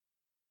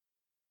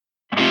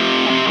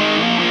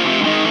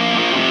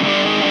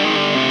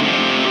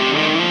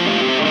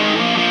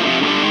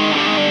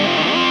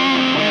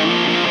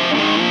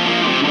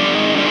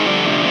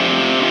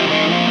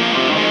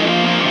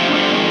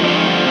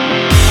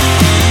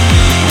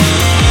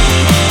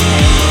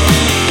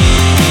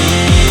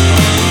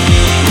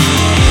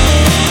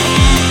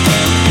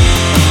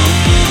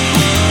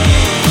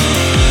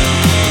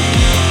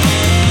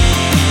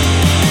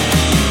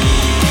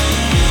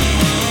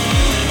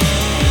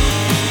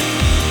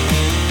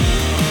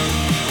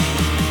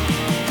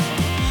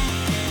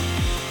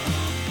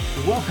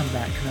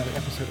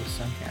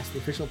the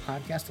official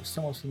podcast of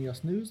Somos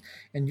Unidos News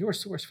and your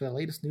source for the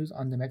latest news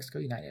on New Mexico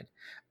United.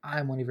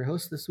 I'm one of your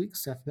hosts this week,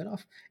 Seth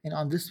Bidoff, and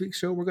on this week's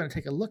show, we're going to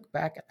take a look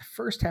back at the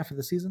first half of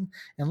the season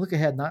and look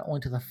ahead not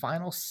only to the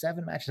final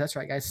 7 matches. That's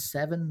right, guys,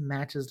 7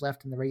 matches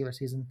left in the regular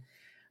season.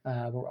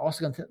 But we're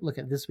also going to look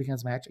at this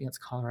weekend's match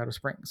against Colorado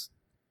Springs.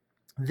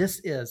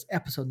 This is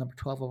episode number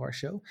 12 of our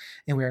show,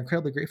 and we are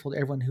incredibly grateful to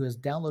everyone who has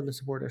downloaded and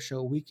supported our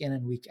show week in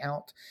and week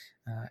out.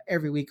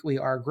 Every week we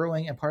are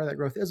growing, and part of that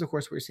growth is, of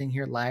course, what we're seeing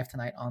here live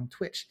tonight on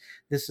Twitch.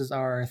 This is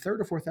our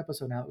 3rd or 4th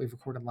episode now that we've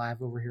recorded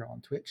live over here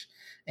on Twitch,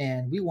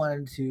 and we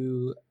wanted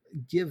to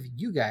give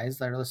you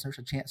guys, our listeners,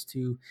 a chance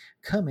to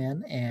come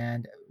in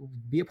and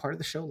be a part of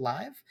the show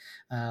live.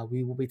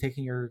 We will be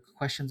taking your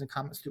questions and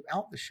comments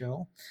throughout the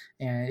show,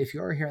 and if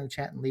you are here in the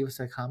chat and leave us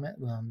a comment,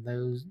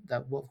 those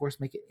that will of course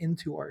make it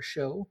into our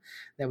show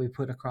that we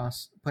put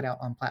out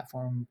on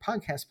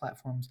podcast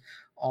platforms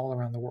all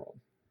around the world.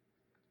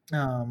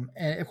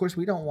 And of course,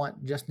 we don't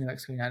want just New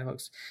Mexico United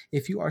folks.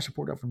 If you are a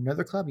supporter from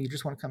another club, you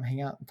just want to come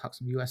hang out and talk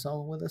some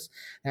USL with us,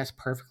 that's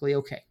perfectly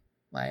okay.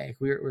 Like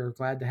we're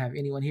glad to have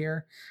anyone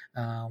here,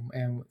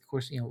 and of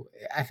course,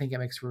 I think it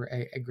makes for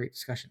a great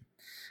discussion.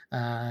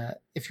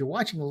 If you're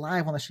watching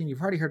live on the stream,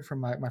 you've already heard from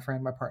my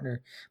friend, my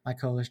partner, my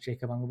co-host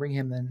Jacob. I'm gonna bring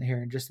him in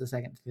here in just a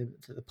second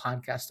to the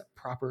podcast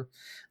proper.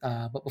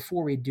 But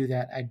before we do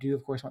that, I do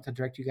of course want to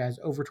direct you guys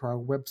over to our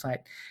website,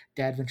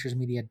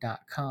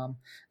 dadventuresmedia.com,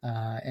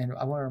 and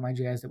I want to remind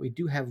you guys that we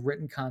do have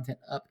written content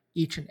up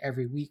each and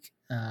every week,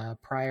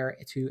 prior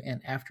to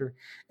and after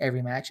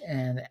every match.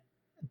 And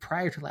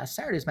prior to last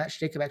Saturday's match,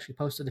 Jacob actually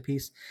posted a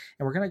piece,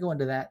 and we're going to go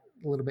into that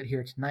a little bit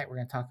here tonight. We're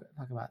going to talk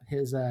about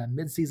his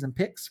mid-season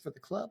picks for the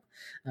club.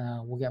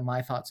 We'll get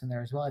my thoughts in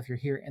there as well. If you're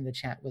here in the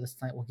chat with us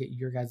tonight, we'll get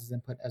your guys'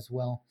 input as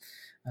well.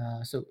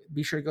 So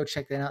be sure to go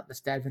check that out.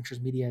 That's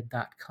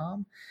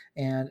dadventuresmedia.com.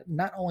 And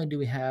not only do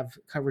we have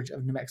coverage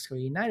of New Mexico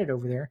United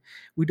over there,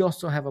 we do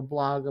also have a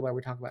blog where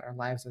we talk about our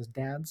lives as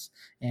dads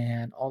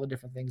and all the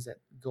different things that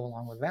go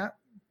along with that.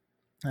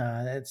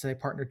 It's a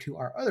partner to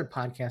our other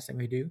podcast that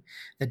we do,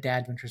 the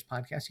Dad Ventures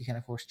podcast. You can,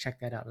 of course, check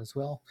that out as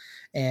well.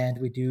 And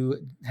we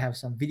do have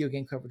some video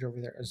game coverage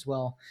over there as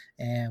well.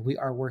 And we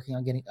are working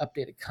on getting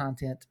updated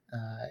content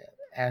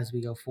as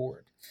we go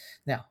forward.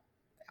 Now,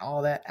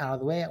 all that out of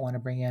the way, I want to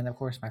bring in, of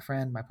course, my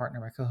friend, my partner,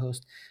 my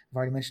co-host. I've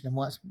already mentioned him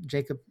once.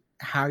 Jacob,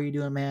 how are you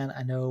doing, man?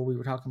 I know we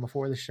were talking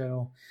before the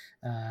show.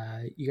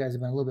 You guys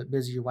have been a little bit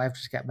busy. Your wife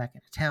just got back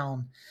into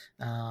town.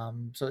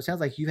 So it sounds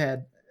like you've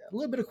had a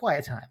little bit of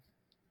quiet time.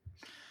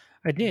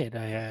 I did.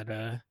 I had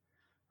a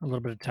little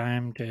bit of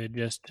time to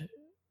just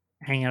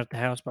hang out at the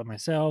house by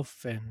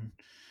myself and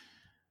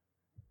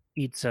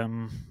eat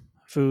some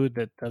food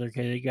that the other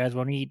guys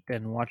won't eat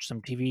and watch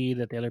some TV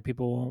that the other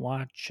people won't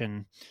watch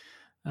and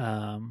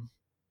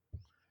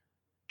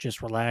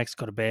just relax,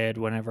 go to bed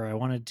whenever I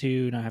wanted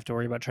to, not have to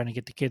worry about trying to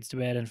get the kids to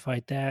bed and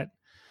fight that.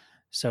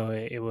 So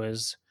it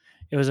was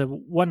a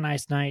one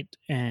nice night,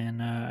 and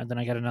then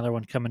I got another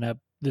one coming up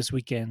this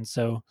weekend.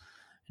 So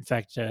in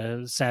fact,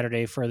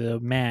 Saturday for the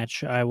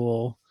match, I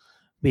will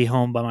be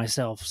home by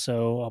myself,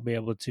 so I'll be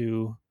able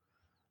to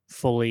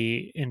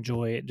fully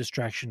enjoy it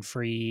distraction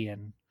free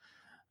and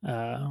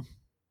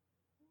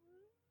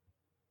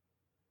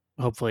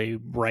hopefully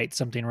write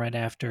something right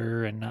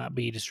after and not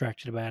be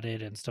distracted about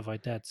it and stuff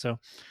like that. So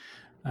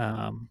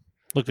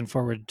looking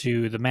forward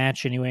to the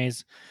match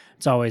anyways.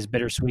 It's always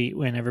bittersweet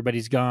when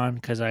everybody's gone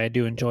because I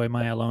do enjoy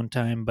my alone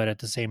time, but at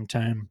the same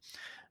time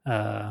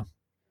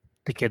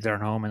the kids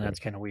aren't home and that's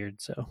kind of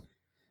weird. So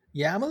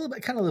yeah, I'm a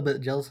little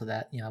bit jealous of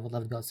that. I would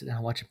love to be able to sit down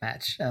and watch a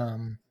match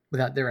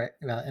without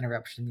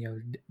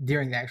interruption.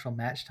 During the actual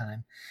match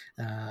time.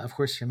 Of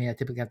course, for me, I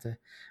typically have to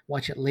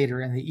watch it later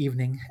in the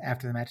evening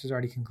after the match is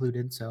already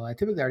concluded. So I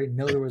typically already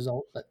know the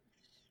result, but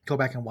go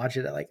back and watch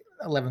it at like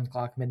 11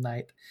 o'clock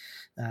midnight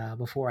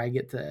before I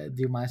get to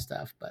do my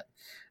stuff. But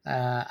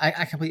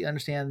I completely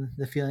understand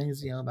the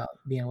feelings, about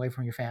being away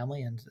from your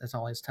family, and it's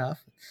always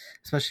tough,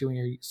 especially when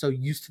you're so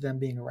used to them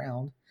being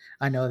around.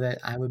 I know that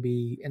I would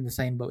be in the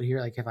same boat here,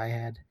 like if I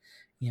had,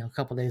 a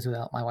couple days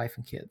without my wife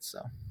and kids.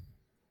 So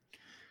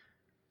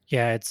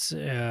yeah, it's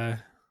the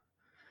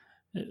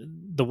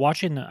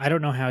watching. I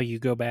don't know how you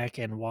go back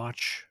and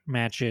watch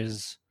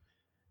matches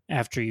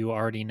after you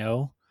already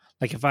know.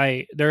 Like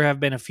there have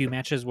been a few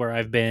matches where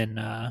I've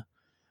been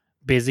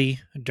busy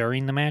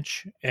during the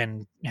match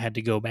and had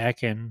to go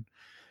back and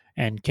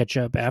catch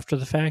up after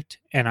the fact,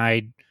 and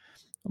I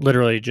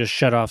literally just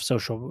shut off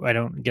social. I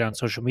don't get on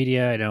social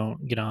media. I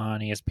don't get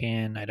on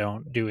ESPN. I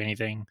don't do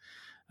anything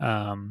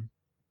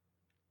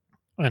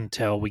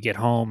until we get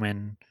home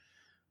and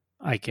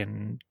I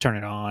can turn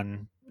it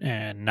on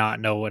and not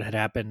know what had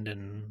happened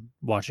and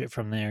watch it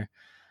from there.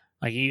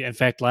 Like, in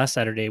fact, last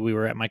Saturday we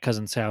were at my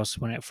cousin's house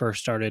when it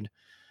first started,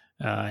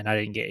 and I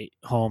didn't get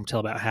home till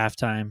about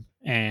halftime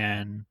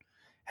and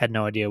had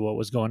no idea what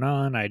was going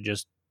on. I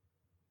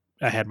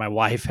had my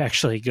wife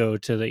actually go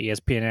to the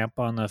ESPN app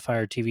on the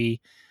Fire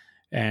TV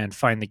and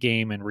find the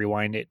game and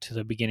rewind it to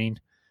the beginning,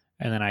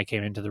 and then I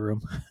came into the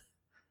room.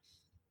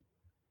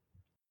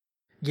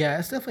 Yeah,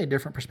 it's definitely a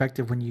different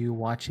perspective when you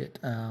watch it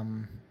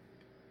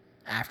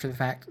after the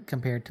fact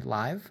compared to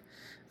live.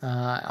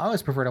 I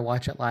always prefer to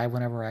watch it live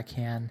whenever I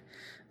can,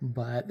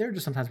 but there are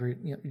just sometimes where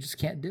you just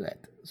can't do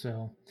it.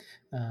 So,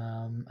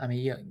 I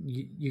mean,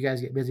 you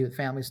guys get busy with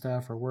family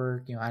stuff or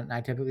work.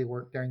 I typically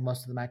work during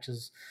most of the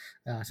matches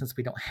since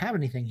we don't have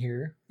anything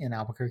here in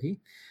Albuquerque.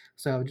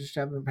 So just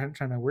trying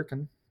to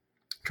working,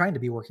 trying to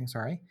be working,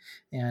 sorry,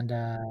 and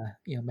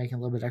making a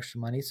little bit extra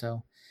money.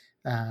 So,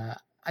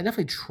 I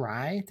definitely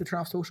try to turn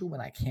off social when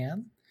I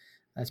can,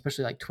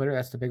 especially like Twitter.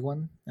 That's the big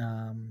one.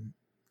 And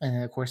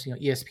then of course,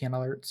 ESPN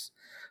alerts.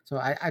 So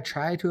I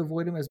try to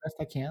avoid them as best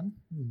I can,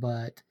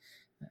 but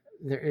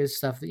there is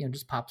stuff that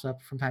just pops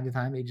up from time to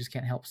time that you just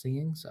can't help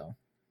seeing. So,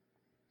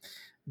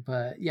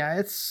 but yeah,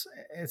 it's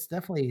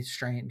definitely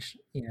strange,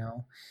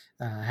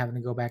 having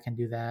to go back and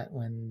do that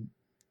when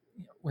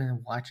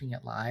watching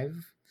it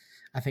live.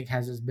 I think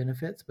has its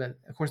benefits, but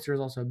of course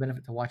there's also a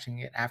benefit to watching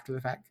it after the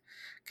fact,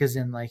 because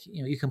then like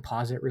you can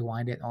pause it,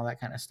 rewind it, and all that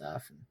kind of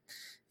stuff,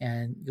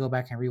 and go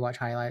back and rewatch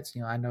highlights.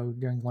 I know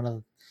during one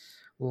of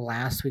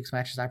last week's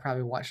matches, I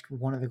probably watched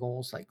one of the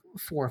goals like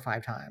 4 or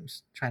 5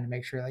 times, trying to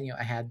make sure that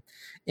I had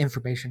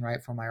information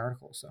right for my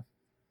article. So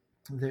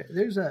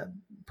there's a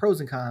pros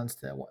and cons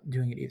to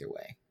doing it either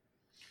way.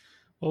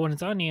 Well, when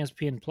it's on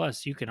ESPN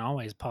Plus, you can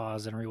always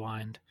pause and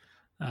rewind,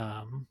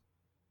 um,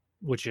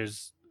 which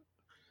is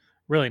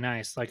really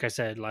nice. Like I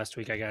said last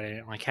week, I got it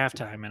at like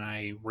halftime and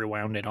I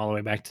rewound it all the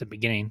way back to the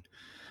beginning,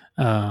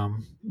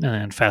 and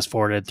then fast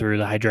forwarded through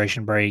the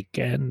hydration break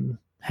and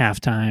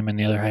halftime and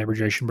the other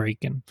hydration break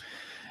and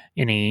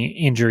any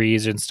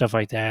injuries and stuff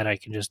like that. I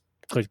can just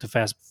click the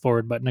fast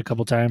forward button a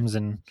couple times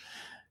and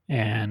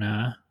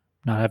not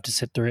have to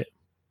sit through it.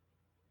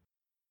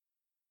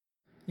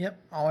 Yep,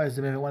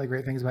 always one of the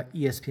great things about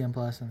ESPN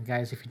Plus. And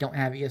guys, if you don't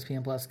have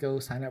ESPN Plus, go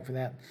sign up for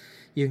that.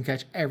 You can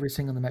catch every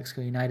single New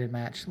Mexico United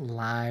match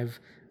live.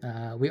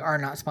 We are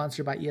not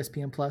sponsored by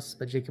ESPN Plus,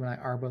 but Jacob and I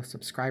are both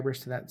subscribers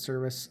to that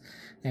service,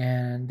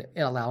 and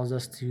it allows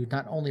us to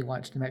not only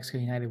watch New Mexico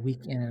United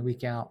week in and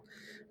week out,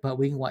 but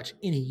we can watch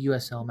any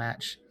USL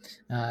match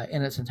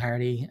in its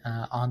entirety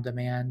on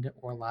demand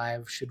or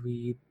live, should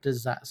we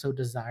so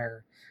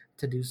desire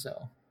to do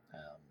so.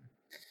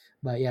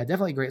 But yeah,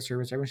 definitely a great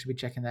service. Everyone should be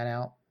checking that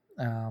out.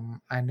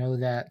 I know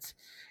that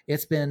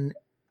it's been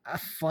a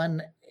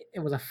fun. It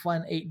was a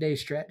fun 8-day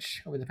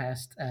stretch over the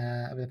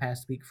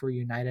past week for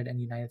United and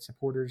United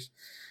supporters.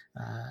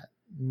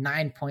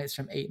 9 points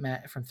from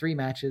from 3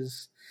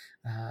 matches,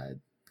 uh,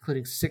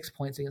 including 6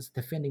 points against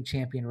the defending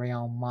champion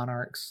Real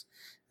Monarchs.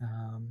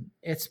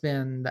 It's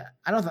been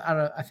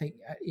I think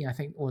I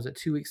think what was it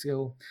 2 weeks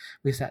ago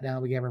we sat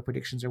down, we gave our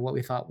predictions or what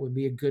we thought would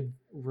be a good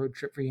road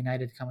trip for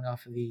United coming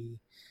off of the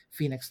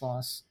Phoenix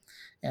loss,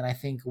 and I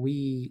think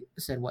we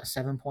said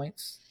 7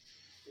 points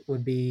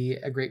would be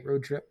a great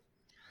road trip.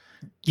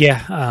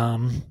 Yeah,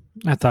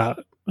 I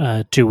thought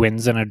 2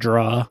 wins and a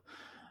draw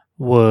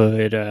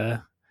would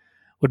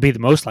would be the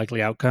most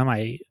likely outcome.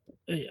 I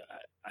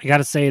got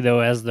to say though,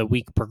 as the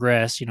week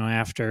progressed,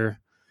 after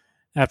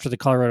the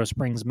Colorado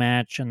Springs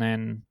match, and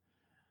then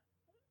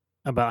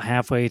about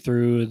halfway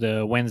through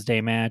the Wednesday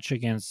match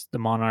against the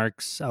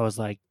Monarchs, I was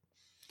like,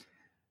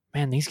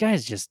 man, these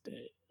guys just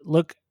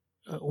look.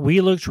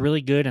 We looked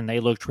really good, and they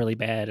looked really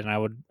bad. And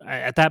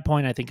at that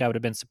point, I think I would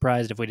have been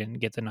surprised if we didn't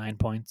get the 9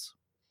 points.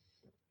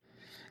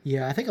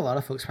 Yeah, I think a lot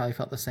of folks probably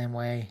felt the same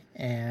way,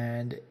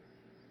 and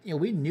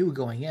we knew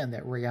going in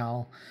that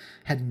Real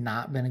had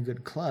not been a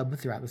good club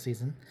throughout the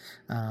season.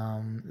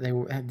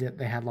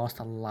 They had lost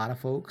a lot of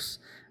folks,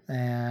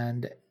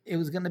 and it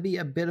was going to be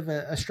a bit of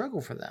a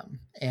struggle for them.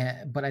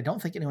 But I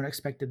don't think anyone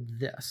expected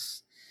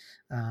this.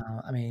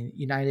 I mean,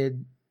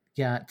 United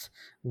got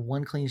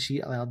one clean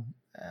sheet allowed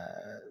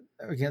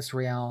against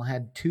Real,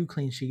 had 2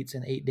 clean sheets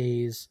in 8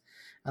 days,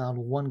 allowed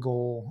 1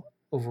 goal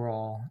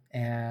overall,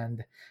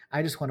 and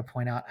I just want to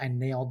point out I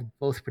nailed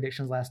both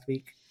predictions last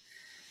week.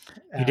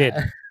 You did.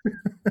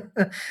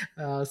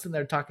 Uh, sitting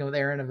there talking with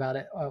Aaron about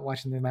it,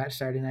 watching the match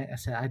Saturday night. I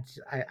said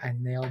I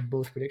nailed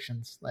both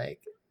predictions, like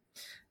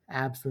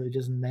absolutely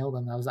just nailed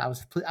them. I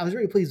was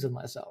very pleased with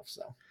myself.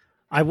 So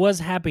I was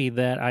happy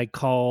that I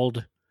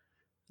called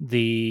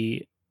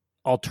the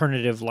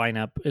alternative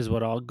lineup, is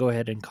what I'll go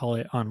ahead and call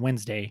it, on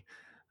Wednesday,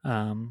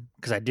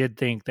 because I did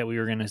think that we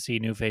were going to see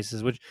new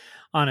faces. Which,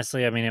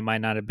 honestly, I mean, it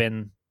might not have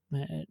been.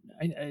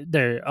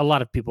 There, a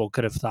lot of people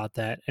could have thought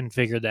that and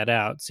figured that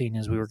out, seeing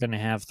as we were going to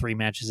have 3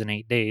 matches in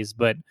 8 days.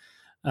 But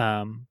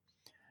um,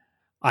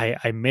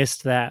 I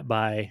missed that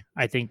by,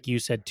 I think you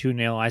said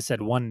 2-0, I said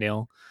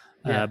 1-0,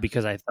 yeah,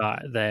 because I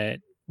thought that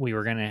we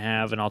were going to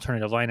have an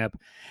alternative lineup,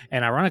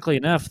 and ironically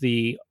enough,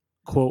 the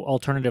quote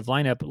alternative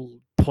lineup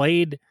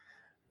played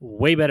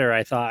way better,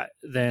 I thought,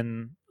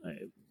 than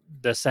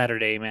the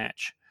Saturday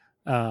match.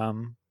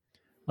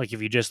 Like if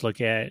you just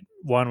look at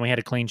one, we had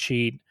a clean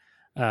sheet.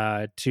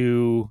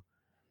 Two,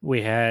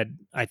 we had,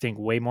 I think,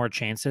 way more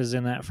chances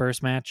in that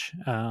first match.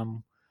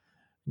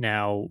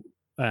 Now,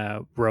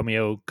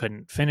 Romeo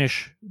couldn't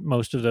finish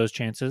most of those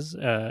chances,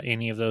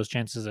 any of those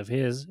chances of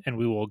his, and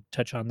we will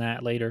touch on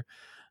that later.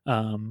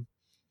 Um,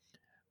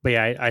 but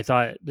yeah, I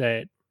thought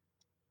that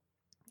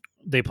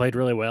they played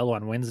really well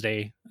on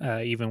Wednesday,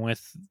 even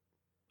with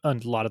a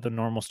lot of the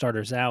normal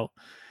starters out.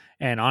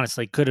 And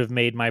honestly, could have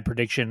made my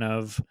prediction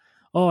of,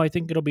 oh, I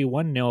think it'll be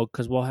 1-0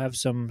 because we'll have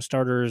some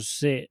starters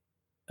sit,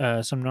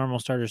 some normal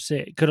starters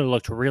sit. Could have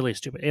looked really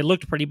stupid. It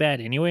looked pretty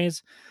bad,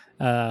 anyways.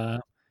 Uh,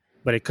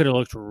 but it could have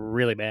looked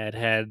really bad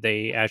had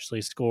they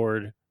actually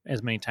scored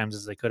as many times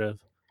as they could have.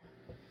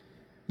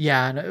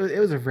 Yeah, no, it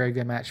was a very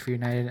good match for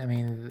United. I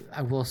mean,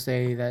 I will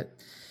say that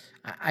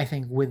I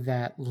think with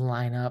that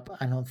lineup,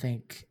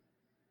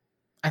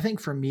 I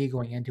think for me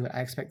going into it,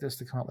 I expect us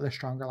to come up with a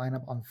stronger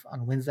lineup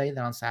on Wednesday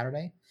than on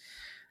Saturday.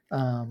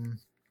 Um,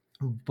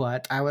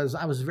 but I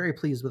was very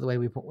pleased with the way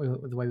we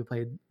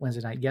played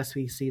Wednesday night. Yes,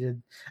 we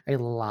ceded a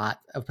lot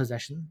of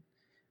possession,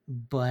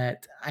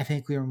 but I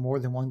think we were more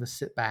than willing to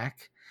sit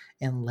back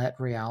and let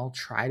Real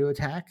try to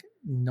attack,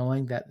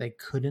 knowing that they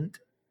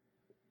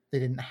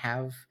didn't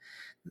have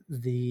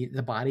the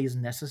bodies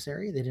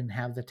necessary, they didn't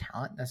have the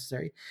talent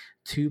necessary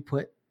to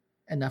put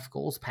enough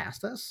goals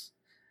past us.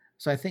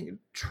 So I think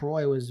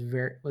Troy was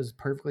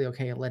perfectly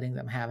okay letting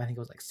them have. I think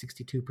it was like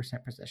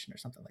 62% possession or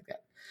something like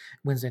that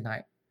Wednesday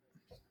night.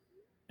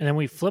 And then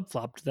we flip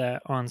flopped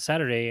that on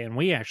Saturday, and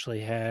we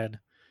actually had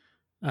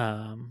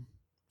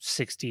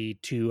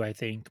 62, I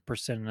think,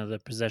 percent of the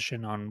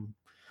possession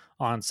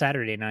on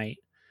Saturday night.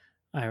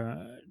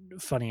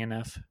 Funny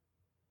enough.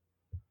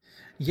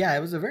 Yeah,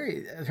 it was a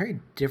very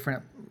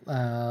different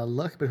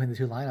look between the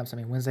two lineups. I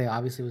mean, Wednesday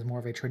obviously was more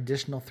of a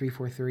traditional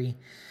 3-4-3,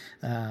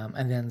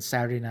 and then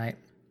Saturday night,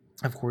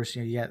 of course,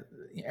 you get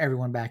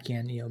everyone back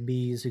in.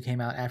 Bees, who came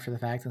out after the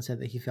fact and said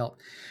that he felt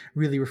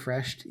really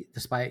refreshed,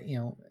 despite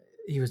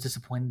he was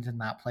disappointed to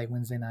not play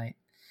Wednesday night.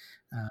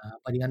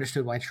 But he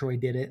understood why Troy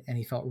did it, and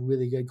he felt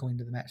really good going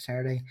to the match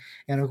Saturday.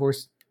 And of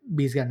course,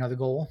 Bees got another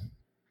goal.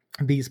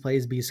 Bees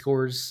plays, Bees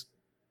scores.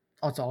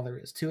 That's all there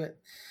is to it.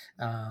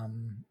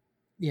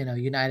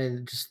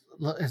 United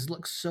has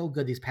looked so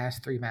good these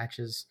past three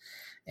matches,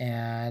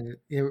 and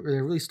they're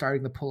really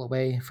starting to pull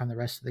away from the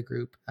rest of the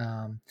group.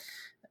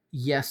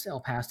 Yes, El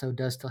Paso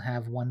does still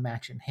have one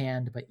match in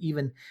hand, but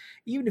even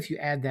if you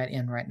add that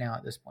in right now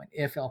at this point,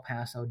 if El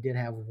Paso did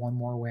have one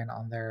more win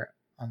on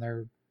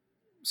their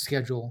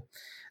schedule,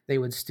 they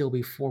would still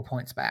be 4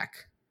 points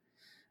back.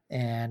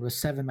 And with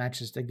 7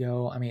 matches to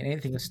go, I mean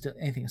anything is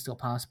still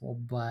possible,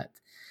 but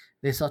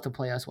they still have to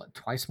play us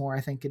twice more.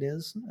 I think it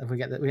is. If we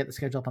get the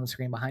schedule up on the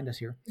screen behind us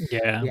here.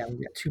 Yeah. Yeah,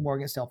 we got 2 more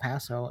against El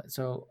Paso.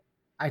 So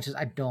I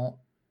don't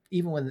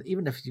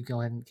even if you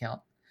go ahead and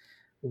count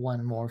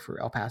one more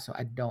for El Paso,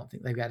 I don't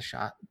think they've got a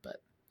shot. But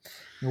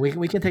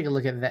we can take a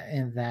look at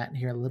that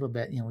here a little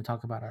bit. We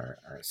talk about our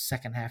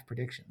second half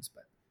predictions,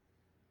 but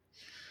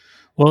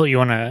Well, you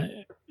want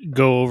to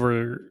go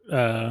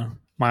over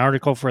my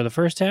article for the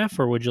first half,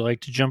 or would you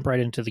like to jump right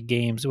into the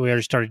games? We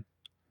already started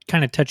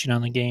kind of touching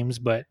on the games,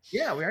 but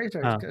yeah, we already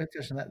started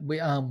touching that.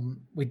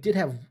 We did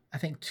have, I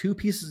think, 2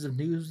 pieces of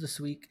news this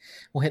week.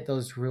 We'll hit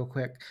those real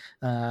quick.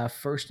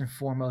 First and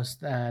foremost,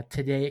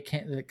 today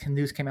the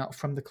news came out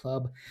from the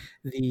club.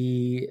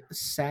 The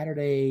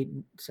Saturday,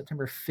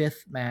 September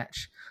 5th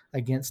match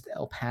against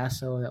El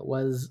Paso, that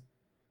was,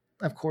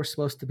 of course,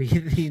 supposed to be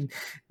the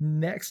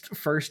next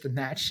first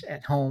match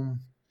at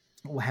home,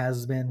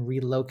 has been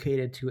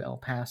relocated to El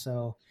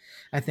Paso.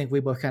 I think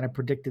we both kind of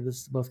predicted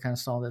this, both kind of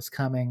saw this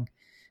coming.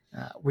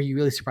 Were you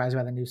really surprised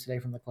by the news today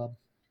from the club?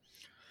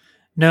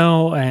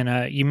 no.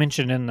 And you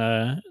mentioned in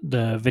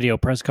the video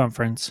press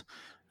conference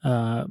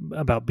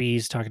about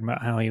Bees talking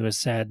about how he was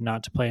sad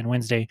not to play on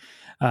Wednesday.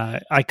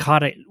 I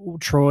caught it.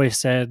 Troy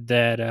said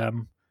that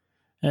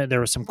there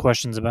were some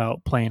questions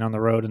about playing on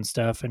the road and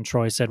stuff, and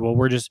Troy said, "Well,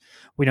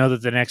 we know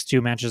that the next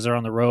 2 matches are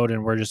on the road,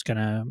 and we're just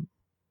gonna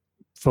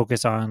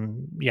focus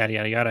on yada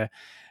yada yada."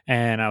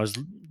 And I was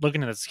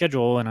looking at the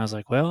schedule, and I was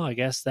like, "Well, I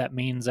guess that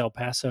means El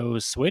Paso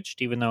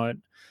switched, even though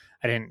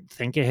I didn't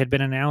think it had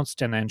been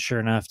announced." And then, sure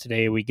enough,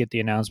 today we get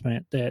the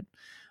announcement that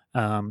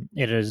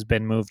it has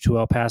been moved to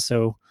El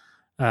Paso,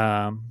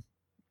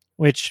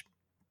 which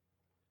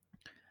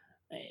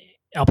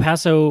El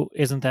Paso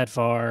isn't that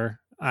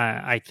far.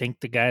 I think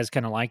the guys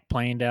kind of like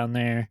playing down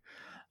there.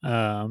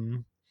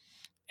 And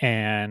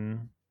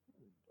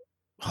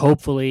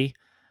hopefully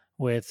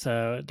with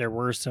there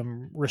were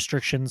some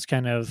restrictions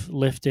kind of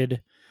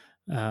lifted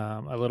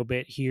a little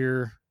bit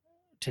here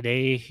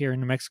today here in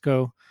New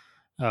Mexico,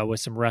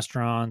 with some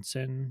restaurants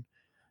and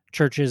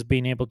churches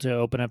being able to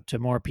open up to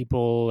more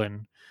people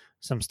and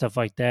some stuff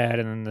like that.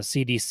 And then the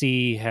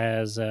CDC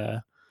has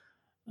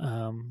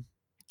um,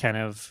 kind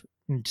of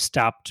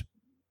stopped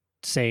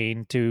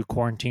saying to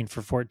quarantine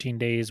for 14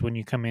 days when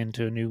you come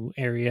into a new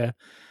area.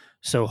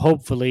 So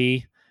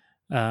hopefully,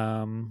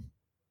 um,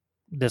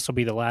 this will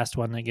be the last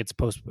one that gets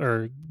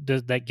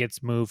that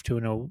gets moved to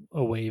an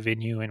away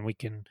venue, and we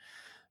can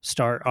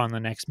start on the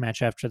next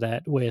match after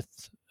that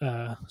with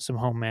some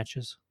home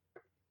matches.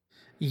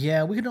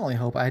 Yeah, we can only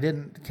hope. I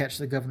didn't catch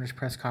the governor's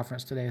press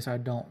conference today, so I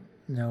don't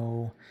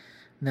know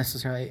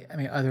necessarily. I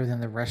mean, other than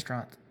the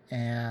restaurant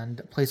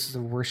and places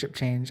of worship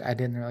change, I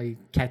didn't really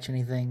catch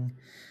anything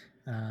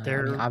I mean,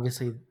 There,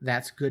 obviously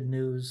that's good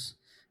news.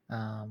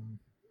 Um,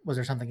 was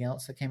there something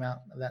else that came out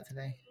of that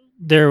today?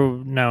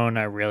 no,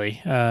 not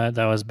really.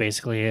 That was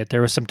basically it.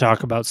 There was some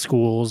talk about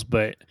schools,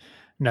 but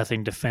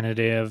nothing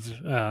definitive.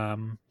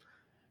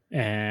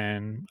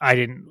 And I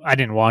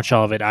didn't watch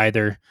all of it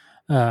either.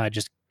 I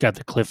just got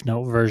the Cliff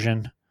Note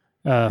version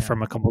Yeah.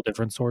 from a couple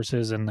different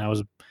sources, and that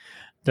was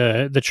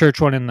the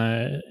church one and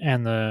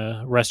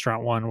the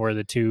restaurant one were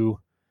the two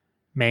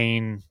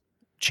main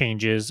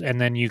changes. And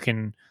then you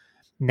can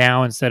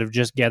now, instead of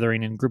just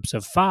gathering in groups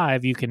of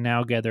 5, you can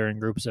now gather in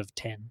groups of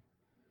 10.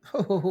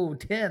 Oh,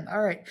 10.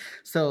 All right.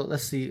 So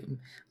let's see.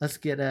 Let's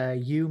get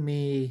you,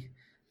 me,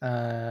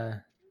 uh,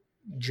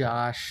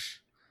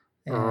 Josh,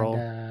 and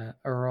Earl.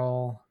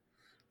 Earl,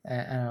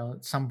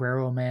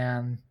 Sombrero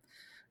Man,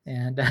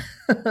 and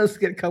let's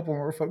get a couple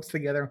more folks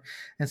together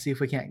and see if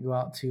we can't go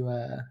out to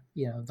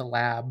the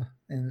lab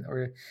and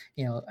or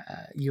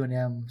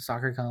UNM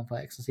soccer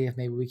complex and see if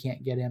maybe we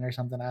can't get in or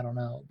something. I don't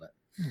know, but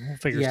We'll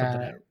figure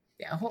something yeah, out.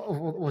 yeah,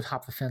 we'll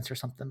hop the fence or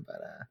something. But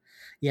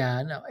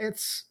yeah, no,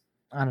 it's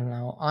I don't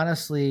know.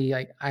 Honestly,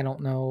 like I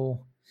don't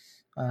know.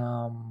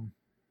 Um,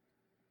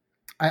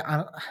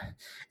 I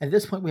at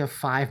this point we have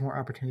 5 more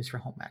opportunities for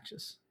home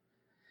matches.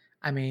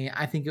 I mean,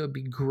 I think it would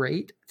be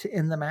great to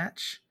end the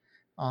match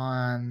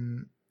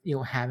on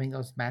having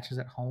those matches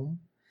at home,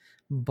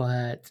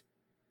 but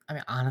I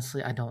mean,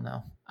 honestly, I don't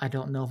know. I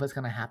don't know if it's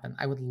going to happen.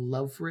 I would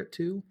love for it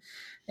to,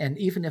 and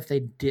even if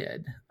they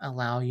did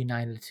allow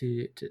United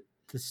to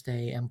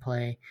stay and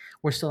play,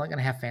 we're still not going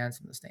to have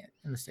fans in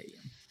the stadium.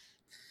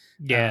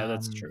 Yeah,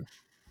 that's Um, true.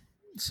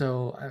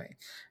 so I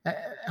mean,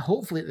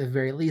 hopefully at the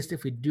very least,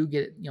 if we do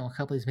get a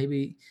couple of these,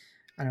 maybe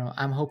I don't know.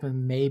 I'm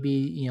hoping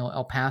maybe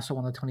El Paso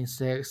on the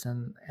 26th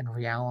and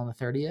Real on the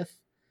 30th,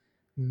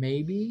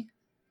 maybe.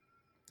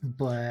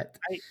 But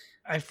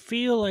I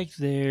feel like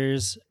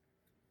there's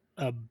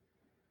a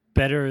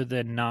better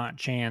than not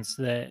chance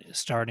that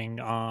starting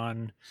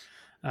on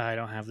I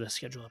don't have the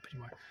schedule up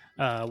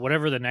anymore.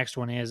 Whatever the next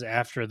one is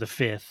after the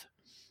 5th,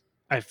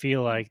 I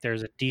feel like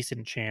there's a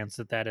decent chance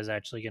that that is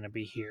actually going to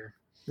be here.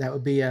 that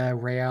would be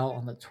Real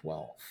on the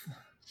 12th.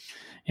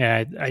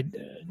 Yeah,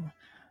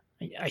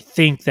 I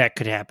think that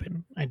could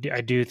happen. I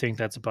do think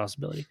that's a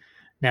possibility.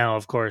 Now,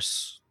 of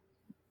course,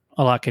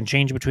 a lot can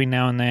change between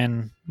now and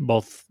then,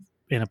 both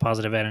in a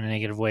positive and a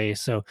negative way.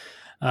 So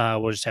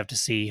we'll just have to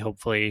see.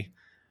 Hopefully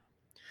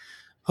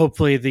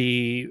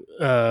the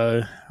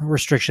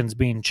restrictions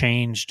being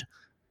changed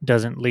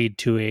doesn't lead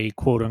to a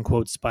quote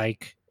unquote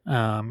spike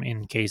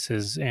in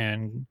cases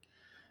and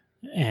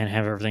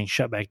have everything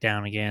shut back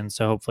down again.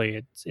 So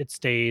hopefully it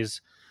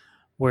stays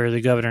where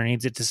the governor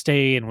needs it to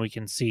stay, and we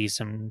can see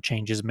some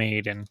changes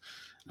made. And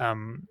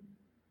um,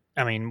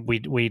 I mean,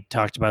 we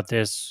talked about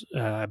this,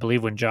 I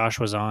believe, when Josh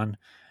was on,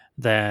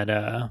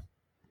 that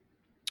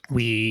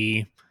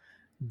we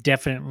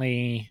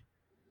definitely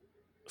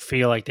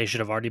feel like they should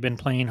have already been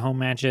playing home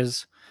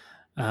matches.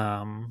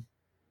 Um,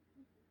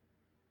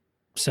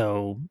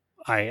 so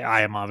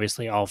I am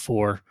obviously all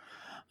for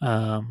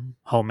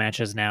home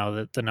matches now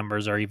that the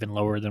numbers are even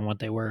lower than what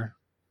they were.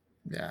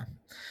 Yeah.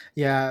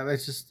 Yeah,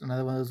 it's just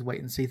another one of those wait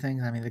and see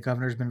things. I mean, the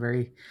governor's been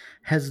very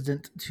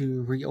hesitant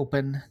to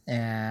reopen,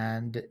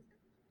 and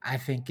I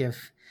think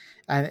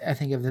I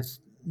think if this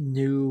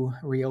new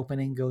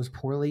reopening goes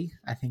poorly,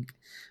 I think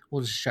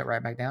we'll just shut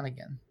right back down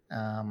again.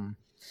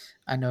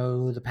 I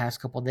know the past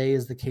couple of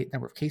days, the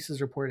number of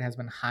cases reported has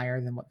been higher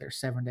than what their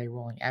 7-day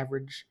rolling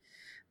average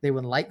they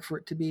would like for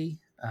it to be.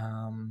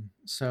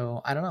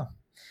 So I don't know,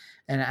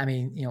 and I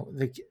mean,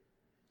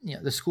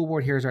 the school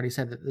board here has already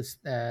said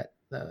that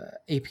the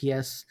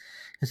APS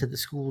has said the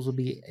schools will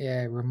be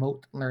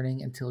remote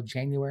learning until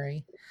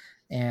January.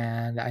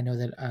 And I know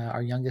that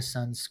our youngest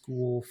son's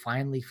school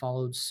finally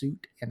followed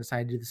suit and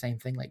decided to do the same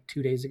thing like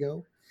 2 days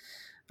ago.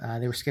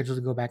 They were scheduled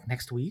to go back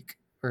next week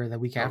or the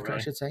week Oh, after, I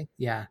really? should say.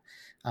 Yeah.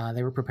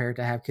 They were prepared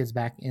to have kids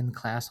back in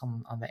class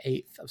on the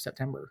 8th of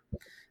September.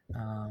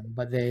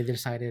 But they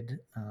decided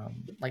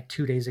like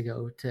 2 days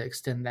ago to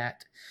extend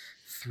that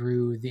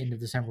through the end of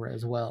December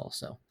as well.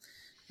 So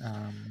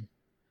um,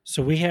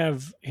 So we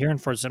have here in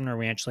Fort Sumner,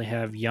 we actually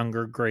have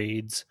younger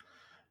grades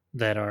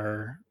that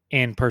are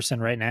in person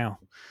right now.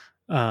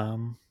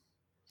 Um,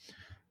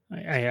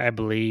 I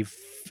believe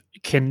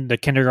the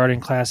kindergarten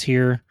class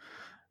here,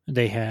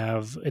 they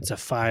have it's a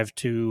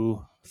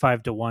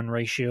 5-to-1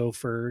 ratio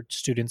for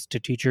students to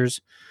teachers.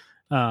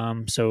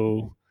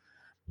 So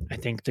I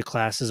think the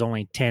class is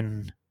only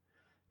 10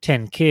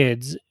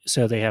 kids,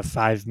 so they have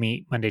 5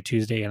 meet Monday,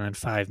 Tuesday, and then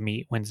 5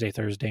 meet Wednesday,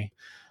 Thursday.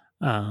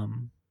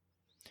 Um,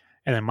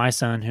 and then my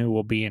son, who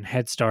will be in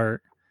Head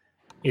Start,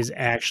 is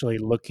actually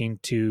looking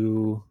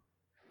to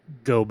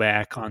go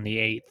back on the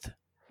 8th,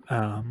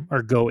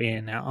 or go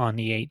in on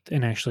the 8th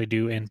and actually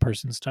do in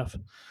person stuff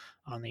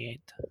on the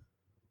 8th.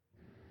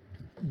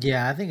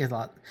 yeah, I think it's a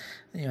lot.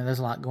 There's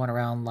a lot going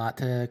around, a lot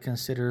to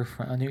consider.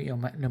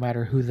 No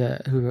matter who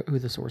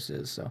the source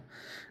is. So,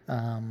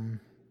 um,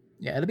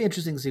 yeah, it'll be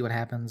interesting to see what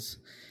happens.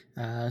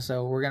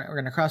 So we're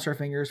gonna cross our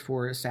fingers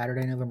for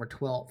Saturday, November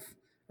 12th,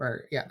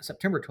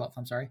 September 12th.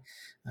 I'm sorry,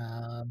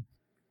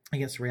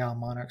 against Real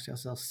Monarchs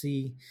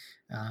SLC.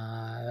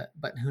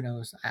 But who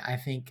knows? I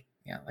think,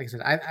 yeah, like I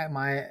said,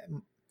 my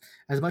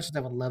as much as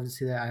I would love to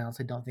see that, I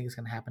honestly don't think it's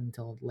going to happen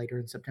until later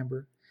in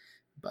September.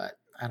 But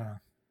I don't know.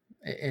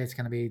 It's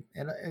going to be.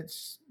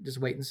 It's just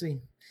wait and see.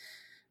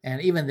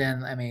 And even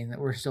then, I mean,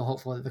 we're still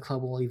hopeful that the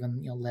club will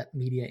even let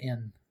media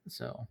in.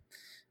 So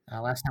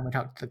last time we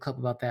talked to the club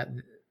about that,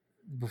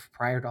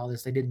 prior to all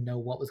this, they didn't know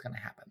what was going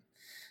to happen.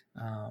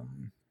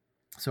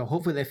 So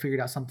hopefully they figured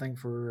out something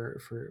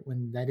for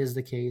when that is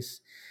the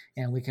case,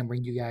 and we can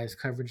bring you guys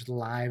coverage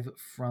live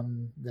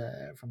from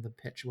the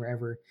pitch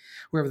wherever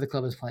the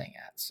club is playing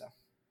at. So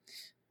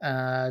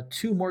a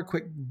couple more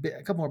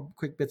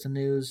quick bits of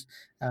news.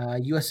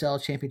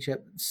 USL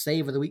Championship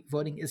Save of the Week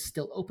voting is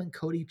still open.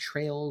 Cody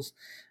trails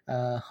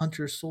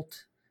Hunter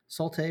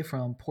Solte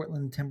from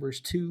Portland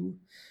Timbers 2,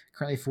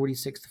 currently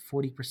 46 to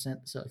 40%.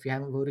 So if you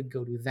haven't voted,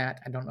 go do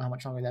that. I don't know how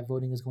much longer that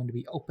voting is going to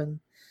be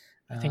open.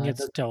 I think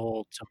it's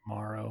still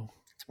tomorrow.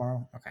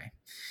 Tomorrow? Okay.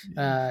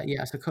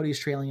 So Cody's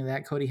trailing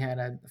that. Cody had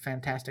a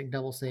fantastic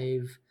double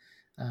save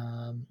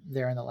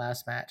there in the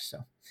last match.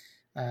 So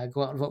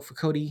go out and vote for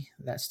Cody.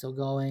 That's still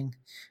going.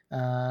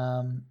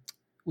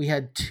 We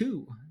had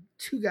two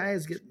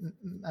guys get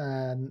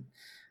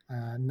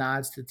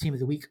nods to the Team of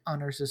the Week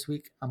honors this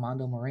week.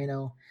 Armando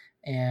Moreno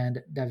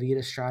and David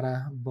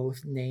Estrada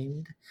both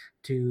named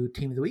to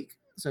Team of the Week.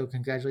 So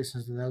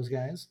congratulations to those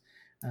guys.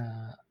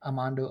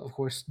 Armando, of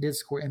course, did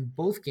score in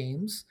both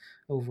games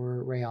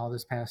over Real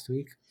this past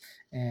week,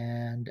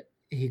 and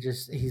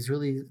he's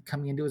really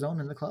coming into his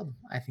own in the club.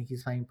 I think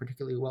he's playing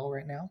particularly well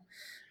right now,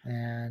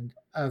 and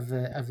of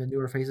the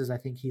newer faces, I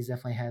think he's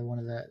definitely had one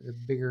of the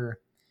bigger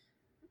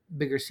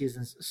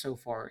seasons so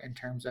far in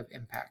terms of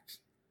impact.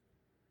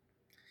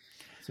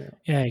 So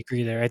yeah, I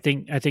agree there. I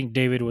think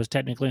David was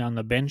technically on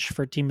the bench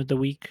for Team of the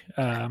Week,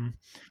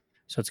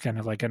 so it's kind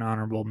of like an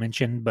honorable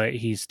mention, but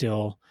he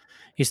still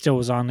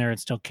was on there. It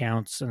still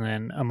counts. And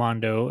then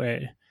Armando,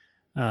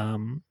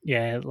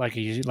 like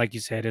you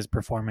said, his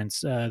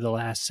performance the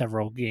last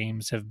several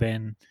games has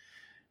been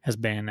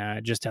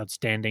just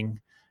outstanding,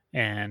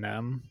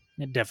 and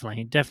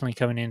definitely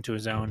coming into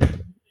his own.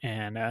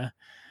 And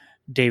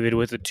David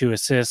with the 2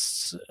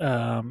 assists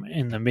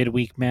in the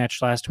midweek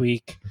match last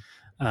week.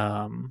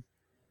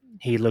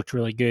 He looked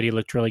really good. He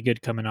looked really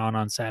good coming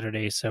on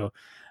Saturday, so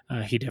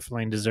he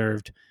definitely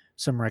deserved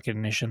some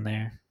recognition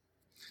there.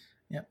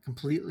 Yeah,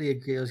 completely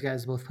agree. Those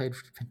guys both played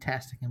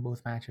fantastic in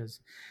both matches,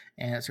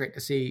 and it's great to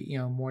see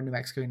more New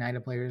Mexico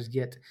United players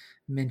get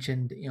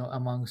mentioned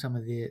among some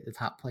of the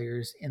top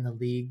players in the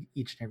league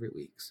each and every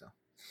week. So,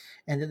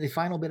 and then the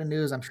final bit of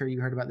news, I'm sure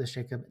you heard about this,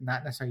 Jacob,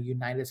 not necessarily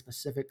United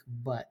specific,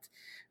 but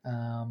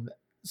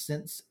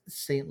since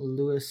St.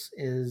 Louis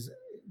is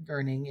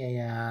earning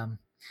a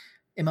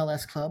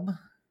MLS club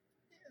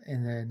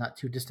in the not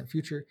too distant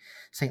future,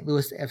 St.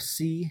 Louis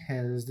FC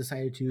has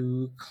decided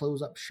to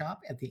close up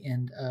shop at the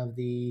end of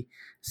the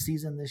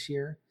season this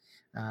year,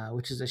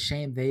 which is a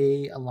shame.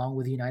 They, along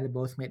with United,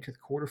 both made it to the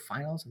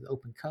quarterfinals of the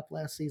Open Cup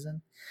last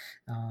season.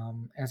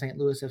 And St.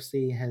 Louis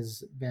FC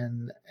has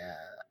been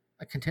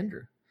a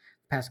contender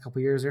the past couple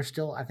of years.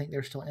 I think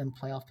they're still in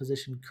playoff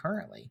position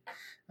currently.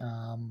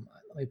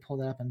 Let me pull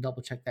that up and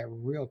double check that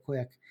real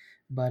quick.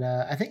 But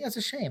I think that's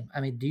a shame.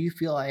 I mean, do you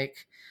feel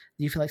like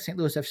St.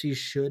 Louis FC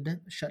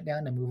should shut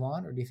down and move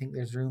on, or do you think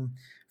there's room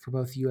for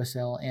both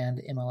USL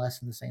and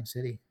MLS in the same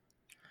city?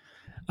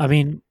 I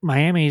mean,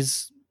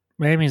 Miami's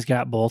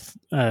got both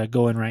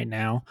going right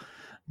now,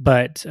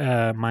 but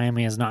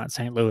Miami is not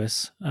St.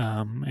 Louis,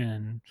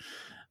 and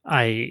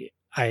I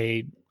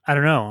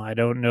don't know. I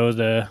don't know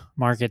the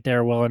market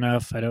there well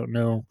enough. I don't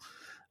know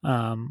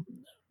how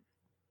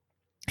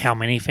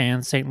many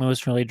fans St.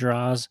 Louis really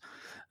draws.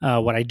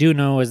 What I do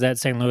know is that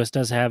St. Louis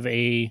does have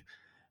a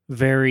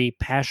very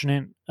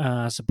passionate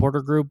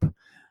supporter group,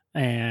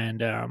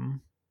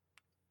 and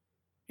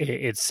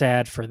it's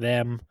sad for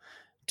them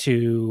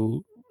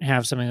to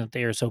have something that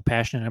they are so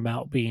passionate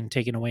about being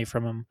taken away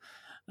from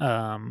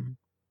them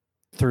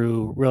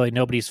through really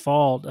nobody's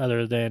fault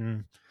other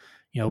than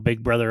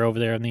Big Brother over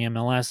there in the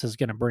MLS is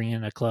going to bring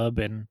in a club,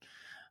 and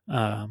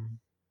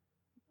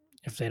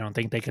if they don't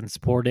think they can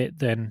support it,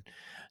 then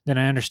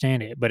I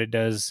understand it. But it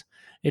does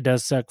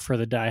suck for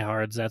the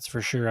diehards, that's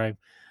for sure.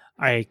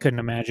 I couldn't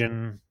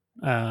imagine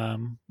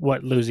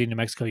what losing New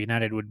Mexico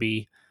United would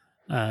be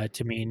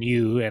to me and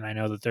you, and I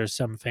know that there's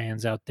some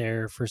fans out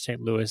there for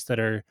St. Louis that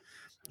are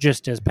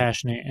just as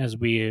passionate as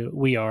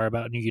we are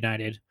about New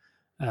United.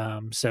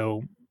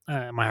 So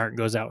my heart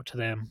goes out to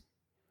them.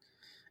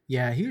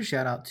 Yeah, huge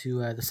shout out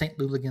to the St.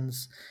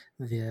 Louligans,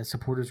 the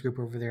supporters group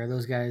over there.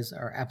 Those guys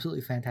are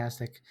absolutely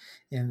fantastic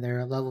in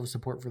their level of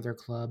support for their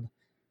club.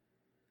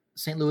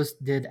 St. Louis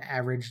did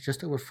average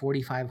just over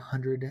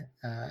 4,500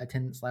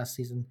 attendance last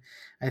season.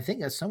 I think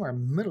that's somewhere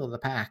middle of the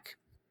pack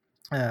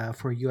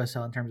for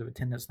USL in terms of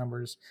attendance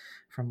numbers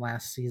from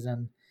last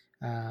season,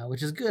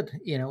 which is good,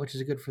 which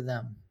is good for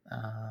them.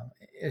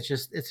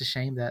 It's a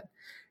shame that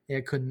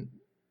it couldn't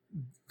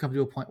come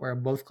to a point where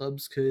both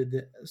clubs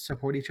could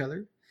support each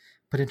other.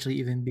 potentially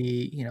even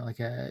be, like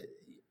a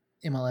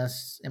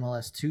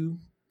MLS 2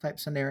 type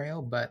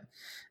scenario. But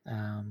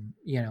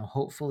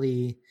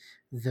hopefully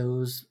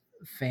those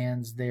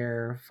fans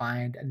there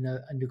find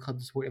a new club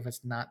to support. If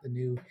it's not the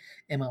new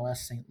MLS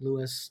St.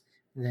 Louis,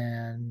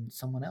 then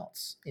someone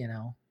else.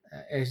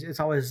 It's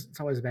always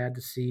bad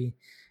to see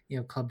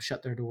clubs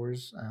shut their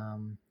doors.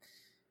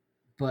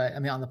 But I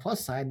mean, on the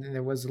plus side,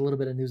 there was a little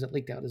bit of news that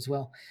leaked out as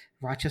well.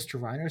 Rochester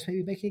Rhinos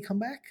maybe making a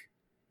comeback.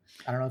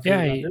 I don't know if you Yeah,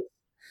 heard about this.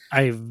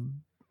 I've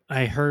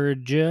I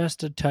heard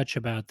just a touch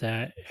about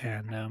that,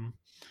 and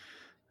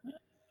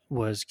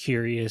was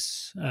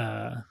curious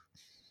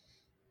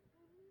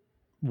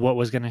what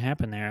was going to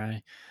happen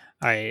there.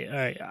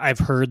 I've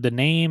heard the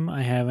name.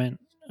 I haven't.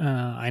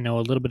 I know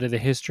a little bit of the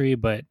history,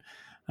 but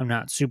I'm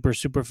not super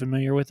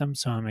familiar with them.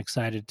 So I'm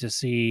excited to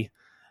see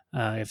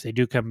if they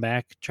do come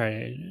back.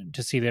 Try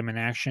to see them in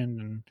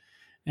action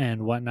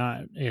and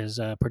whatnot is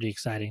pretty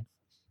exciting.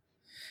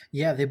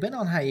 Yeah, they've been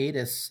on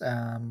hiatus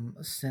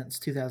since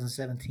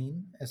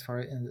 2017, as far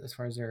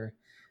as their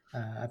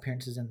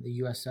appearances in the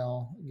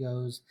USL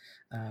goes.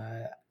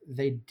 Uh,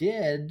 they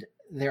did.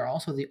 They're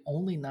also the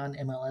only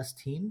non-MLS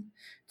team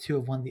to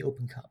have won the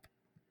Open Cup.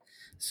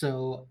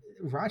 So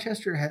the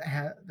Rochester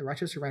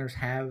Riders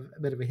have a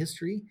bit of a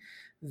history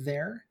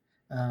there.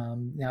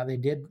 Now they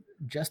did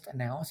just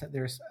announce that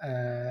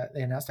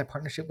they announced a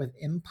partnership with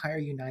Empire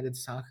United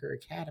Soccer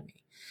Academy.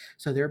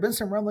 So there have been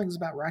some rumblings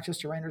about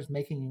Rochester Riders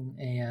making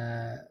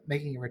a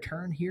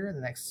return here in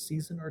the next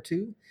season or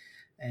two,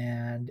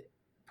 and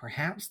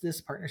perhaps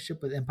this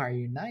partnership with Empire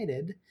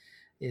United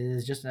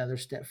is just another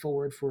step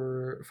forward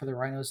for the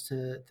Rhinos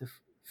to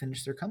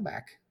finish their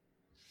comeback.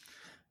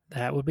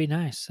 That would be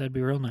nice. That'd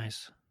be real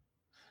nice.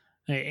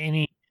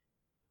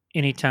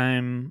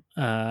 Anytime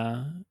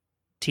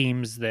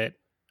teams that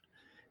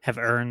have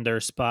earned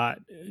their spot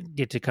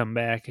get to come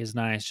back is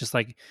nice. Just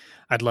like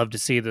I'd love to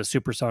see the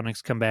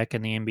Supersonics come back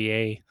in the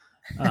NBA,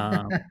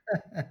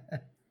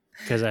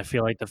 because I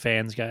feel like the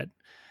fans got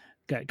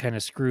kind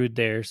of screwed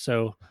there.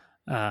 So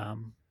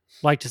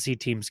like to see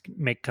teams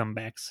make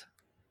comebacks.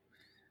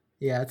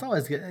 Yeah, it's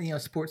always good.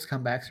 Sports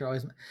comebacks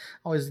are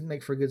always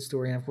make for a good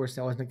story, and of course,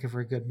 they always make for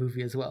a good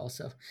movie as well.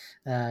 So,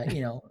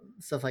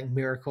 stuff like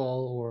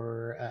Miracle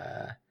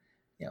or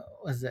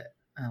was it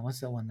what's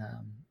that one?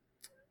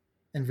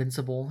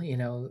 Invincible.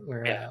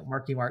 Where Yeah.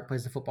 Marky Mark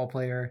plays the football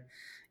player.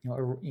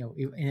 Or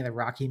any of the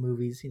Rocky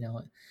movies.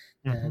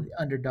 Mm-hmm. The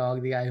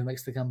underdog, the guy who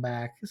makes the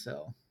comeback.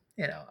 So,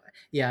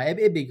 yeah,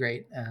 it'd be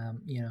great.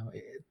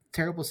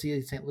 Terrible to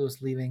see St.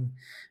 Louis leaving,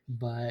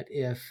 but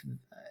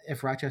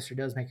if Rochester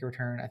does make a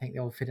return, I think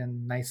they'll fit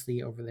in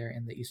nicely over there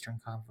in the Eastern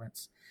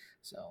Conference.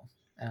 So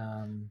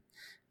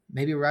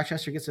maybe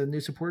Rochester gets a new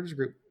supporters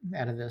group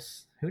out of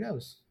this. Who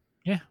knows?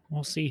 Yeah,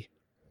 we'll see.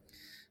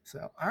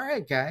 So, all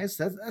right, guys,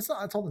 that's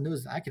all the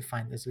news I could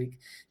find this week.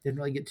 Didn't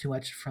really get too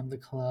much from the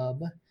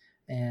club,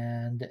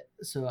 and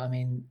so I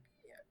mean,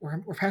 we're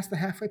past the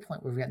halfway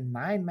point. We've got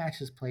 9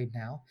 matches played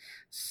now,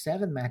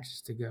 7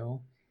 matches to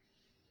go.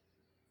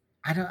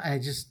 I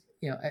just,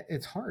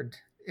 it's hard.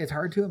 It's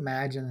hard to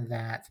imagine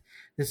that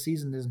this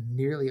season is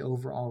nearly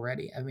over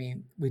already. I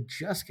mean, we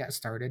just got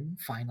started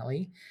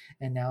finally,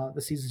 and now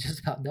the season's just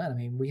about done. I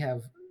mean, we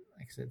have,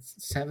 like I said,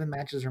 7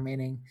 matches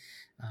remaining.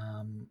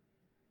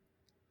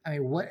 I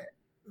mean, what?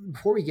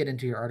 Before we get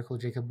into your article,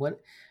 Jacob,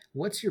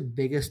 what's your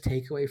biggest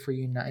takeaway for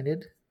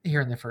United here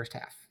in the first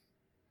half?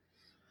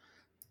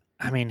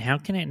 I mean, how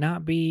can it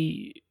not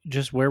be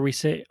just where we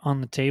sit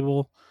on the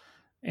table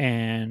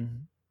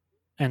and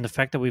the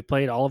fact that we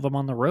played all of them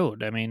on the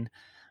road? I mean,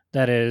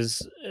 that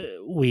is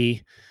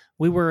we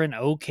were an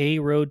okay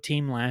road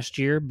team last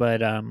year,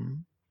 but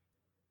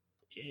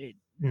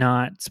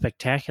not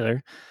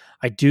spectacular.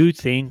 I do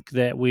think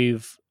that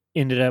we've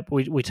ended up.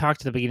 We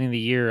talked at the beginning of the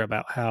year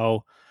about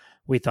how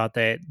we thought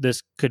that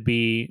this could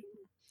be.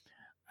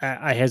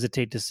 I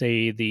hesitate to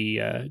say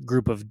the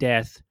group of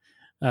death,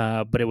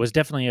 but it was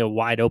definitely a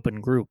wide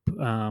open group.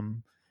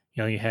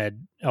 You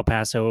had El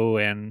Paso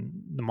and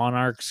the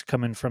Monarchs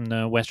coming from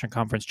the Western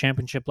Conference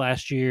Championship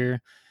last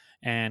year,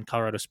 and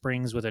Colorado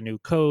Springs with a new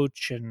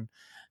coach and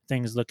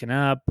things looking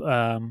up.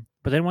 But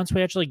then once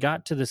we actually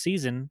got to the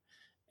season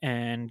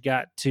and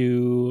got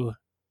to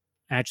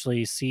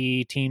actually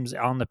see teams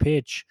on the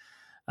pitch,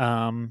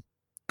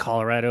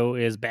 Colorado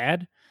is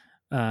bad,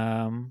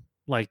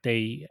 like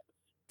they,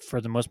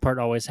 for the most part,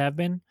 always have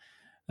been.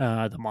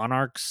 The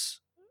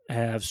Monarchs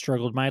have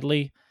struggled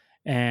mightily,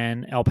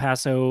 and El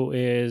Paso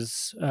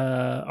is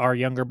our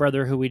younger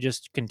brother who we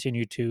just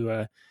continue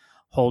to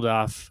hold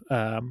off.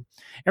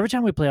 Every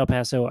time we play El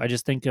Paso, I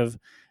just think of,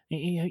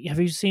 have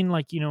you seen,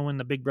 like, when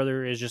the big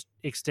brother is just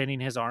extending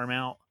his arm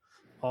out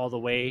all the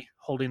way,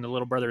 holding the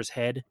little brother's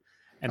head,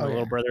 and Oh the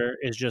little yeah, brother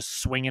is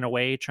just swinging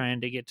away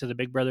trying to get to the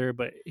big brother,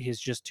 but he's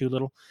just too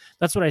little.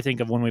 That's what I think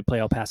of when we play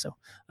El Paso.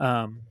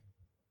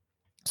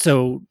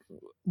 So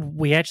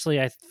we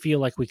actually, I feel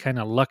like we kind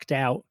of lucked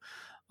out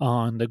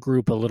on the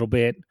group a little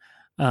bit.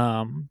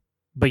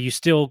 But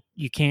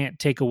you can't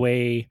take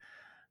away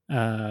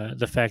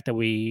the fact that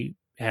we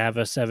have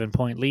a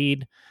 7-point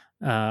lead.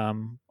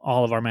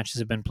 All of our matches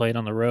have been played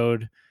on the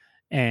road,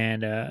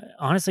 and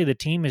honestly, the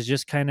team is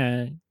just kind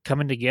of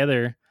coming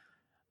together,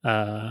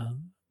 uh,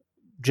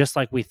 just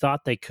like we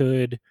thought they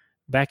could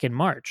back in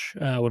March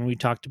when we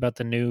talked about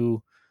the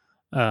new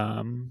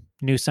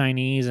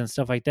signees and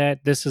stuff like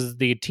that. This is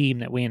the team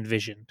that we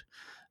envisioned.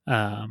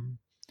 Um,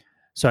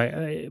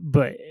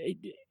 but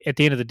at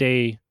the end of the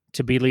day,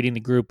 to be leading the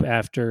group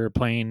after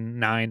playing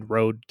 9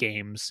 road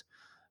games,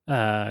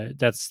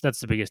 that's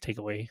the biggest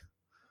takeaway.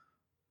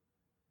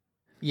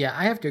 Yeah,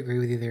 I have to agree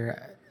with you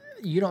there.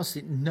 You don't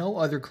see no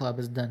other club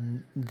has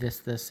done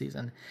this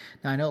season.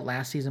 Now I know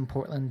last season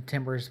Portland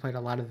Timbers played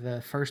a lot of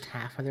the first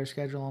half of their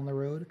schedule on the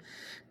road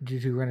due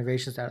to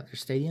renovations out of their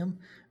stadium,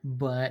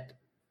 but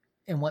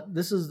and what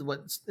this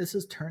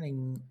is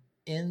turning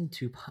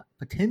into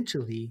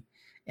potentially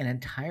an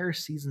entire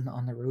season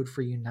on the road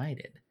for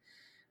United.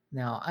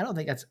 Now I don't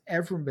think that's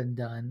ever been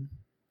done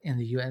in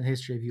the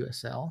history of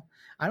USL.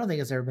 I don't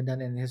think it's ever been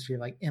done in the history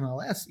of like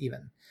MLS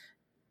even.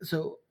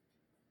 So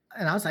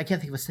and honestly, I can't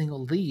think of a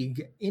single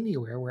league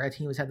anywhere where a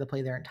team has had to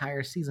play their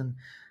entire season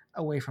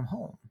away from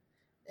home.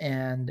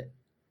 And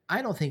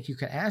I don't think you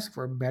can ask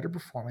for a better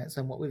performance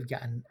than what we've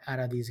gotten out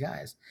of these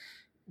guys.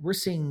 We're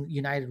seeing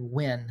United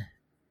win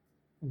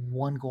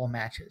 1 goal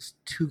matches,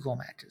 2 goal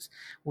matches.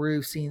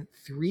 We've seen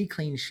 3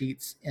 clean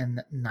sheets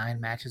in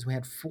 9 matches. We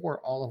had 4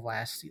 all of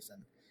last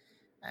season.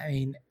 I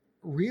mean,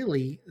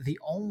 really, the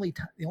only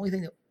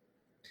thing that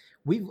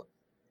we've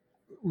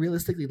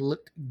realistically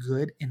looked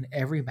good in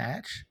every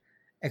match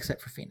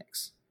except for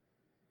Phoenix.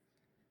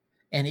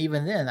 And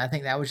even then, I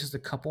think that was just a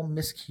couple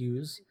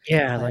miscues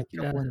Yeah, by like a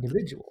couple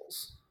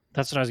individuals.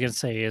 that's what I was gonna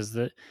say. Is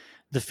that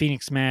the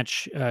Phoenix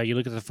match? You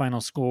look at the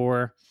final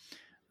score,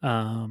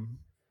 um,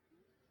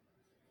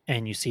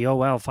 and you see, oh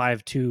wow,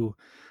 5-2.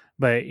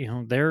 But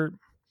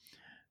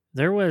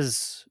there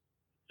was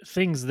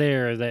things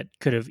there that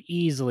could have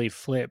easily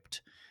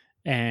flipped.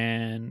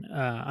 And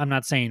I'm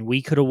not saying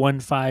we could have won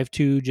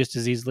 5-2 just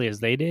as easily as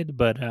they did,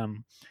 but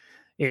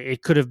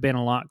it could have been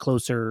a lot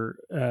closer.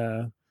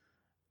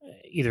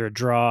 Either a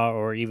draw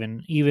or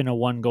even a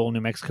 1 goal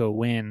New Mexico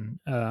win.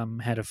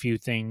 Had a few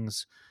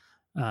things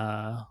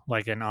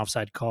like an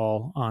offside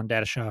call on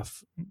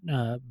Dadashov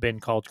been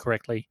called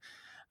correctly,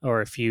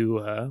 or a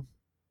few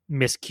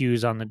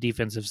miscues on the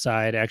defensive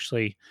side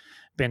actually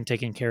been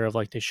taken care of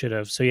like they should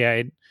have. So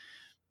yeah,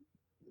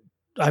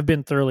 I've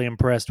been thoroughly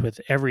impressed with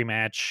every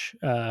match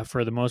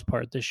for the most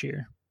part this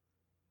year.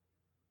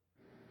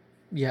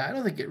 Yeah, I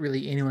don't think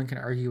anyone can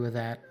argue with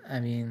that. I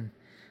mean,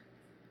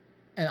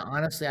 and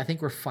honestly, I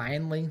think we're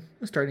finally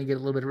starting to get a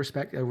little bit of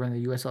respect over in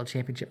the USL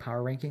Championship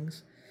power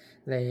rankings.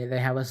 They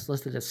have us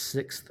listed as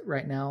 6th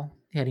right now,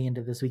 heading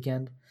into this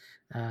weekend.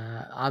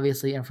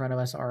 Obviously, in front of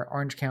us are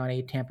Orange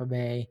County, Tampa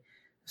Bay,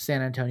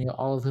 San Antonio,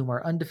 all of whom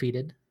are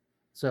undefeated.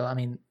 So, I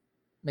mean,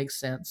 makes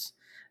sense.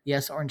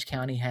 Yes, Orange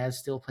County has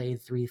still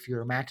played 3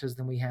 fewer matches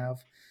than we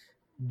have,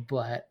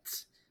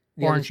 but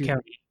the other Orange two,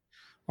 County,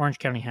 Orange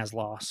County has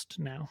lost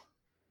now.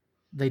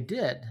 they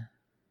did.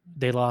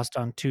 They lost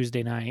on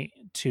Tuesday night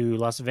to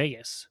Las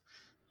Vegas,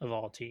 of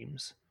all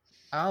teams.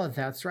 Oh,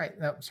 that's right.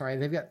 No, sorry,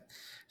 they've got.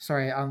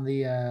 Sorry, on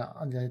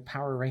the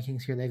power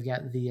rankings here, they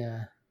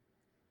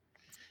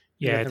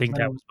Yeah, got I the think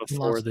that winning was before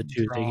loss the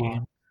Tuesday draw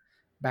game.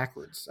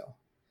 backwards. So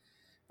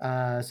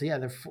yeah,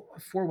 they're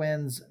 4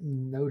 wins,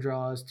 no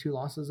draws, 2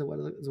 losses. Is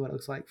what it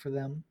looks like for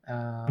them.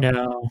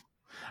 No,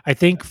 I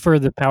think for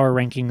the power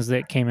rankings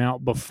that came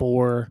out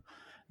before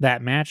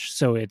that match,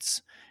 so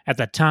it's at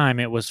the time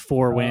it was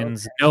 4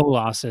 wins, Okay, no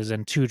losses,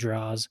 and 2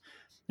 draws,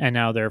 and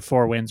now they're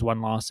 4 wins,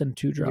 1 loss, and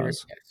 2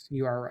 draws. yes,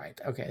 you are right.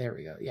 Okay, there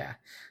we go. Yeah,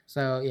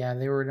 so yeah,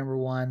 they were number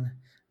 1.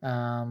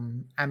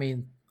 I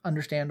mean,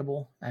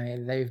 understandable. I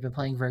mean, they've been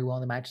playing very well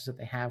in the matches that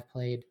they have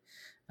played.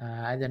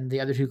 And then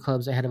the other 2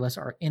 clubs ahead of us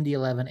are Indy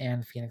 11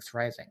 and Phoenix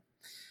Rising.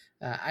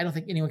 I don't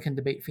think anyone can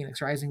debate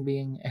Phoenix Rising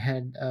being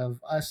ahead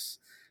of us.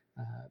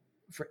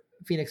 For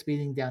Phoenix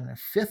being down in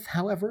 5th,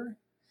 however,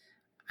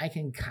 I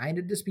can kind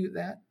of dispute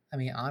that. I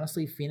mean,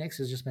 honestly, Phoenix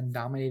has just been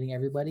dominating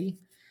everybody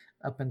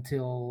up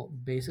until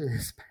basically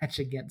this match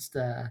against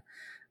uh,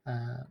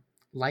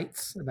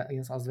 Lights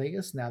against Las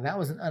Vegas. Now, that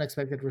was an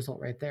unexpected result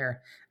right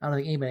there. I don't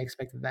think anybody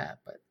expected that.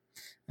 But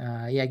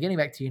yeah, getting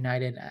back to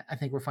United, I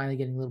think we're finally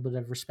getting a little bit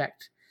of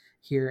respect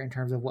here in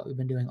terms of what we've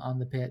been doing on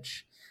the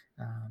pitch.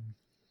 And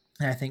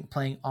I think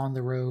playing on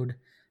the road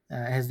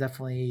has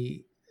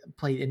definitely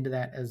played into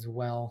that as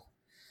well.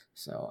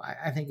 So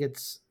I think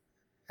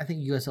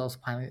USL is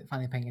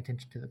finally paying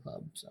attention to the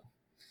club. So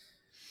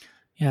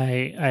Yeah,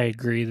 I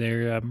agree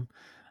there.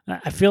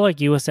 I feel like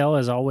USL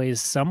has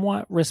always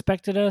somewhat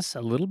respected us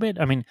a little bit.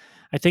 I mean,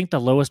 I think the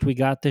lowest we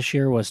got this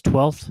year was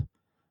 12th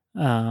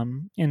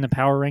in the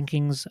power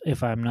rankings,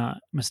 if I'm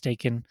not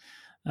mistaken.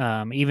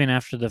 Even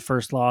after the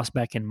first loss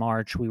back in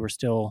March, we were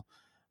still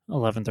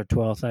 11th or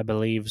 12th, I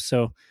believe.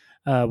 So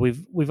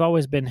we've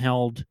always been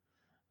held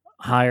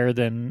higher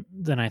than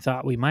I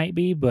thought we might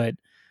be, but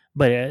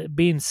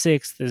being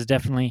 6th is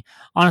definitely,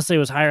 honestly, it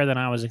was higher than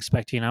I was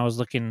expecting. I was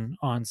looking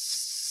on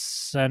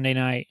Sunday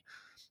night.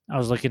 I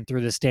was looking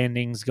through the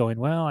standings, going,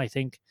 well, I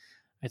think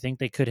I think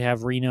they could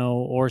have Reno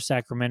or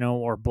Sacramento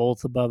or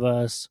both above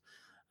us.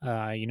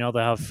 They'll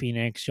have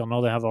Phoenix. You'll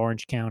know they'll have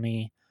Orange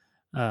County.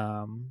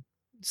 Um,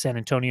 San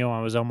Antonio,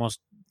 I was almost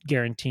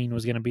guaranteeing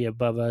was going to be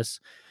above us.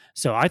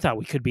 So I thought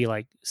we could be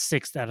like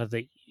sixth out of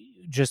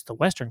just the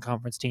Western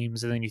Conference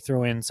teams, and then you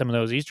throw in some of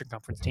those Eastern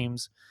Conference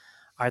teams.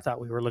 I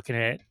thought we were looking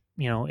at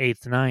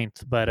eighth,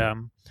 ninth, but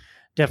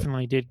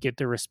definitely did get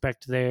the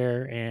respect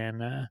there,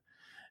 and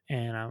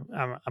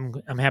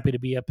I'm happy to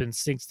be up in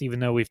sixth, even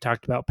though we've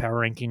talked about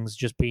power rankings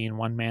just being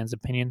one man's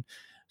opinion,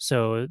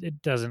 so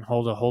it doesn't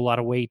hold a whole lot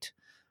of weight.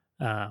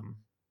 But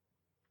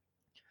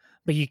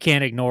you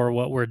can't ignore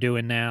what we're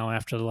doing now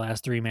after the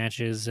last three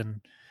matches,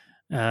 and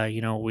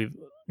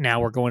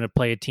we're going to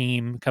play a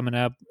team coming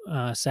up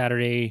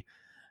Saturday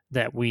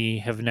that we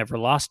have never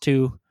lost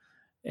to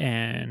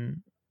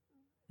and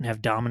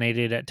have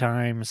dominated at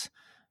times.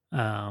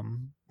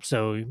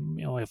 So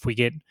if we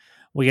get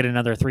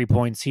another 3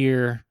 points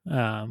here,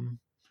 I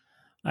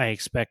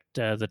expect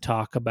the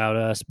talk about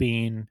us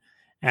being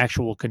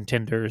actual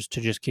contenders to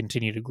just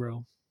continue to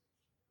grow.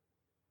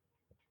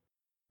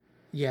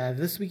 Yeah,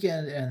 this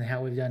weekend and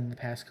how we've done in the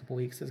past couple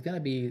weeks is going to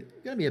be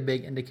a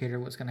big indicator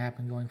of what's going to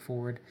happen going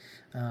forward.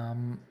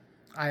 I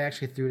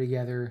actually threw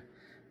together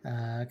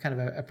kind of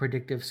a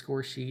predictive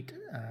score sheet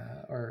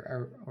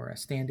or a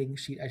standing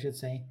sheet, I should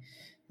say,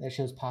 that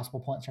shows possible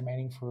points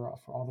remaining for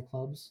all the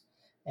clubs.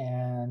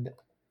 And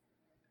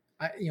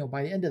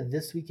by the end of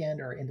this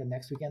weekend or into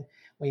next weekend,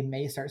 we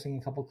may start seeing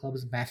a couple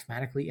clubs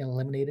mathematically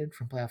eliminated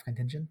from playoff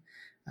contention.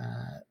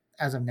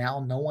 As of now,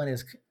 no one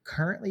is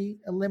currently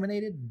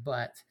eliminated,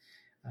 but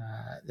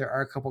there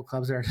are a couple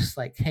clubs that are just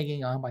like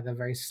hanging on by the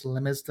very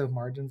slimmest of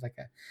margins, like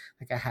a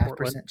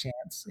 0.5%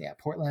 chance. Yeah,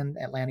 Portland,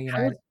 Atlanta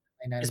United.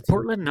 Is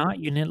Portland not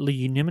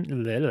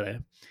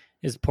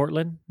Is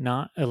Portland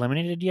not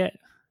eliminated yet?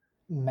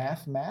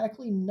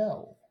 Mathematically,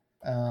 no.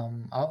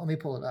 Let me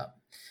pull it up.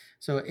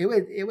 So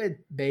it would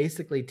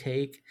basically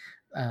take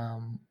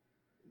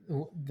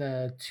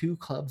the two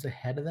clubs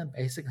ahead of them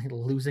basically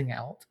losing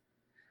out,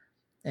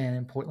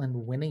 and Portland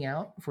winning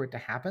out for it to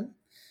happen.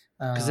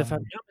 Because if I'm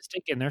not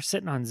mistaken, they're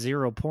sitting on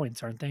 0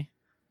 points, aren't they?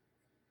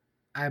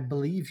 I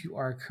believe you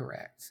are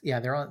correct. Yeah,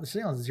 they're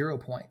sitting on 0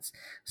 points.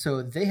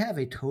 So they have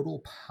a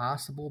total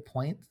possible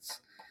points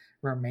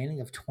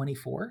remaining of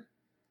 24.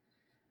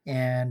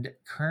 And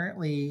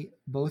currently,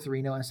 both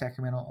Reno and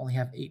Sacramento only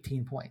have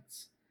 18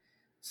 points.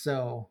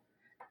 So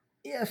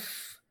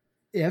if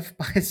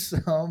by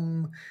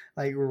some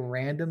like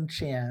random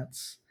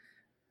chance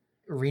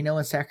Reno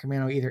and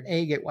Sacramento either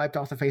A, get wiped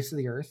off the face of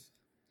the earth,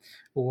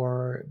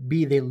 or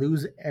B, they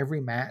lose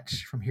every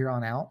match from here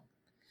on out,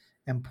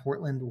 and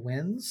Portland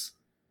wins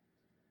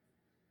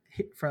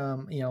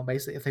from,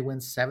 basically if they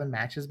win 7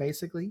 matches,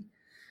 basically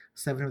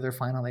 7 of their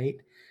final 8,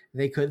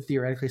 they could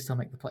theoretically still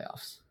make the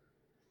playoffs.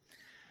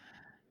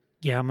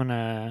 Yeah, I'm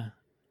gonna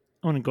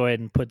go ahead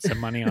and put some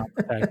money on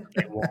the fact that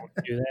they won't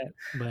do that.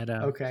 But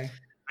okay,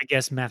 I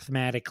guess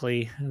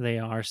mathematically they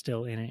are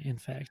still in it, in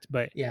fact.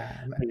 But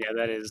yeah,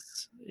 that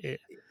is it.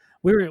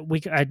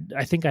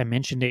 I think I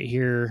mentioned it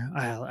here.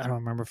 I don't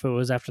remember if it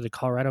was after the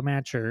Colorado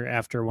match or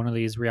after one of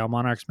these Real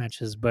Monarchs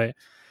matches, but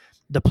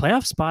the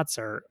playoff spots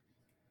are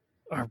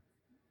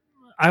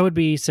I would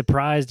be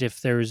surprised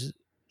if there's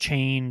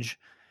change.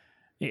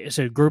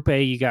 So Group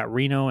A, you got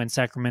Reno and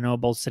Sacramento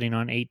both sitting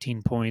on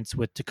 18 points,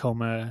 with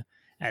Tacoma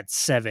at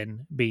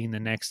 7 being the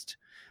next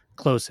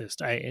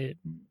closest. I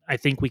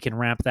think we can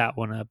wrap that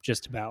one up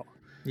just about.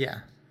 Yeah.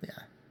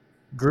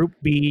 Group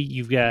B,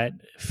 you've got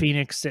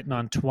Phoenix sitting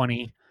on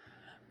 20,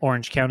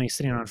 Orange County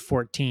sitting on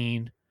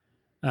 14,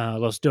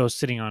 Los Dos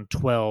sitting on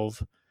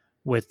 12,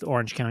 with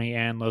Orange County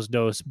and Los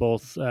Dos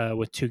both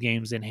with 2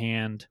 games in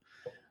hand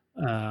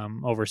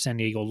over San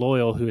Diego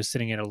Loyal, who is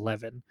sitting at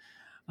 11.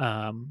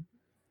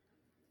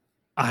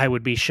 I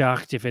would be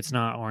shocked if it's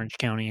not Orange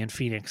County and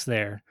Phoenix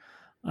there.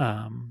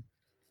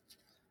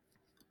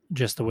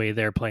 Just the way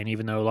they're playing,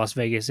 even though Las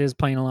Vegas is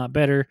playing a lot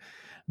better,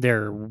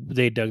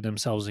 they dug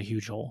themselves a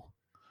huge hole.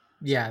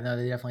 Yeah, no,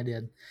 they definitely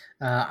did.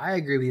 I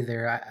agree with you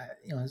there.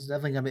 It's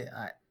definitely gonna be.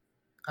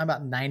 I'm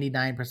about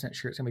 99%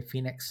 sure it's gonna be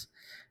Phoenix,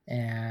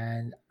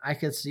 and I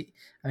could see.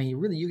 I mean,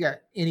 really, you got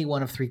any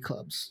one of 3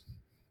 clubs.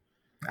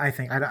 I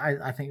think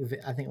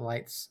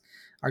Lights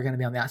are going to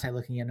be on the outside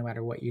looking in no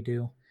matter what you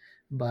do.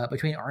 But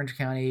between Orange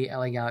County,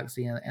 LA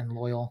Galaxy, and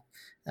Loyal,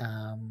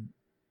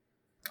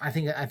 I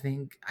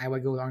think I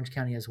would go with Orange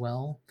County as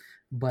well.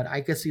 But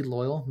I could see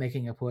Loyal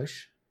making a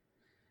push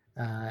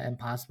and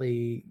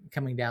possibly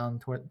coming down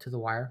to the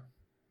wire.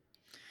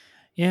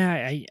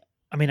 Yeah,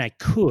 I mean I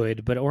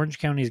could, but Orange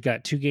County's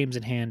got 2 games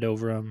in hand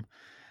over them,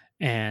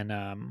 and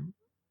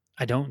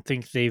I don't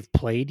think they've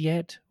played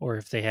yet, or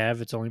if they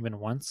have, it's only been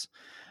once.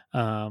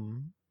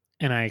 And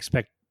I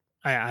expect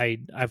I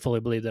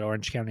fully believe that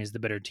Orange County is the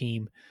better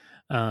team,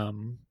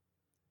 and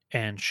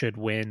should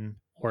win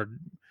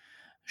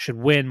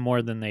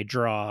more than they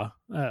draw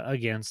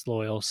against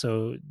Loyal.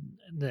 So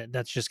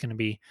that's just going to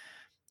be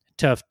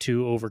tough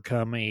to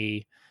overcome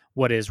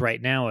what is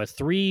right now a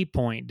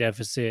 3-point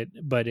deficit.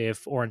 But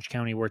if Orange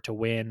County were to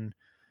win,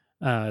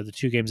 the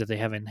two games that they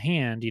have in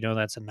hand,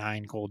 that's a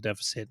 9-goal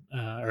deficit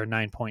or a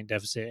 9-point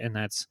deficit, and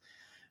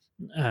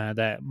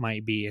that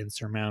might be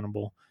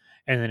insurmountable.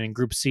 And then in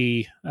Group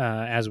C,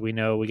 as we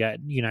know, we got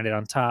United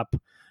on top,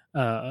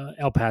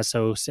 El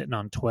Paso sitting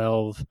on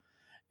 12,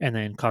 and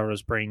then Colorado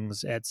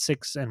Springs at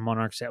 6 and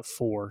Monarchs at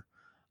 4.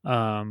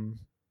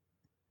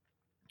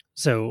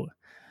 So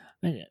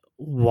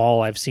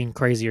while I've seen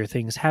crazier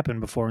things happen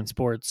before in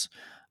sports,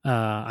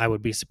 I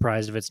would be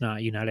surprised if it's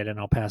not United and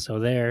El Paso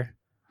there.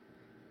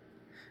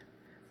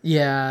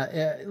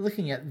 Yeah,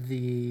 looking at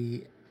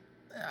the,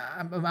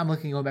 I'm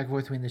looking going back and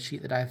forth between the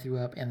sheet that I threw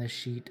up and the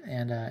sheet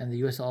and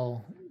the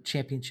USL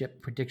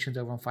Championship predictions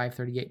over on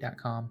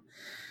 538.com.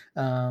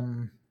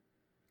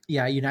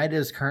 Yeah, United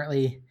is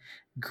currently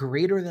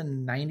greater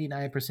than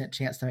 99%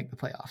 chance to make the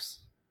playoffs.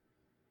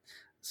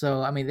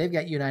 So, I mean, they've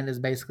got United as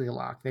basically a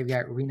lock. They've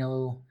got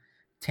Reno,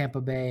 Tampa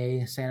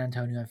Bay, San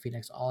Antonio, and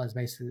Phoenix all as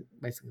basically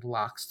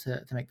locks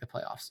to make the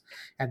playoffs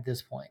at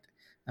this point.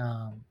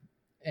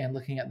 And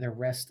looking at the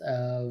rest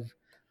of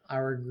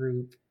our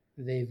group,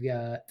 they've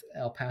got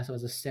El Paso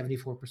as a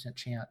 74%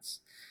 chance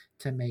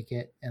to make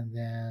it. And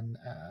then,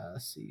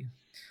 let's see,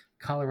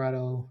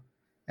 Colorado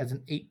as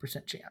an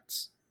 8%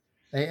 chance.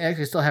 They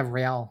actually still have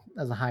Real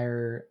as a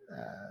higher,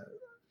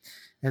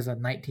 as a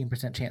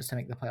 19% chance to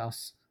make the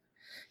playoffs,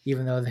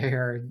 even though they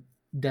are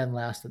dead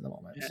last at the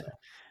moment. Yeah. So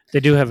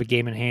they do have a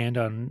game in hand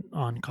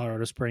on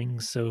Colorado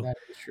Springs, so that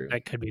is true.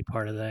 That could be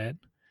part of that.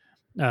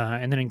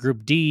 And then in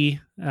Group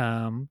D,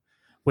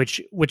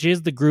 which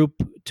is the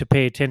group to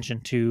pay attention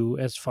to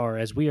as far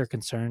as we are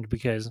concerned,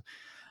 because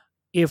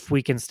if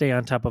we can stay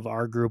on top of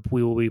our group,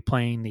 we will be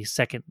playing the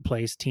second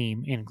place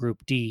team in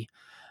Group D,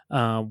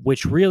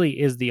 which really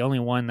is the only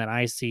one that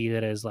I see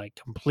that is like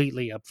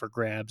completely up for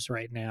grabs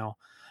right now,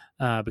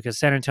 because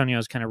San Antonio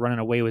is kind of running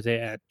away with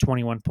it at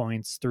 21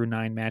 points through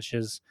 9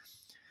 matches.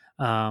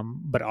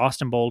 But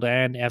Austin Bold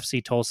and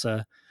FC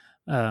Tulsa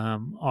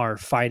are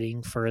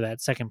fighting for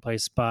that second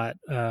place spot,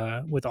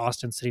 with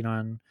Austin sitting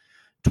on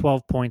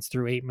 12 points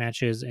through 8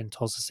 matches and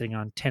Tulsa sitting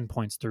on 10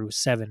 points through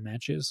 7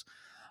 matches.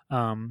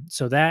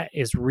 So that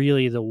is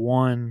really the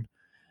one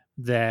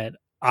that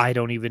I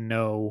don't even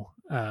know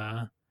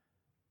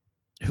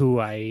who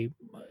I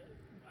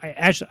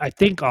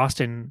think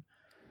Austin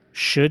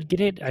should get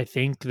it. I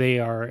think they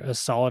are a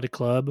solid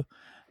club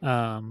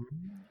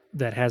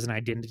that has an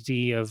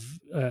identity of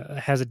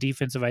has a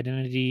defensive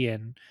identity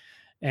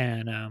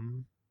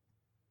and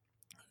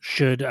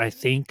should, I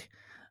think,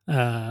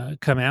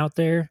 come out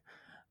there.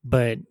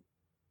 But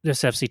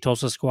this FC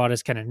Tulsa squad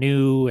is kind of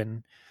new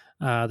and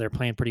they're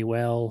playing pretty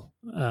well.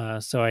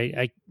 So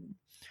I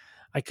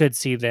could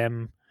see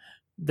them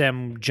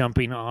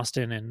jumping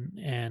Austin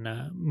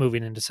and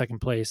moving into second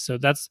place. So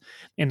that's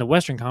in the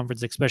Western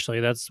Conference,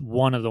 especially. That's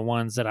one of the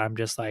ones that I'm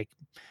just like,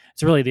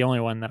 it's really the only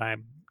one that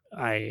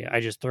I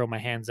just throw my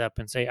hands up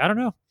and say, I don't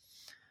know.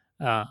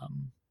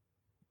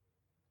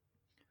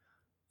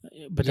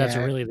 But that's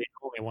really the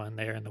only one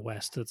there in the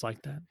West that's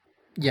like that.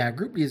 Yeah,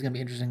 Group D is going to be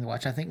interesting to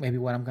watch. I think maybe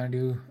what I'm going to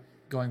do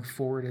going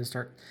forward is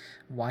start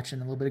watching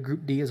a little bit of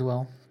Group D as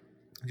well,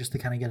 just to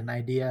kind of get an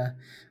idea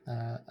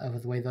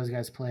of the way those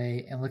guys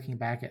play. And looking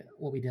back at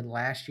what we did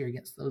last year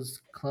against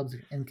those clubs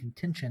in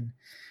contention,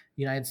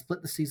 United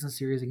split the season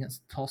series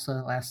against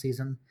Tulsa last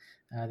season.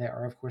 They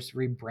are, of course,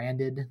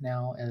 rebranded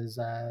now as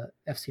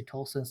FC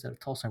Tulsa instead of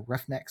Tulsa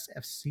Roughnecks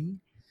FC.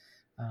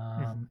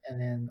 And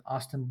then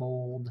Austin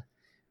Bold,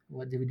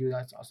 what did we do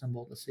against Austin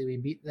Bold? Let's see, we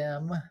beat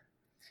them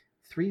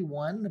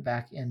 3-1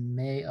 back in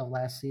May of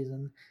last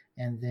season,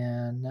 and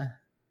then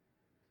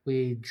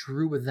we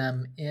drew with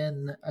them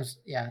in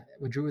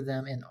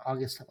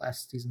August of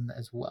last season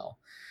as well.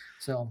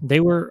 So they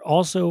were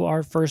also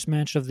our first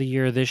match of the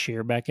year this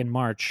year, back in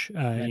March.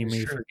 You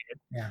may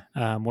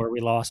forget, where we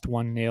lost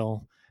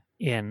 1-0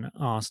 in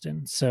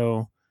Austin.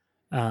 So,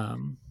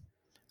 man,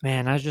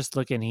 I was just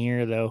looking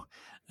here though.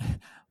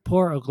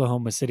 Poor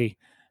Oklahoma City.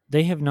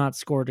 They have not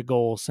scored a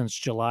goal since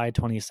July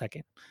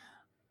 22nd.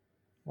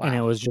 Wow. And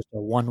it was just a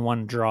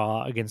 1-1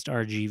 draw against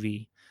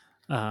RGV.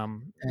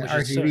 And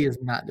RGV is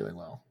not doing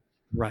well.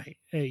 Right.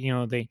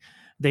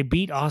 They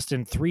beat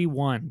Austin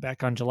 3-1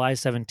 back on July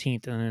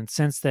 17th. And then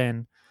since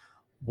then,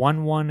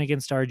 1-1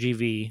 against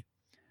RGV,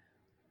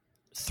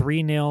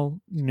 3-0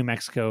 New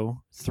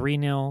Mexico,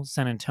 3-0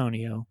 San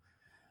Antonio,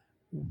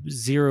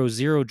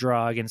 0-0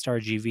 draw against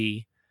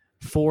RGV,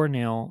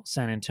 4-0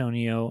 San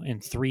Antonio,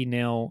 and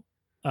 3-0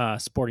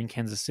 Sporting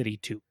Kansas City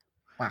 2.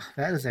 Wow,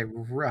 that is a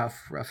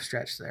rough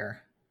stretch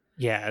there.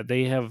 Yeah,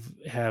 they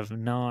have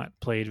not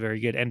played very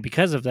good. And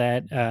because of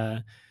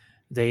that,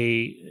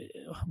 they,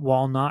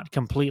 while not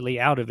completely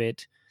out of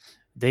it,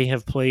 they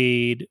have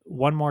played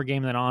one more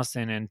game than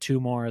Austin and 2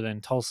 more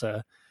than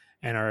Tulsa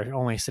and are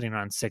only sitting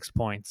on 6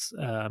 points.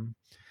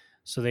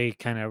 So they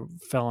kind of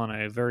fell on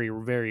a very,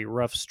 very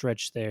rough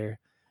stretch there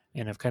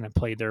and have kind of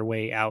played their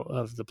way out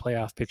of the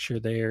playoff picture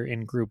there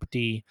in Group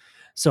D.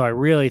 So I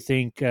really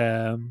think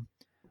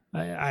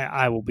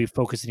I will be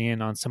focusing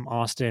in on some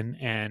Austin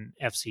and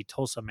FC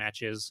Tulsa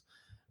matches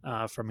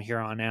from here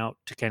on out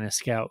to kind of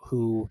scout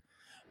who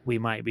we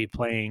might be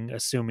playing,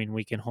 assuming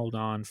we can hold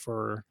on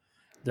for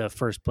the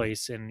first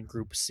place in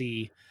Group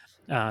C.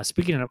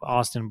 Speaking of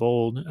Austin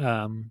Bold,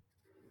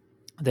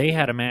 they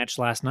had a match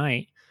last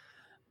night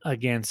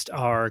against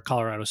our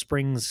Colorado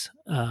Springs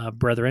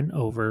brethren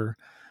over.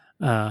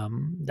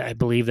 I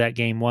believe that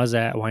game was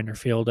at Weiner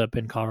Field up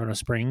in Colorado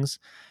Springs,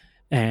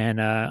 and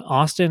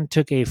Austin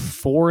took a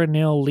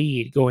 4-0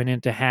 lead going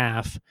into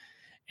half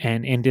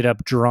and ended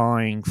up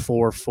drawing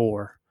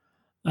 4-4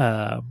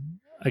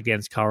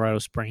 against Colorado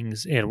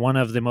Springs in one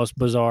of the most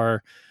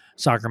bizarre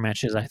soccer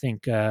matches I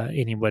think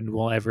anyone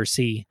will ever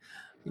see.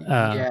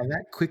 Yeah,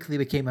 that quickly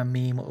became a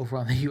meme over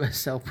on the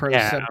USL Pro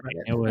Yeah, I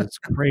mean, it subreddit. was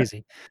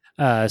crazy.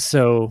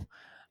 So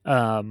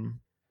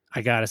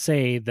I gotta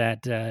say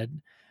that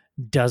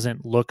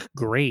doesn't look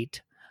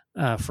great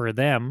for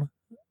them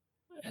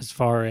as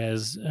far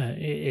as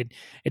it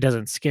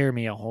doesn't scare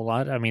me a whole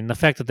lot. I mean, the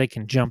fact that they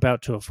can jump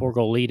out to a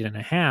 4-goal lead in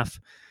a half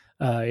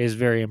is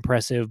very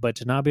impressive, but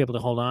to not be able to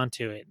hold on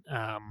to it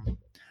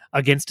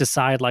against a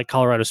side like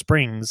Colorado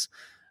Springs,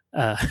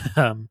 uh,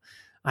 um,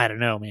 I don't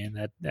know,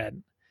 man.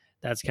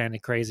 That's kind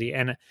of crazy.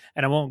 And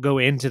I won't go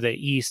into the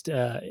East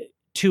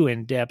too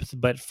in depth,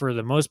 but for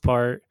the most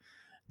part,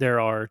 there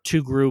are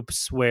three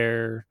groups,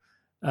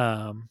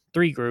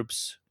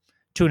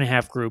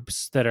 2.5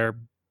 groups that are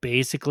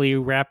basically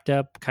wrapped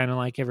up, kind of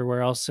like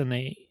everywhere else in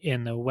the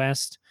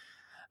West.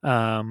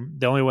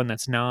 The only one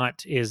that's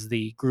not is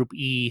the Group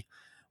E,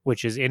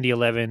 which is Indy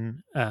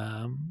 11,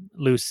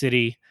 Lou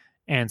City,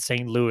 and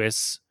St.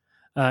 Louis.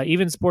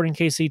 Even Sporting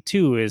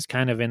KC2 is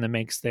kind of in the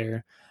mix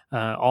there.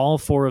 All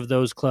four of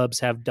those clubs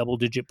have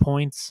double-digit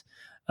points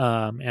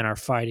and are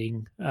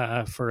fighting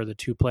for the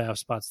 2 playoff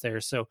spots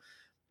there. So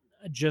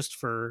just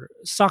for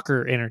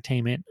soccer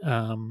entertainment,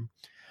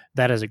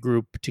 that is a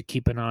group to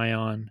keep an eye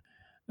on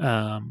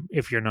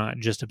if you're not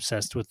just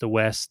obsessed with the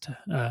West,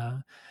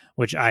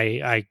 which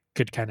I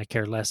could kind of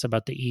care less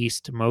about the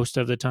East most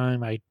of the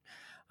time.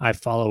 I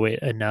follow it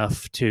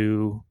enough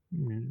to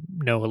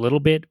know a little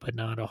bit, but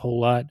not a whole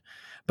lot.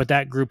 But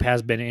that group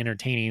has been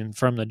entertaining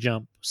from the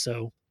jump,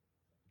 so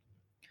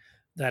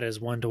that is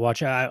one to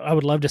watch. I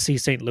would love to see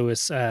St.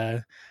 Louis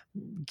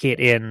get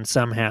in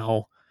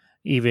somehow.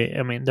 Even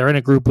I mean, they're in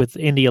a group with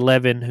Indy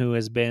 11, who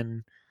has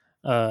been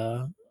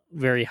a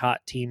very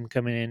hot team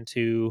coming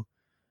into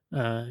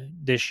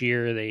this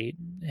year. They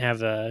have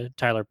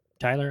Tyler,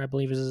 I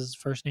believe is his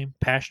first name,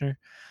 Pashner.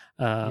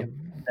 Yep.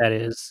 That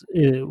is,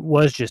 it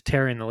was just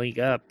tearing the league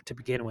up to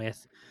begin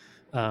with.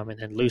 And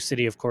then Lou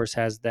City, of course,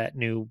 has that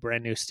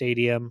brand new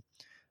stadium,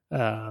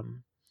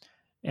 um,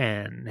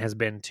 and has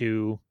been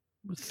to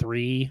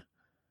 3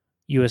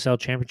 USL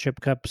Championship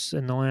Cups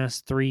in the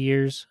last 3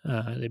 years.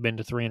 They've been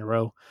to 3 in a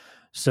row.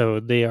 So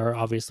they are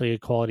obviously a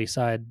quality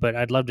side, but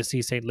I'd love to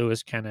see St.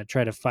 Louis kind of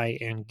try to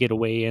fight and get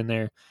away in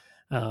there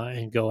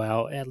and go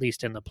out at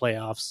least in the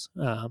playoffs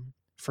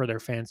for their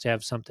fans to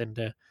have something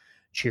to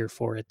cheer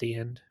for at the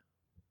end.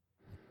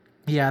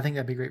 Yeah, I think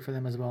that'd be great for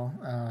them as well.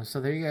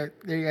 So there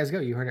you guys go.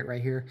 You heard it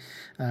right here.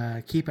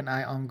 Keep an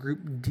eye on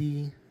Group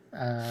D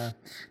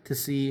to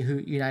see who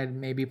United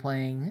may be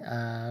playing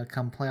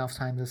come playoff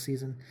time this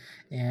season,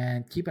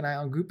 and keep an eye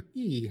on Group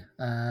E,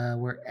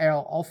 where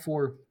all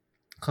 4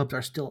 clubs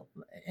are still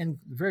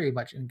very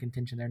much in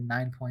contention. They're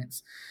 9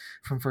 points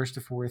from first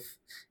to fourth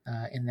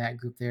in that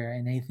group there,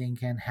 and anything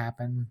can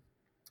happen,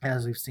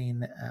 as we've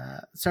seen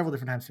several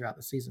different times throughout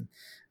the season.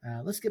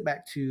 Let's get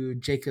back to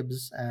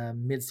Jacob's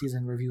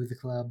mid-season review of the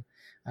club.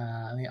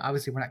 I mean,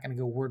 obviously, we're not going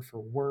to go word for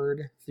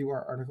word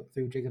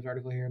through Jacob's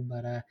article here,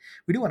 but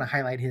we do want to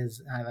highlight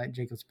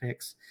Jacob's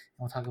picks,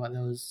 and we'll talk about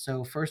those.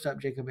 So first up,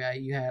 Jacob,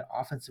 you had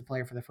offensive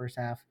player for the first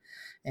half,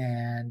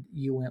 and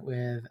you went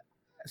with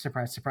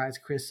surprise, surprise,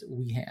 Chris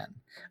Wehan.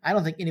 I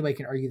don't think anybody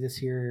can argue this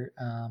here.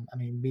 I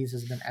mean, Bees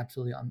has been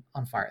absolutely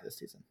on fire this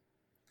season.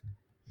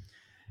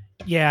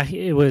 Yeah,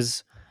 it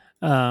was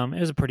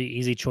a pretty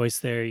easy choice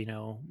there. You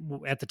know,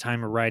 at the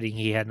time of writing,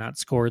 he had not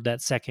scored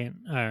that second,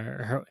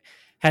 or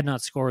had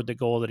not scored the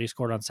goal that he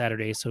scored on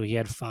Saturday. So he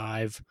had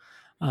 5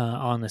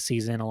 on the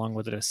season, along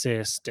with an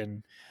assist.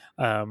 And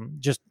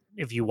just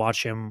if you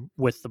watch him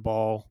with the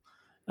ball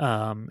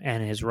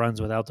and his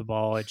runs without the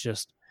ball, it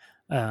just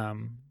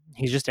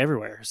he's just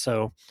everywhere.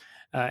 So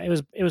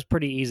it was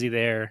pretty easy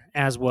there.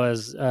 As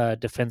was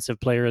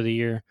defensive player of the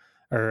year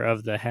or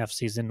of the half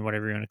season,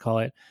 whatever you want to call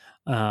it.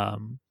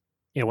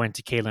 It went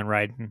to Kalen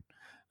Ryden.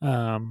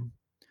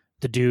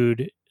 The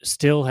dude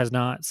still has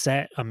not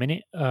set a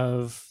minute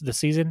of the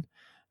season.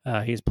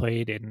 He's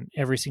played in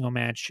every single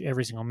match,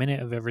 every single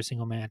minute of every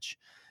single match,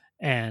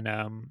 and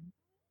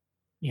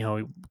you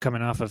know,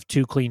 coming off of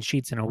 2 clean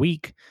sheets in a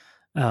week,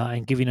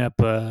 and giving up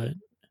a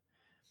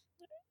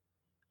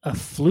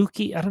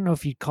fluky. I don't know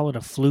if you'd call it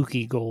a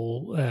fluky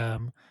goal.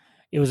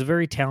 It was a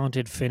very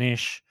talented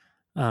finish,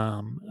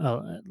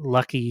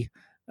 lucky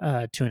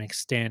to an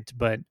extent,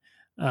 but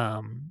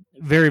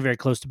very, very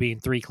close to being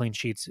 3 clean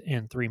sheets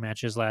in 3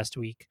 matches last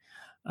week.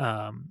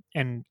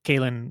 And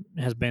Kalen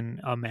has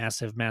been a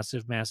massive,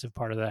 massive, massive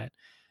part of that.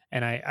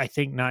 And I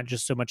think not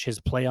just so much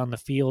his play on the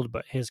field,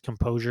 but his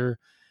composure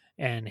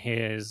and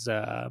his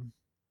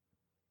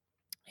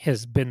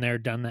has been there,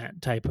 done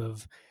that type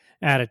of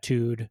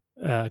attitude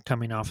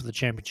coming off of the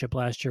championship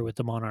last year with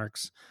the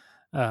Monarchs.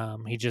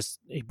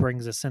 He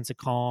brings a sense of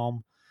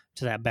calm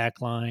to that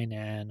back line,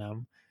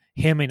 and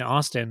him and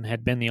Austin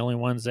had been the only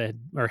ones that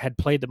had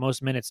played the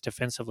most minutes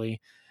defensively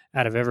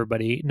out of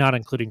everybody, not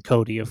including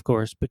Cody, of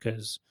course,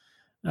 because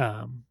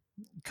um,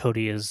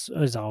 Cody is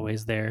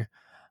always there.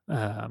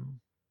 Um,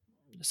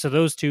 so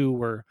those two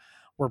were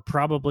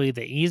probably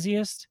the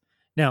easiest.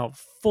 Now,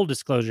 full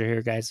disclosure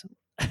here, guys,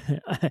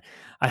 I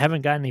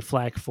haven't got any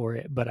flack for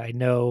it, but I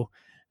know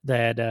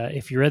that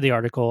if you read the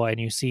article and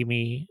you see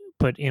me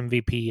put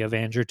MVP of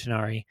Andrew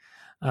Tenari,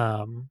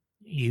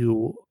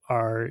 you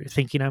are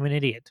thinking I'm an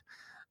idiot.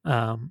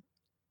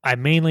 I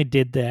mainly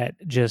did that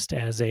just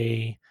as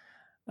a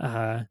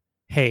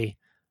hey,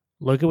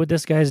 look at what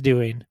this guy's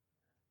doing.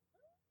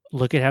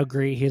 Look at how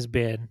great he has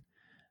been.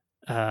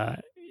 Uh,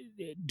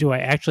 do I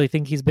actually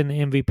think he's been the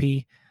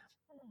MVP?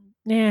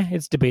 Yeah,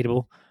 it's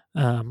debatable.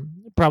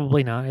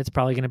 Probably not. It's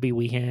probably going to be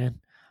Weehan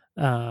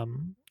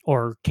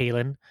or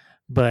Kalen,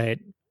 but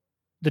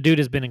the dude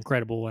has been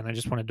incredible, and I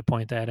just wanted to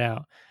point that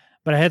out.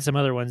 But I had some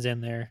other ones in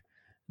there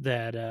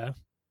that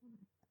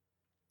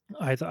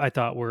I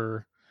thought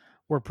were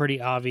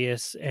pretty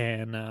obvious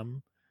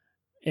and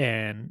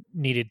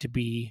needed to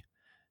be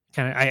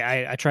kind of.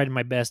 I tried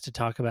my best to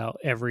talk about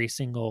every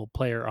single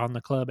player on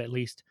the club, at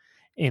least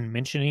in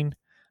mentioning.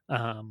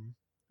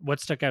 What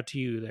stuck out to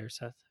you there,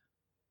 Seth?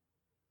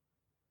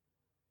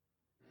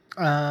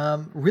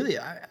 Really,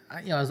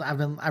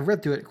 I've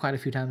read through it quite a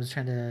few times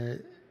trying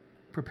to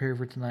prepare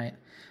for tonight.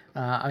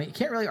 I mean, you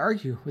can't really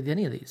argue with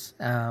any of these.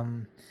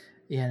 I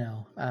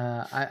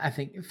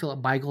think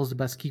Philip Beigel is the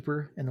best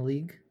keeper in the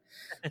league.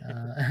 We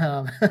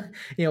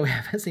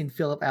haven't seen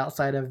Philip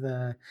outside of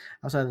the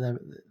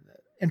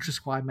intra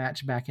squad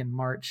match back in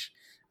March,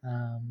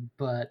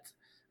 but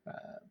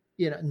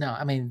no,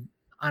 I mean,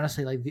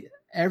 honestly, like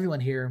everyone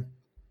here,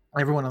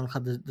 everyone on the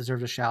club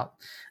deserves a shout.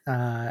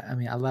 I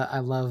mean, I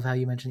love how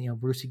you mentioned,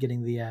 Brucey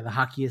getting the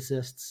hockey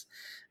assists.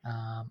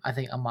 I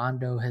think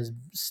Amando has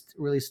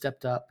really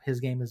stepped up. His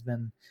game has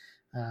been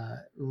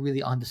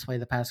really on display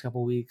the past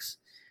couple weeks.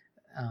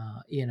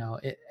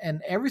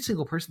 And every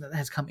single person that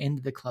has come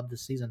into the club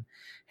this season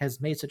has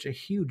made such a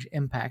huge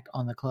impact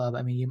on the club.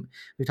 I mean,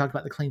 we talked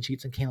about the clean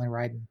sheets and Kalen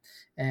Ryden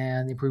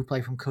and the improved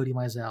play from Cody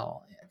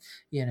Mizell.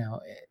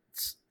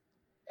 It's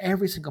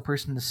every single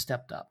person has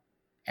stepped up.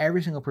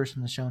 Every single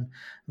person has shown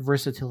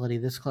versatility.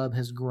 This club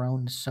has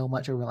grown so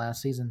much over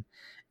last season.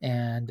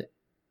 And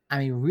I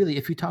mean, really,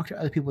 if you talk to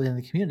other people in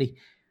the community,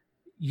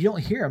 you don't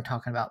hear them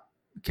talking about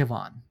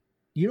Kevon.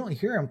 You don't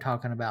hear them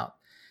talking about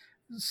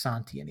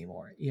Santi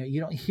anymore.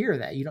 You don't hear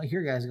that. You don't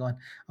hear guys going,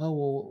 "Oh,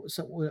 well,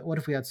 so what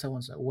if we had so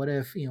and so? What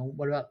if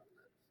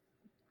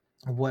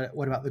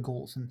what about the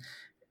goals?" And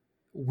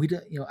we do,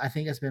 I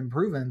think it's been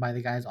proven by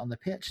the guys on the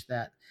pitch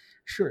that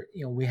sure,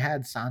 we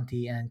had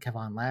Santi and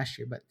Kevon last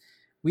year, but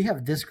we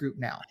have this group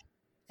now,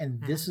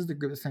 and this is the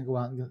group that's going to go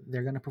out and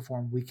they're going to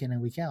perform week in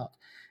and week out.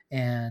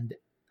 And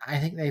I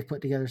think they've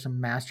put together some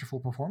masterful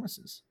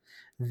performances.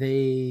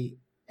 I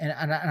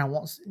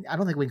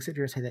don't think we can sit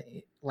here and say that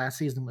last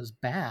season was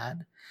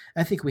bad.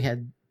 I think we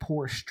had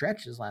poor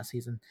stretches last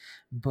season,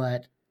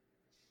 but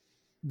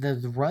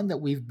the run that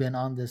we've been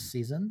on this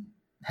season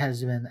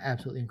has been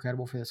absolutely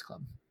incredible for this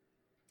club.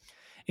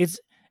 It's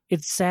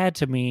sad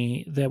to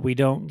me that we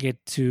don't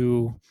get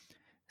to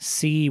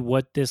see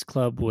what this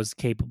club was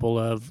capable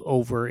of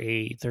over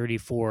a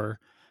 34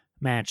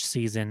 match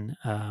season,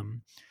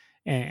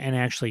 and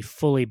actually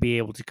fully be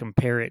able to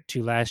compare it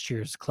to last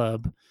year's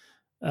club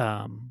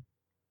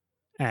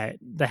at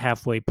the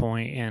halfway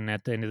point and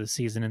at the end of the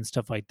season and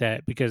stuff like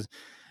that, because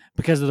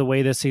of the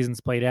way this season's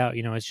played out.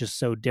 It's just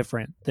so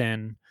different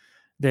than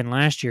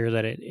last year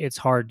that it's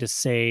hard to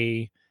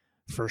say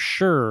for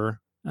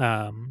sure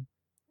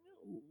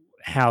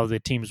how the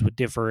teams would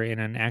differ in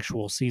an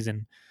actual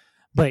season.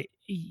 But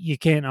you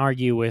can't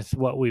argue with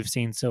what we've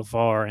seen so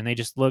far, and they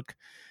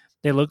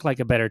look like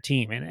a better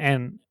team.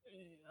 And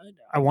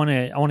I want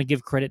to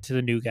give credit to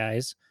the new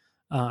guys,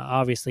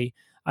 obviously.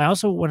 I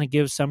also want to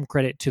give some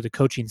credit to the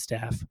coaching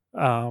staff.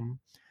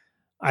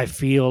 I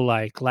feel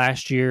like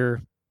last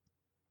year,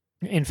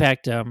 in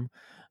fact, Coach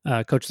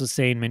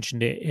Lassane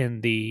mentioned it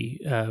in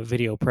the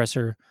video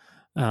presser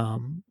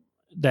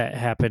that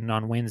happened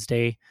on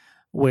Wednesday,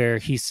 where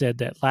he said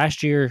that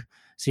last year,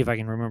 see if I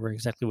can remember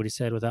exactly what he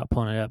said without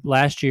pulling it up.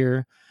 Last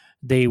year,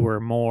 they were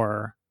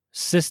more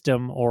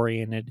system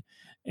oriented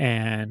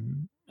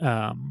and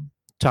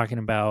talking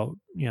about,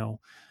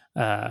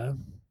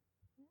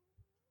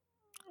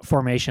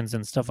 formations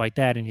and stuff like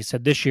that. And he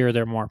said this year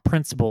they're more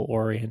principle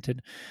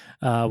oriented,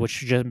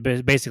 which just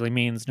basically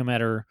means no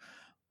matter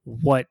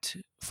what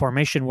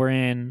formation we're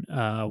in,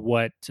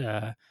 what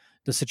the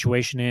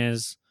situation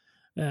is,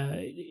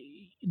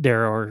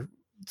 there are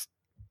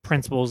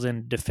principles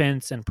in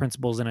defense and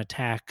principles in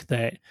attack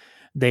that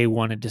they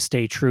wanted to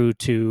stay true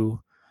to,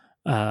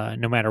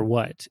 no matter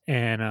what.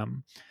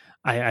 And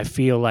I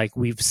feel like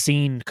we've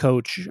seen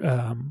Coach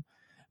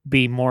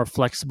be more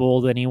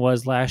flexible than he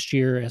was last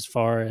year as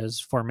far as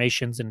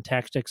formations and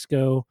tactics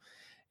go.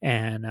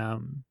 And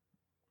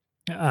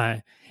uh,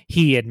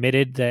 he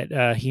admitted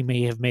that he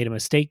may have made a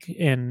mistake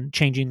in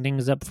changing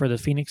things up for the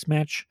Phoenix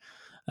match.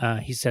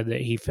 He said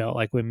that he felt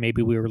like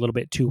maybe we were a little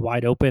bit too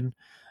wide open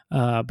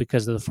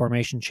because of the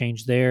formation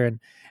change there, and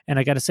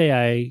I got to say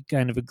I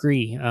kind of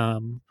agree.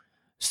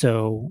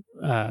 So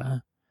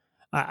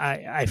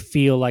I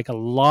feel like a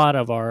lot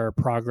of our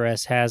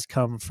progress has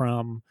come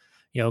from,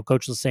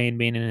 Coach Lassane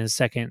being in his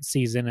second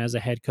season as a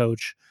head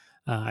coach.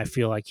 I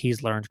feel like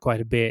he's learned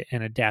quite a bit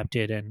and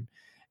adapted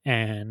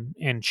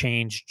and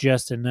changed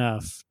just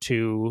enough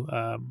to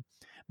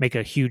make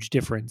a huge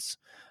difference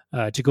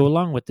to go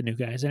along with the new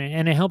guys,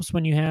 and it helps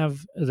when you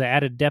have the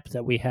added depth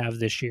that we have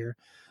this year.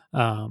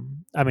 I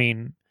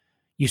mean,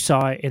 you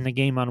saw it in the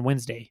game on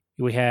Wednesday.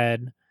 We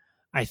had,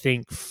 I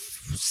think,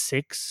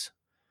 5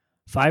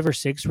 or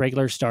 6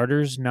 regular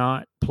starters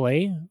not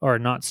play or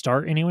not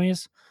start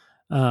anyways.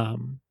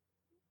 Um,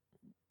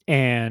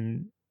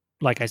 and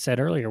like I said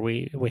earlier,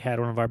 we had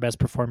one of our best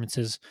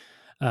performances,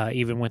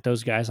 even with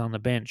those guys on the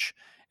bench.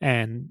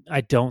 And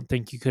I don't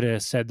think you could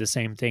have said the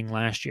same thing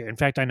last year. In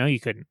fact, I know you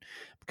couldn't,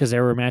 because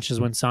there were matches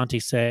when Santi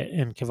set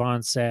and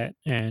Kavan set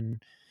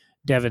and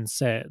Devin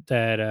set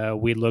that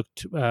we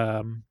looked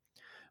a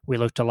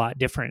lot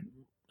different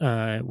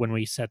when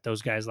we set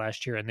those guys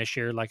last year. And this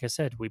year, like I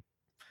said, we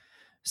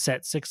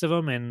set 6 of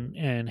them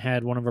and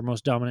had one of our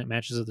most dominant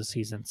matches of the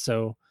season.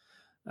 So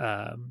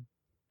um,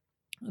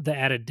 the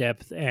added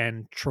depth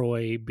and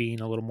Troy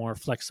being a little more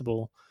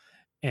flexible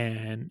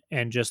and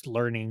just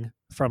learning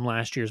from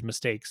last year's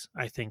mistakes,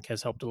 I think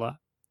has helped a lot.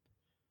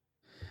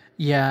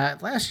 Yeah,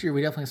 last year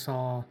we definitely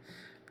saw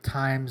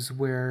times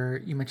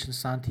where you mentioned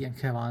Santi and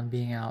Kevon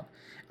being out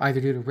either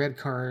due to red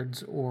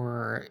cards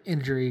or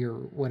injury or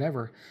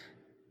whatever,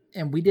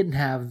 and we didn't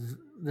have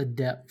the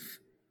depth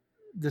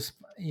this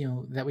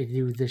that we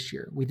do this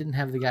year. We didn't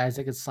have the guys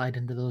that could slide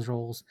into those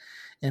roles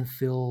and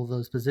fill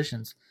those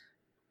positions.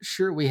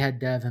 Sure, we had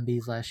Dev and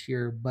Bees last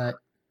year, but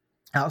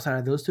outside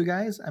of those two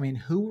guys, I mean,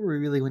 who were we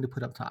really going to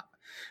put up top?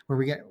 Were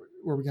we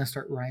going to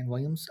start Ryan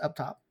Williams up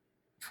top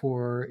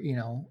for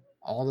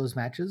all those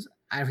matches?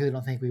 I really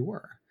don't think we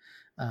were.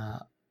 Uh,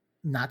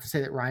 Not to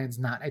say that Ryan's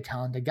not a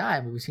talented guy,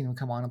 but we've seen him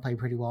come on and play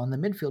pretty well in the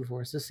midfield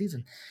for us this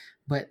season.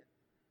 But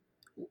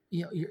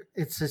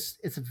it's just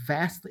it's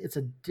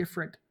a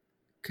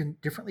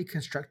differently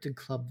constructed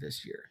club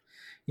this year.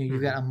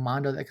 You've got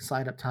Amando that can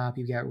slide up top.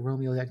 You've got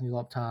Romeo that can go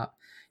up top.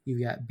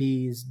 You've got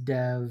Bees,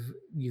 Dev.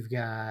 You've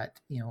got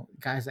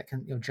guys that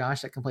can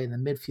Josh that can play in the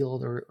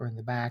midfield or in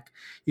the back.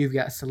 You've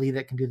got Salih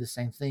that can do the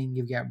same thing.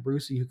 You've got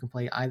Brucey who can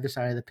play either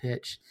side of the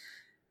pitch.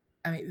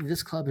 I mean,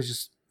 this club is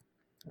just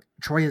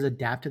Troy has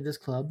adapted this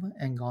club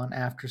and gone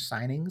after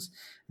signings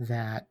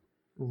that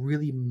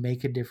really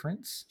make a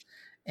difference,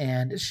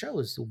 and it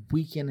shows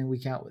week in and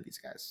week out with these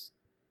guys.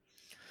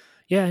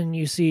 Yeah, and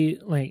you see,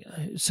 like,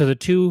 so the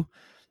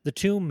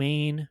two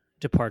main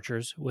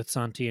departures with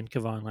Santi and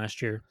Kavan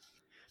last year,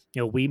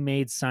 we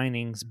made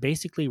signings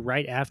basically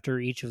right after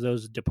each of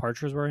those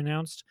departures were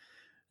announced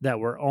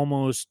that were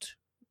almost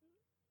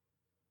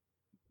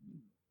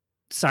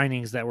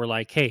signings that were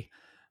like, hey,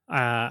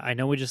 I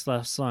know we just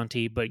left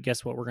Santi, but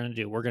guess what we're going to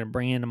do? We're going to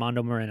bring in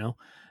Amando Moreno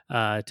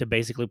to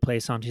basically play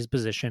Santi's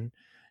position,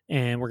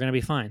 and we're going to be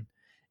fine.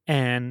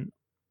 And,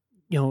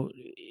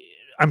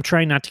 I'm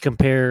trying not to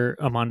compare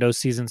Amando's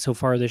season so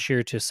far this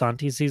year to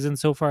Santi's season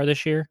so far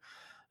this year,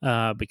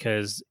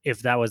 because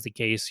if that was the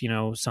case,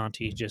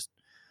 Santi just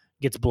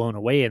gets blown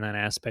away in that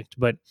aspect.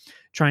 But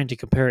trying to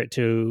compare it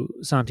to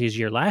Santi's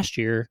year last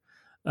year,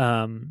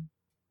 I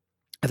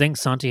think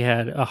Santi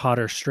had a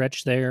hotter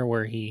stretch there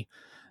where he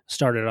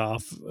started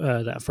off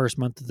that first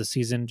month of the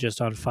season just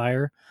on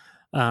fire.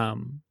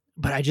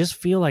 But I just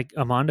feel like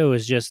Amando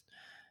is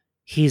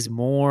he's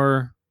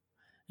more.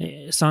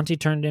 Santi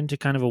turned into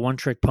kind of a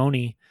one-trick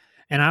pony.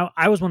 And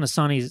I was one of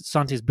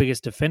Santi's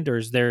biggest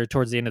defenders there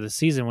towards the end of the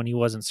season when he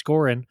wasn't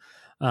scoring.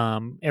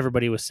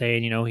 Everybody was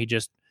saying,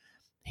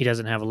 he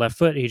doesn't have a left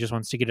foot. He just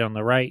wants to get it on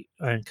the right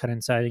and cut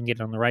inside and get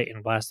it on the right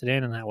and blast it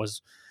in. And that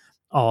was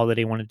all that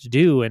he wanted to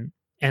do. And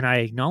I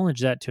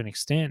acknowledge that to an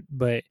extent,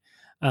 but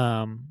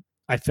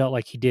I felt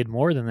like he did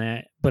more than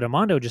that. But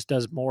Amando just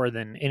does more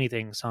than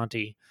anything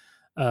Santi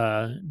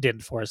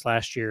did for us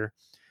last year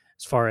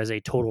as far as a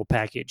total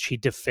package. He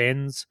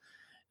defends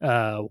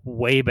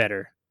way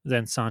better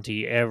than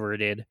Santi ever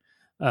did.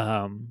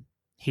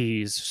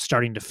 He's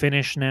starting to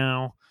finish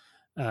now.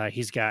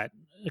 He's got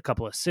a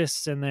couple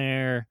assists in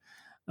there.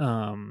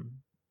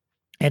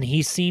 And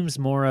he seems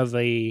more of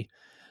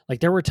like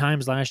there were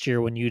times last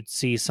year when you'd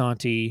see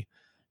Santi,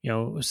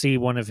 see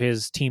one of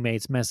his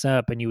teammates mess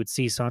up and you would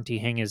see Santi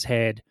hang his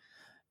head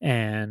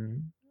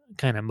and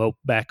kind of mope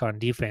back on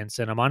defense.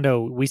 And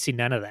Amando, we see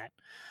none of that.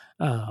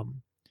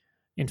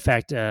 In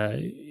fact,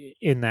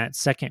 in that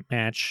second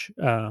match,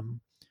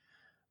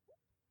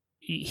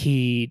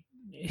 he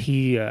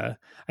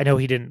I know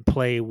he didn't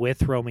play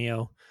with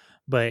Romeo,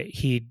 but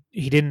he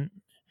didn't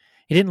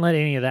he didn't let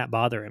any of that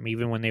bother him,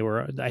 even when they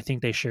were. I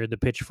think they shared the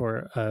pitch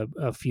for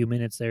a few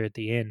minutes there at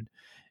the end,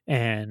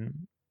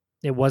 and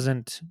it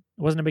wasn't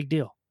a big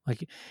deal.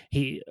 Like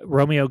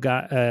Romeo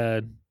got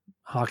a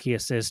hockey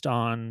assist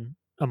on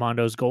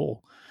Amondo's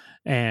goal,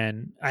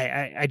 and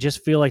I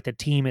just feel like the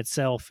team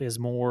itself is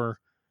more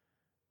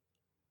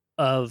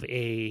of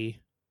a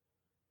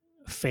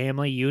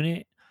family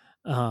unit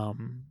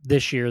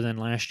this year than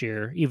last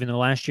year. Even though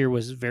last year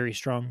was very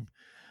strong,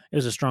 it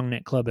was a strong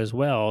knit club as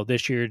well.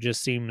 This year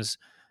just seems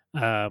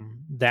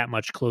that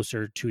much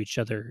closer to each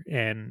other,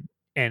 and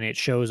it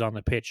shows on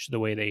the pitch the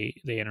way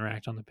they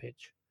interact on the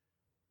pitch.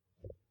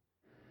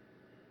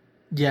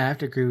 Yeah, I have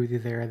to agree with you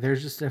there.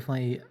 There's just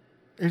definitely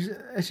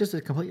it's just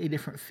a completely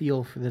different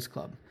feel for this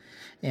club,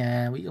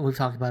 and we've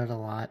talked about it a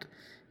lot.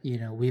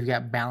 We've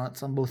got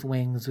balance on both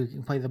wings. We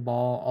can play the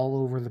ball all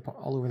over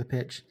the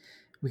pitch.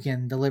 We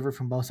can deliver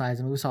from both sides.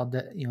 I mean, we saw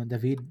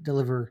David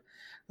deliver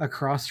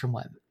across from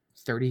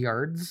 30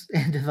 yards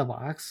into the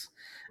box.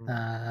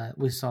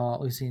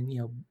 We've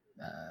seen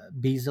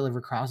Bees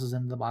deliver crosses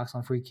into the box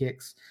on free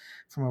kicks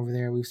from over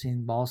there. We've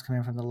seen balls come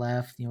in from the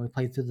left. We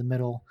played through the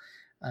middle.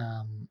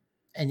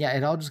 And yeah,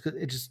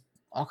 it just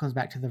all comes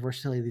back to the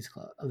versatility of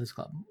this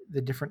club,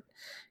 the different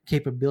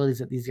capabilities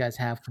that these guys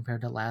have compared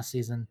to last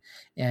season,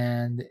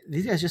 and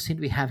these guys just seem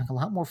to be having a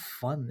lot more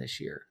fun this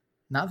year.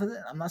 Not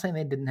that I'm not saying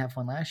they didn't have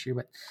fun last year,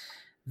 but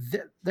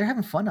they're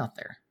having fun out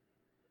there.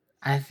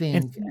 I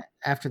think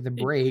after the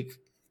break,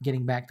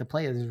 getting back to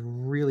play has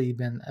really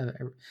been a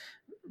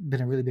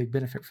really big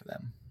benefit for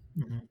them.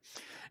 Mm-hmm.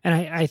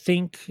 And I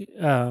think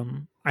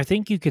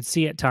you could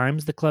see at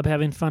times the club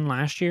having fun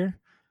last year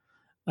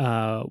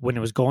when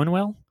it was going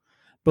well,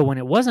 but when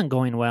it wasn't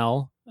going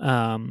well,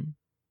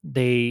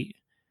 they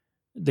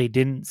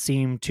didn't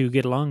seem to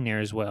get along near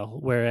as well.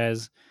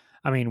 Whereas,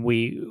 I mean,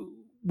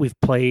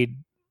 we've played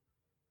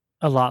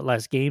a lot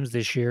less games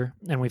this year,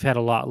 and we've had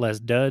a lot less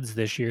duds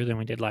this year than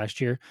we did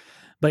last year.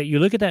 But you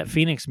look at that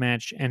Phoenix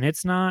match, and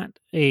it's not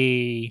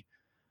a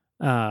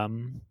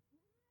hang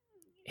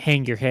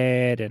your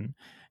head and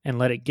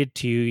let it get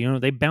to you.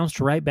 They bounced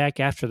right back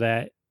after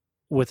that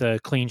with a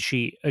clean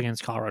sheet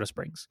against Colorado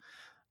Springs.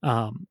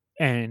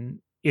 And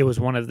it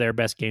was one of their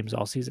best games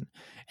all season.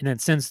 And then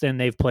since then,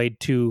 they've played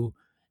two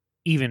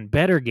even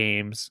better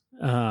games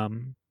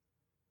and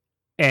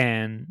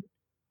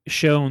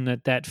shown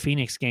that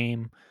Phoenix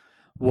game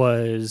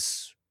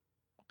was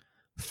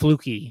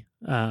fluky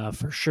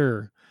for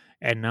sure,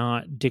 and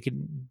not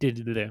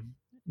indicative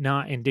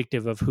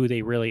of who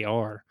they really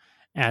are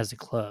as a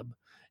club.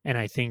 And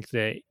I think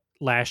that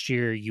last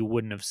year you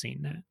wouldn't have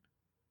seen that.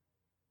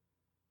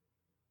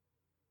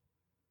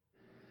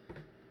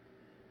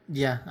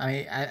 Yeah,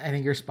 I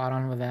think you're spot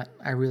on with that.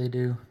 I really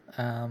do.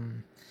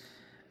 And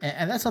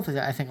that's something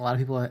that I think a lot of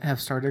people have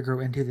started to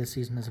grow into this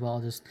season as well.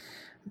 Just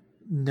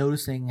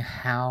noticing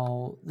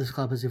how this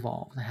club has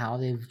evolved, how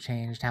they've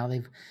changed, how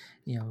they've,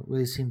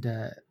 really seemed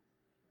to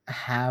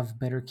have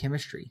better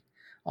chemistry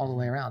all the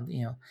way around.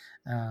 Yeah,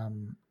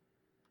 and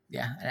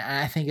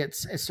I think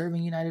it's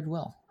serving United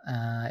well.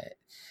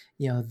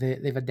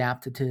 They've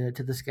adapted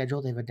to the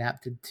schedule. They've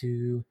adapted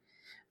to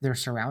their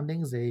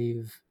surroundings.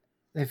 They've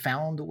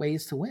found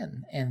ways to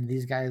win, and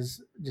these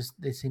guys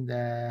they seem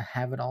to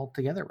have it all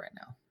together right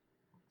now.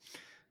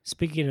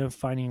 Speaking of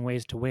finding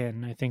ways to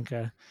win, I think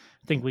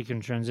we can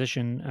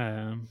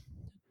transition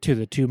to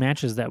the two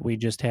matches that we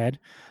just had.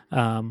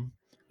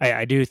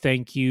 I do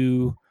thank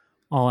you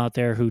all out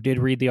there who did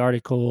read the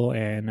article,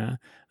 and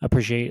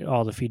appreciate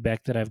all the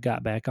feedback that I've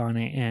got back on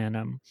it.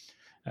 And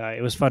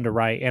it was fun to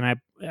write. And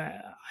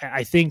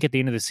I think at the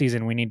end of the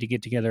season, we need to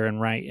get together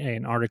and write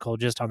an article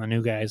just on the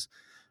new guys,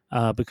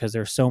 because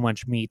there's so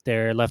much meat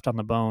there left on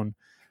the bone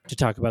to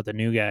talk about the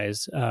new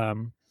guys.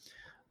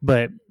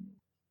 But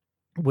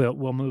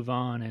we'll move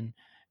on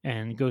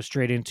and go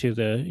straight into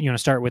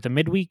start with the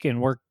midweek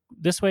and work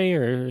this way,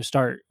 or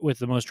start with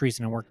the most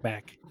recent and work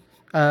back.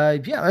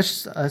 Yeah,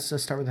 let's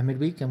just start with the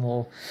midweek, and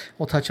we'll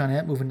touch on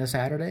it moving to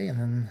Saturday, and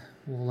then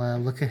we'll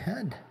look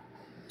ahead.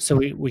 So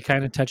we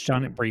kind of touched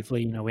on it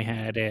briefly. We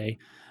had a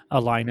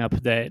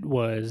lineup that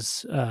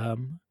was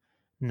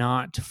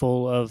not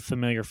full of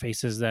familiar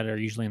faces that are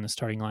usually in the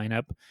starting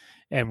lineup,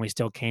 and we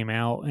still came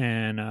out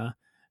and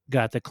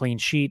got the clean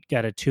sheet,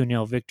 got a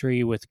 2-0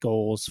 victory with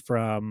goals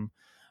from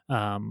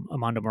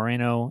Amando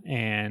Moreno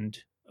and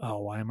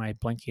why am I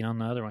blanking on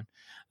the other one?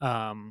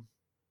 Kalen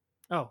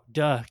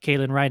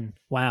Ryden.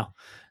 Wow.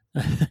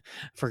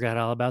 Forgot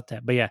all about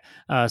that. But yeah,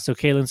 so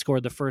Kalen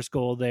scored the first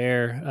goal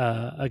there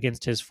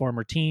against his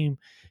former team.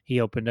 He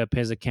opened up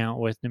his account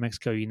with New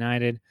Mexico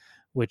United,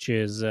 which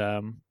is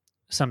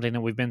something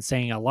that we've been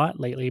saying a lot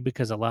lately,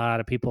 because a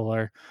lot of people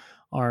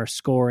are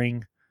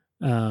scoring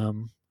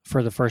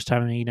for the first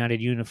time in a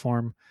United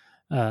uniform.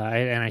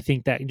 And I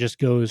think that just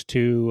goes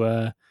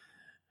to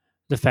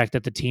the fact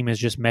that the team is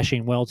just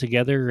meshing well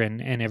together,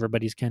 and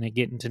everybody's kind of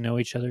getting to know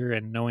each other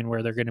and knowing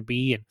where they're going to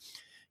be.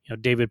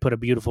 And David put a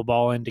beautiful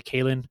ball into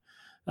Kalen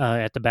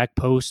at the back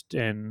post,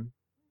 and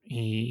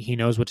he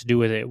knows what to do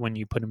with it when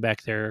you put him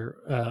back there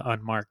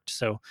unmarked.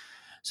 So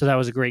So that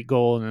was a great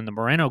goal. And then the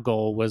Moreno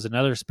goal was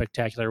another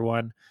spectacular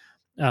one.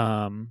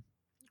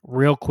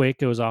 Real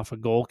quick, it was off a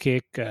goal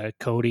kick.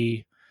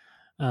 Cody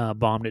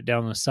bombed it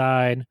down the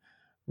side.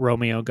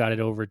 Romeo got it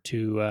over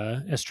to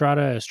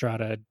Estrada.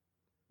 Estrada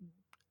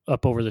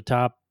up over the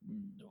top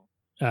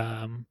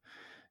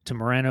to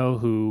Moreno,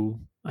 who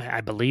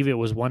I believe it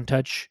was one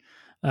touch,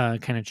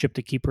 kind of chipped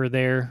the keeper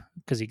there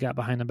because he got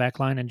behind the back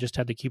line and just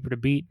had the keeper to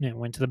beat, and it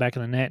went to the back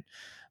of the net.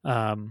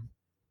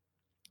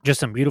 Just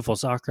some beautiful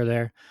soccer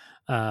there.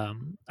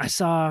 I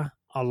saw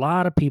a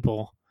lot of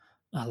people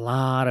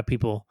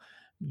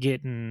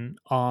getting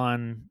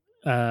on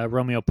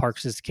Romeo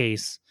Parks'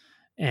 case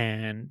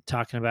and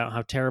talking about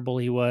how terrible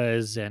he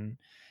was and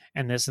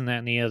this and that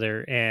and the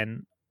other.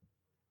 And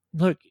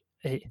look,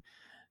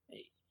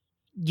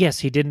 yes,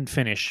 he didn't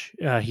finish.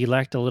 He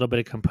lacked a little bit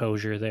of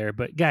composure there.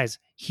 But guys,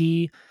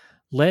 he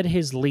led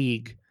his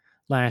league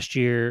last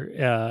year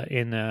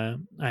in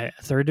the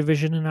third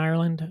division in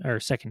Ireland,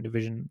 or third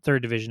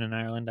division in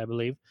Ireland, I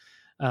believe.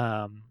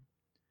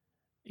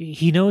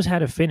 He knows how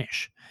to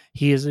finish.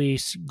 He is a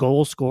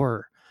goal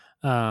scorer.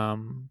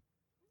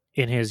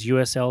 In his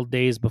USL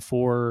days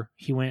before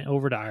he went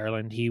over to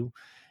Ireland,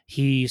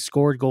 he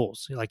scored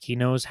goals. Like, he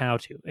knows how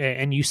to,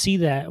 and you see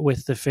that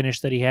with the finish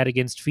that he had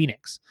against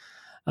Phoenix.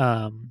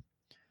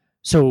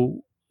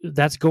 So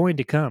that's going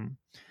to come.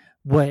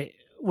 What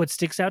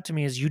sticks out to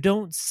me is you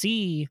don't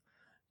see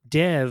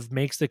Devin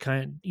make the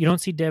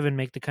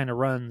kind of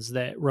runs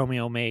that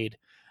Romeo made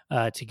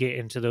to get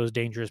into those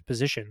dangerous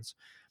positions.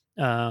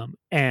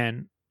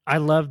 And I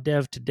love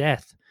Dev to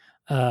death.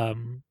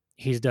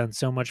 He's done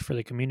so much for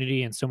the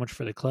community and so much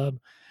for the club,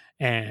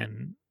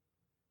 and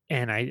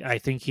I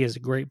think he is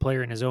a great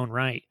player in his own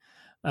right.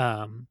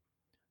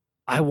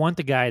 I want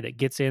the guy that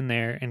gets in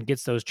there and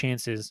gets those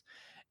chances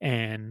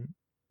and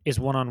is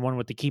one-on-one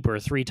with the keeper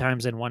 3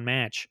 times in one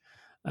match,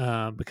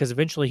 because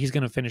eventually he's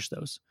going to finish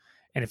those.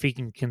 And if he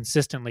can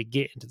consistently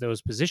get into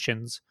those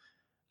positions,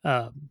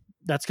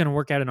 that's going to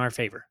work out in our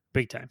favor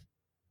big time.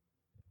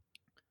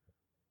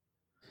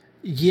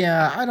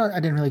 Yeah, I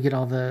didn't really get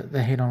all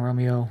the hate on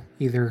Romeo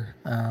either.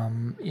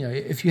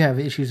 If you have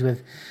issues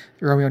with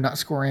Romeo not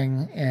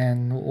scoring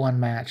in one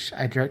match,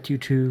 I direct you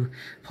to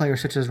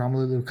players such as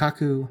Romelu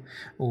Lukaku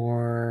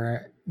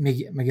or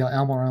Miguel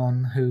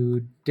Almiron,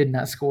 who did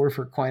not score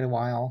for quite a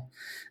while.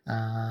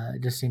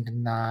 Just seemed to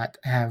not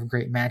have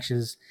great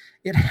matches.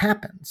 It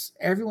happens.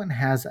 Everyone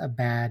has a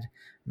bad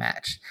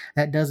match.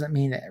 That doesn't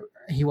mean that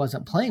he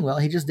wasn't playing well.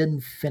 He just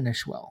didn't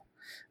finish well.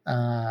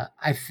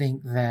 I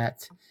think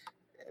that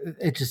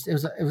it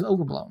was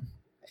overblown.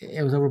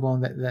 It was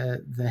overblown, that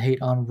the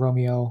hate on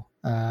Romeo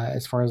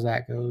as far as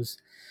that goes,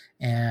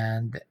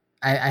 and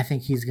I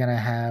think he's gonna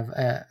have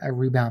a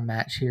rebound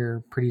match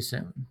here pretty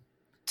soon.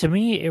 To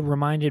me, it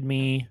reminded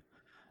me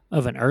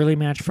of an early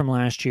match from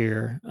last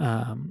year.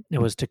 It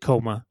was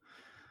Tacoma.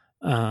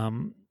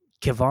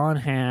 Kevon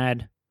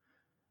had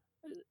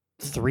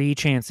 3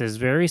 chances,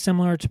 very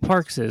similar to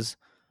Parks's.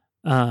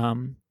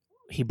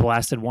 He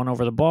blasted one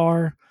over the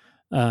bar.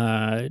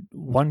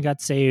 One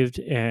got saved,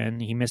 and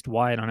he missed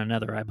wide on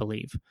another, I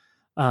believe.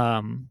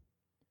 And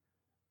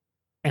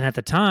at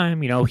the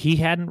time, he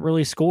hadn't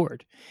really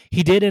scored.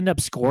 He did end up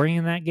scoring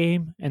in that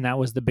game, and that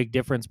was the big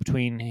difference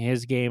between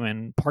his game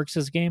and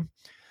Parks's game.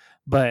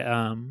 But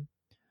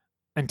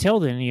until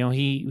then,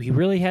 he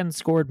really hadn't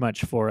scored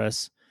much for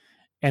us.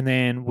 And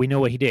then we know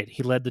what he did.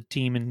 He led the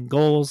team in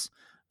goals.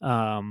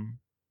 Was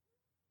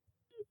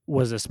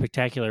a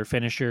spectacular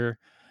finisher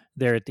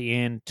there at the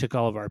end. Took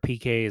all of our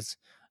PKs.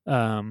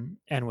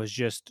 And was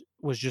just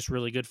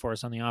really good for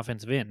us on the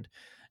offensive end.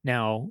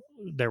 Now,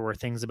 there were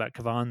things about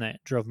Kevon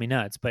that drove me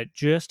nuts, but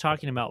just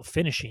talking about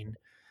finishing,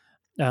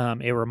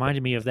 it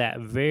reminded me of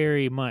that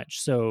very much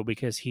so,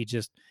 because he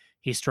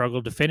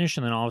struggled to finish,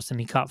 and then all of a sudden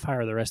he caught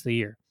fire the rest of the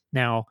year.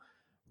 Now,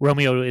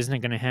 Romeo isn't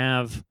going to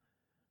have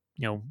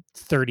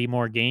 30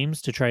 more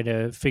games to try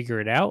to figure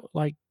it out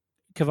like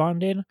Kevon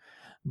did,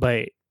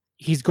 but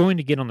he's going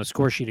to get on the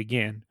score sheet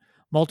again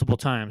multiple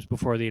times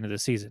before the end of the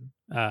season.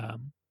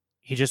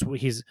 He's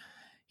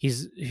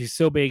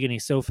so big and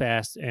he's so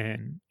fast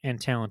and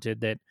talented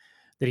that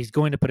he's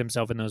going to put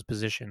himself in those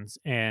positions.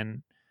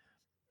 And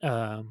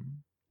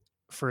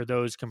for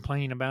those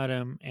complaining about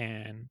him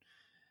and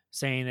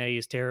saying that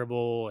he's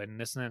terrible and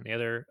this and that and the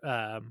other,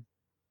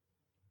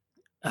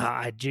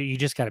 you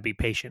just got to be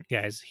patient,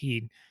 guys.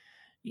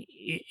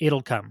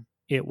 It'll come.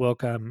 It will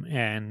come,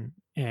 and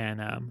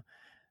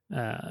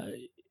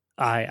I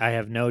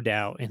have no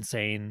doubt in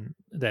saying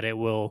that he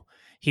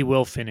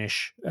will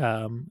finish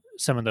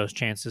some of those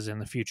chances in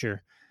the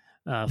future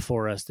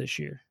for us this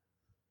year.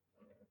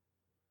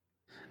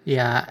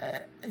 Yeah,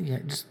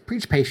 just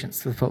preach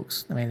patience to the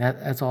folks. I mean,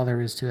 that's all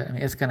there is to it. I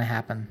mean, it's gonna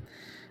happen.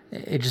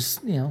 It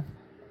just, like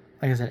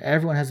I said,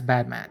 everyone has a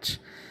bad match.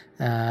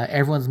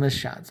 Everyone's missed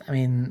shots. I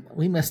mean,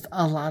 we missed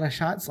a lot of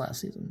shots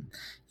last season.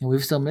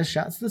 We've still missed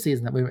shots this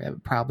season that we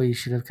probably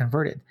should have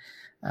converted.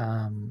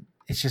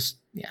 It's just,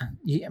 yeah.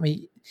 I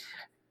mean,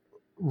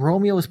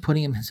 Romeo is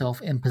putting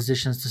himself in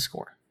positions to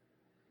score.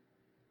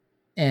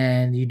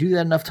 and you do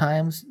that enough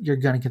times, you're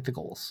gonna get the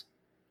goals.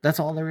 That's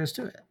all there is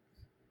to it.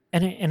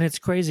 And it's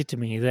crazy to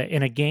me that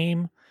in a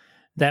game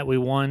that we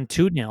won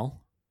 2-0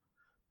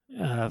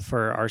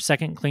 for our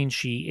second clean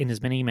sheet in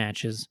as many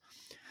matches,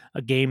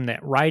 a game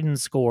that Ryden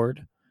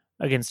scored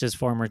against his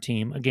former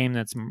team, a game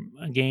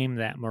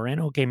that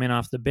Moreno came in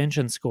off the bench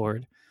and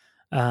scored.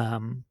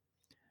 Um,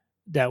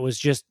 that was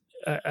just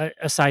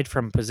aside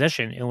from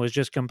possession, it was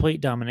just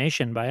complete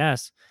domination by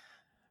us.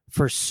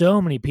 For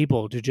so many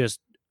people to just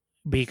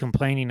be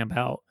complaining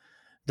about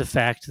the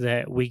fact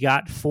that we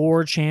got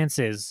 4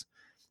 chances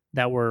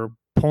that were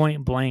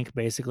point blank,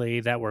 basically,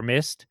 that were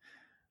missed.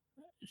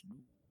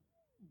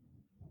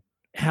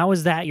 How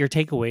is that your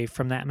takeaway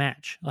from that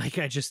match? Like,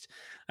 I just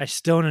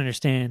don't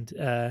understand.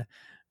 I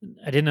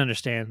didn't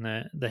understand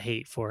the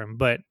hate for him,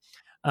 but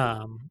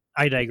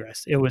I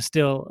digress. It was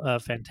still a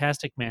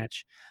fantastic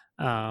match.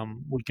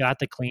 We got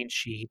the clean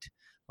sheet.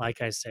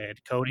 Like I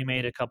said, Cody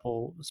made a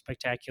couple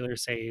spectacular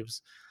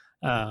saves.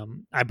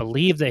 I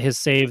believe that his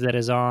save that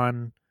is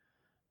on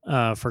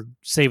for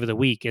save of the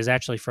week is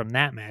actually from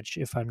that match,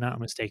 if I'm not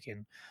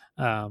mistaken.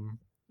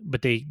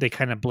 But they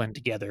kind of blend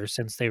together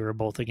since they were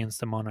both against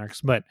the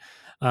Monarchs. But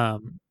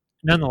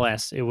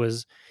nonetheless, it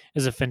was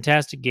a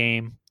fantastic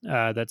game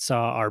that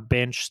saw our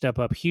bench step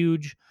up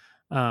huge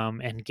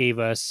and gave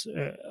us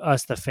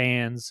the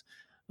fans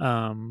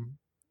um,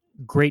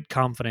 great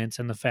confidence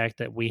in the fact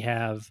that we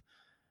have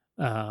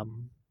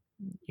um,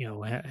 you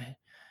know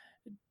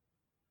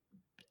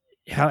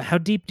how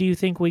deep do you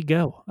think we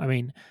go? I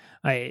mean,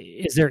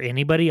 is there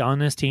anybody on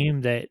this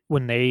team that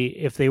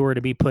if they were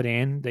to be put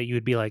in that you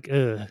would be like,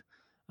 ugh,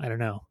 I don't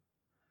know,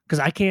 because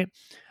I can't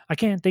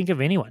think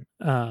of anyone.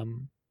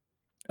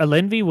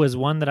 Alenvi was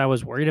one that I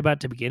was worried about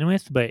to begin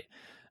with, but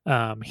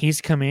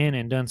he's come in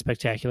and done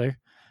spectacular.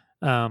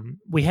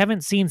 We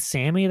haven't seen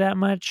Sammy that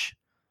much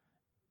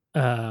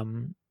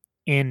in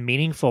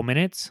meaningful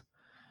minutes,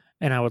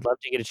 and I would love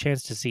to get a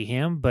chance to see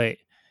him. But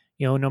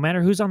no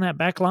matter who's on that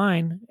back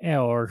line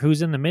or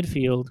who's in the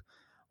midfield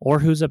or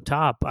who's up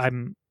top,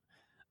 I'm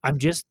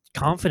just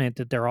confident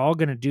that they're all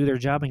going to do their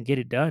job and get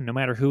it done, no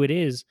matter who it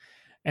is,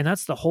 and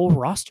that's the whole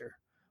roster,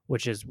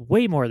 which is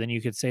way more than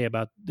you could say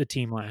about the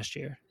team last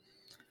year.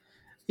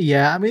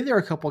 Yeah, I mean, there are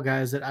a couple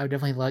guys that I would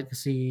definitely like to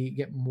see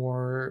get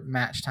more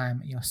match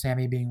time.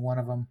 Sammy being one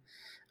of them.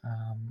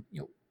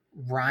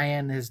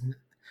 Ryan is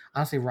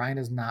honestly Ryan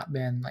has not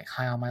been like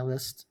high on my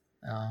list.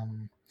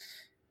 Um,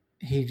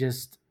 he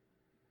just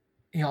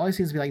he always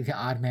seems to be like the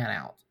odd man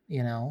out.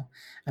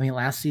 I mean,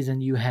 last season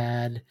you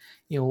had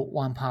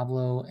Juan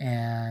Pablo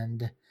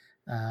and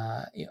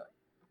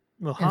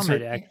Mohamed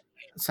insert actually,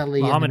 Salih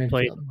in the Mohamed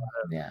played midfield.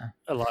 Yeah,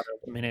 a lot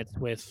of minutes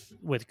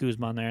with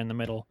Guzman there in the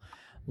middle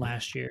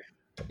last year.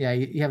 yeah,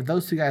 you have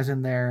those two guys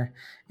in there,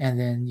 and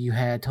then you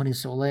had Tony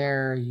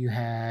Soler, you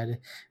had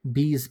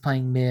Bees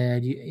playing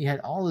mid, you had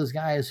all those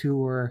guys who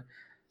were,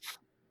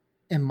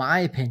 in my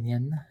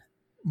opinion,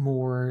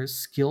 more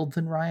skilled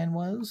than Ryan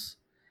was,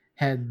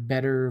 had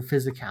better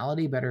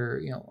physicality,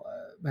 better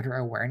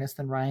awareness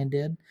than Ryan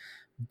did,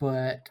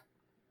 but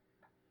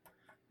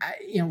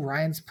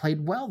Ryan's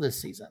played well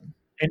this season.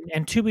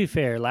 And to be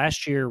fair,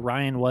 last year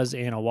Ryan was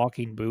in a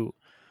walking boot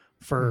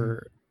Mm-hmm.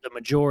 for the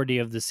majority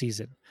of the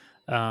season.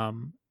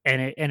 And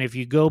if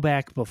you go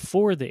back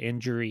before the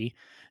injury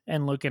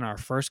and look in our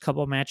first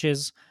couple of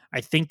matches,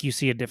 I think you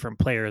see a different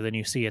player than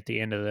you see at the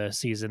end of the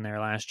season there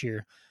last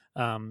year.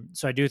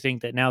 So I do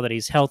think that now that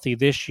he's healthy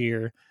this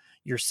year,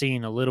 you're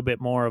seeing a little bit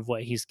more of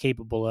what he's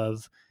capable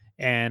of,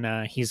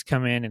 and he's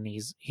come in and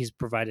he's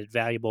provided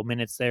valuable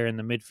minutes there in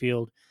the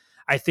midfield.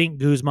 I think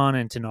Guzman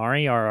and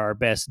Tenari are our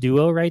best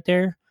duo right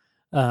there.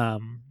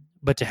 Um,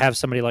 but to have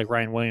somebody like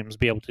Ryan Williams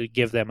be able to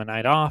give them a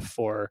night off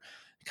or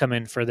come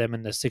in for them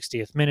in the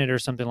 60th minute or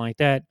something like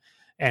that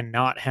and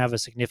not have a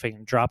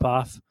significant drop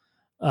off,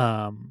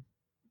 um,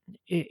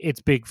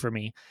 it's big for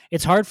me.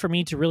 It's hard for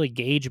me to really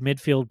gauge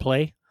midfield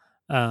play.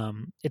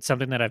 It's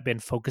something that I've been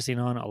focusing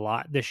on a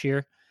lot this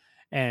year.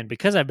 And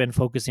because I've been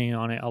focusing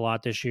on it a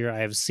lot this year, I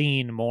have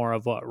seen more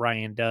of what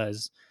Ryan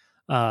does.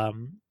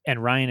 And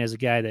Ryan is a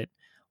guy that,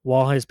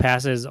 while his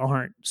passes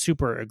aren't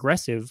super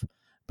aggressive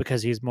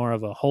because he's more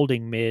of a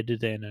holding mid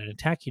than an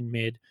attacking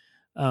mid,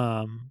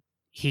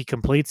 he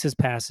completes his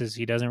passes.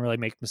 He doesn't really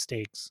make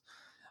mistakes.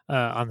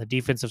 On the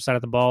defensive side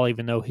of the ball,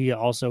 even though he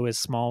also is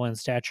small in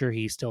stature,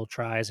 he still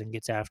tries and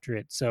gets after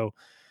it. So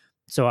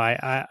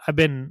I've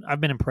been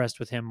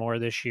impressed with him more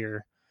this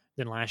year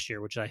than last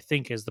year, which I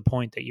think is the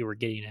point that you were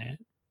getting at.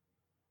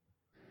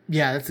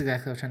 Yeah, that's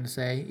exactly what I was trying to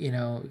say.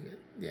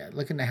 Yeah,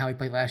 looking at how he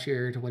played last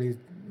year to what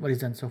he's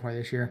done so far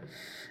this year,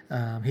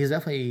 he's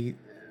definitely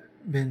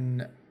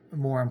been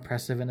more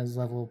impressive in his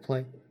level of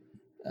play.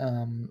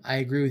 I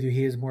agree with you.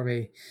 He is more of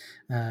a.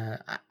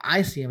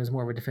 I see him as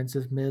more of a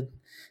defensive mid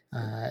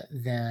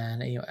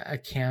than a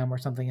Cam or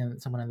something,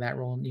 and someone in that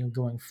role.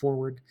 Going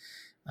forward,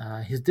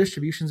 his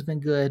distribution's been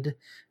good.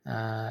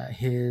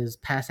 His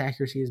pass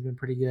accuracy has been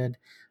pretty good.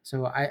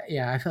 So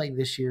I feel like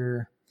this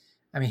year,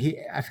 I mean,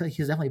 I feel like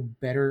he's definitely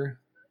better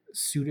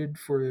suited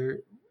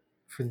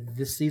for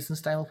this season's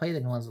style of play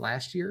than it was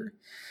last year,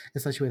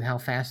 especially with how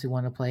fast we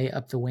want to play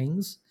up the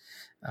wings.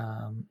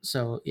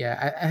 So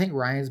yeah, I think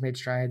Ryan's made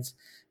strides.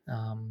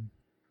 And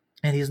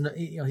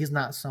he's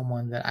not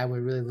someone that I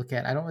would really look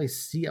at. I don't really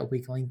see a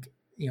weak link,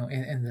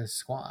 in the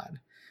squad,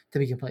 to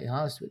be completely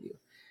honest with you.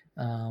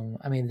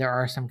 I mean, there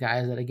are some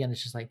guys that, again,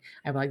 it's just like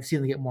I would like to see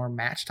them get more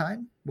match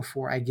time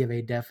before I give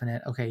a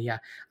definite, okay, yeah,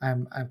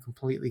 I'm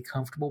completely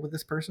comfortable with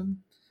this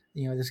person,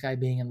 this guy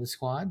being in the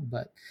squad.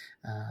 But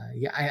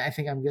yeah, I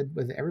think I'm good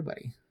with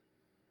everybody.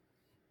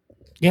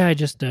 Yeah, I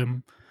just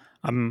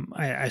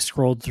I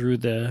scrolled through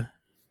the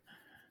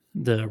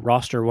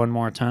roster one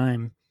more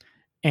time,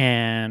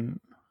 and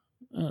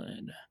uh,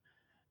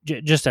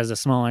 just as a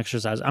small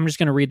exercise, I'm just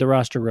going to read the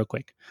roster real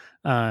quick,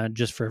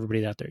 just for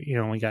everybody out there.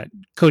 We got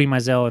Cody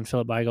Mizell and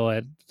Philip Beigel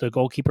at the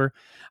goalkeeper.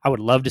 I would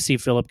love to see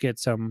Philip get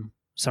some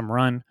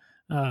run,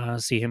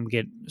 see him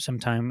get some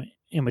time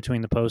in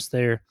between the posts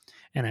there,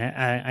 and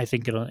I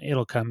think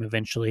it'll come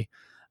eventually.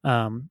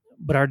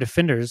 But our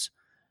defenders,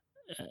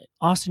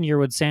 Austin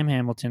Yearwood, Sam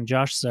Hamilton,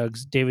 Josh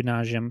Suggs, David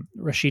Najim,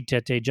 Rashid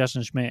Tete,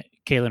 Justin Schmidt,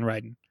 Kalen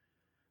Ryden.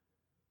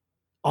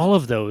 All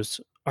of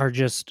those are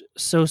just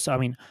so. I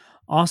mean,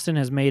 Austin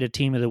has made a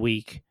team of the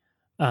week.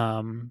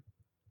 Kalen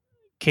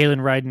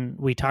Ryden,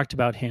 we talked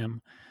about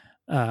him.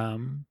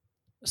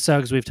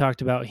 Suggs, we've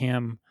talked about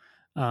him,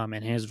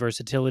 and his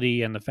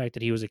versatility and the fact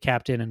that he was a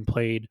captain and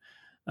played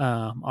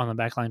on the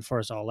back line for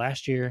us all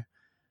last year.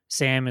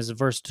 Sam is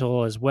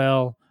versatile as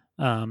well.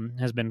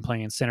 Has been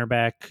playing center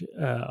back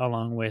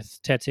along with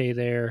Tete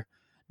there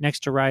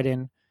next to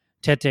Ryden.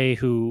 Tete,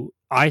 who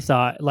I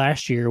thought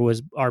last year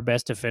was our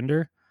best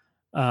defender,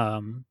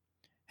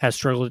 has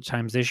struggled at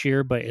times this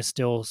year, but is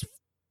still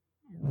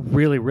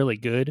really, really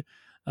good.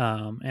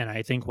 And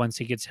I think once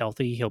he gets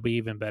healthy, he'll be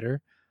even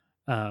better.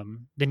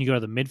 Then you go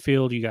to the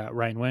midfield, you got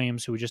Ryan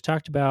Williams, who we just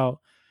talked about,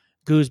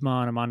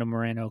 Guzman, Armando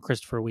Moreno,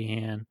 Christopher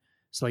Weehan,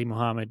 Salim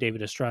Muhammad,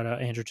 David Estrada,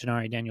 Andrew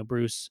Tenari, Daniel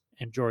Bruce,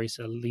 and Joris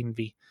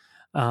Linvi.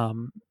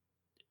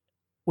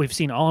 We've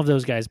seen all of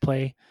those guys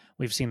play.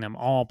 We've seen them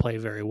all play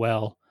very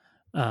well.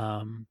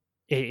 And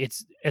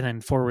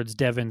then forwards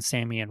Devin,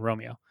 Sammy, and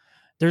Romeo.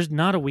 There's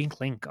not a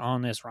weak link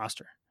on this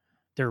roster.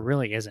 There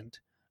really isn't.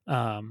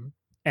 And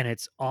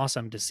it's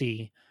awesome to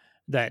see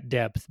that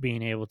depth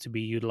being able to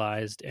be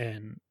utilized.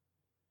 And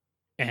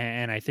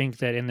I think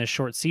that in this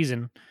short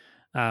season,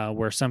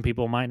 where some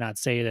people might not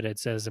say that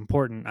it's as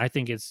important, I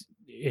think it's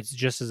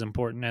just as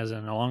important as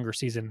in a longer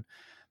season,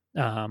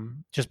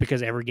 just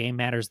because every game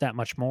matters that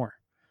much more.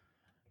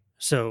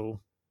 So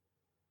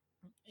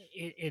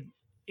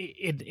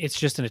it's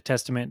just a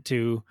testament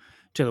to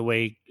the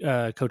way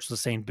Coach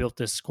Lesane built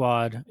this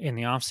squad in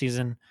the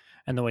offseason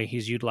and the way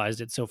he's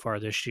utilized it so far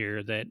this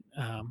year, that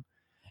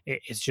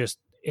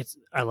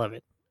I love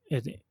it.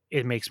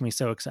 It makes me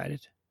so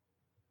excited.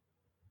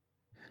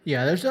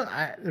 Yeah, there's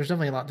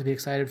definitely a lot to be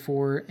excited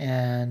for,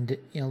 and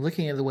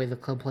looking at the way the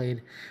club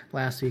played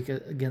last week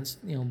against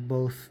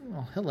both.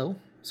 Oh, hello,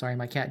 sorry,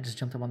 my cat just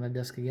jumped up on the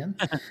desk again.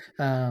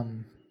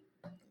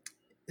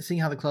 Seeing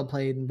how the club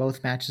played in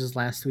both matches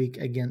last week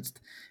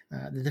against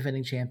the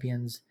defending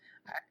champions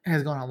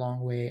has gone a long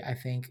way, I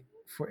think,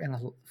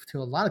 to a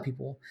lot of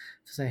people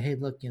to say, hey,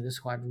 look, this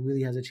squad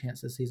really has a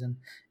chance this season,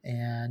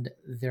 and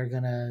they're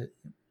gonna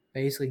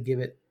basically give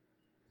it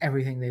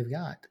everything they've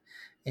got.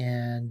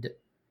 And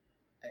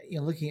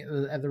looking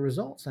at the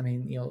results, I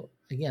mean,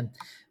 again,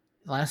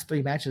 the last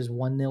three matches,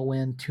 1-0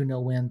 win,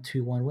 2-0 win,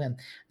 2-1 win.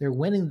 They're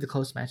winning the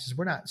close matches.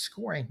 We're not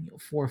scoring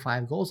 4 or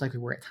 5 goals like we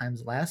were at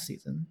times last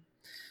season,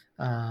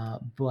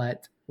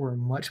 but we're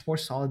much more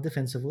solid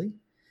defensively.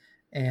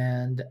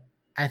 And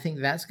I think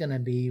that's going to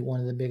be one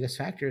of the biggest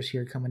factors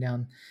here coming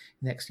down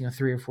the next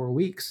 3 or 4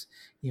 weeks.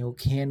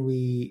 Can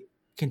we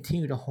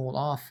continue to hold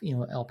off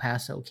El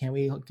Paso? Can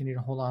we continue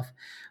to hold off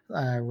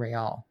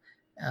Real?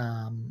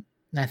 And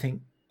I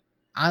think,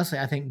 honestly,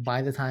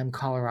 by the time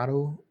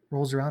Colorado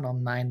rolls around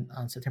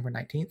on September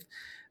 19th,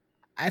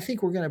 I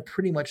think we're going to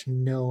pretty much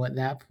know at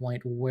that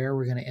point where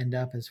we're going to end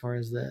up as far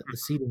as the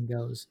seeding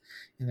goes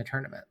in the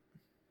tournament.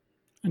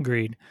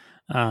 Agreed.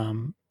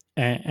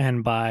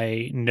 And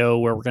by know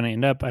where we're going to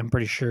end up, I'm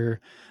pretty sure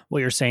what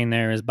you're saying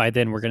there is by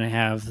then we're going to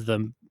have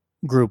the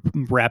group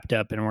wrapped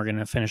up and we're going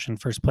to finish in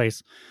first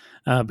place,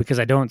 because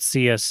I don't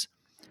see us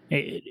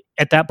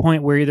at that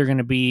point. We're either going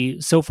to be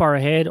so far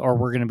ahead or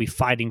we're going to be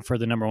fighting for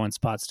the number one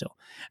spot still.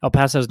 El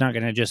Paso is not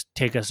going to just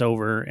take us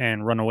over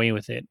and run away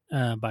with it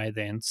by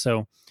then.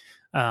 So,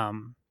 but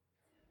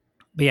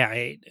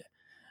yeah,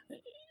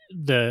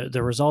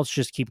 the results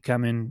just keep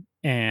coming,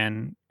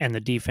 and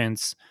the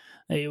defense.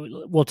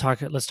 Let's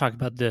talk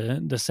about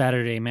the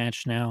Saturday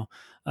match now.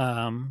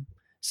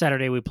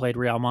 Saturday we played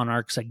Real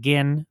Monarchs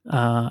again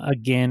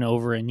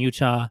over in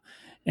Utah.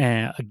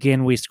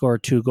 Again, we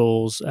scored 2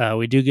 goals.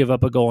 We do give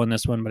up a goal in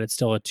this one, but it's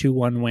still a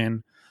 2-1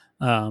 win.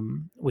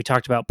 We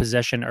talked about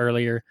possession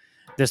earlier.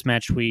 This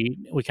match we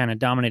kind of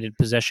dominated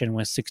possession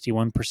with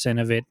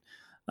 61% of it.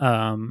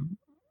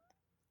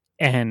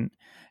 And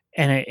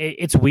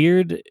it's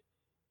weird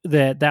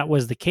that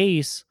was the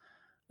case,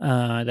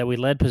 that we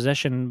led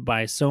possession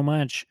by so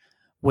much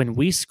when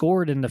we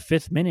scored in the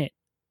 5th minute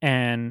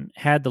and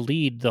had the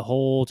lead the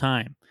whole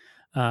time,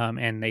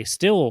 and they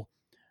still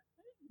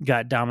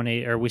got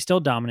dominated, or we still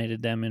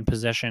dominated them in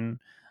possession.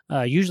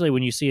 Usually,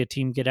 when you see a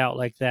team get out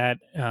like that,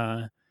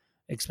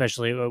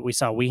 especially we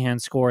saw Wehan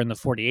score in the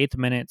 48th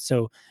minute.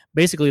 So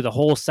basically, the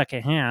whole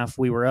second half,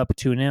 we were up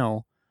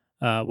 2-0.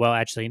 Well,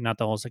 actually, not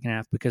the whole second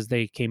half because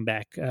they came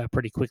back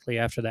pretty quickly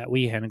after that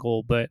Wehan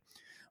goal, but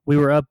we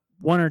were up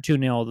 1 or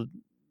 2-0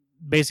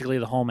 basically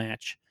the whole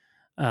match,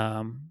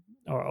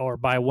 or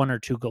by 1 or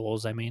 2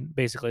 goals. I mean,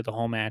 basically the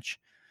whole match.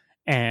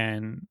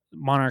 And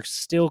Monarchs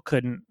still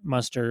couldn't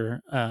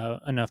muster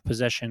enough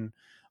possession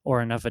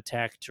or enough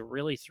attack to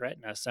really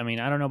threaten us. I mean,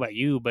 I don't know about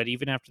you, but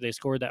even after they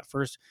scored that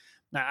first,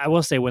 I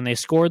will say when they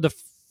scored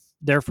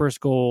their first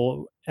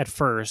goal at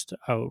first,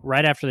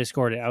 right after they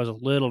scored it, I was a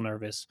little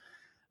nervous.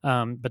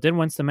 But then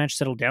once the match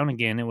settled down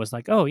again, it was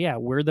like, oh yeah,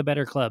 we're the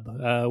better club.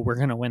 We're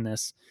gonna win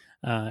this.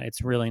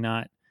 It's really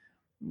not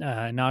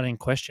in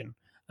question.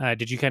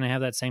 Did you kind of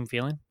have that same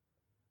feeling?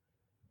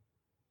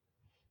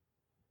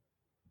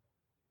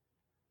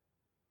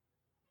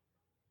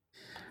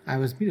 I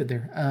was muted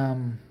there.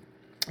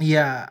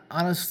 Yeah,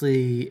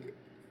 honestly,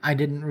 I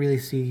didn't really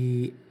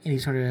see any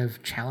sort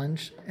of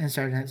challenge in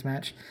Saturday night's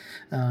match.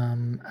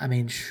 I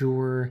mean,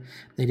 sure,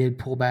 they did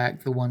pull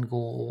back the one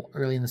goal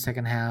early in the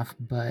second half,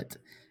 but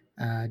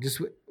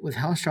just with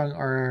how strong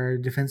our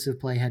defensive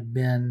play had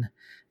been,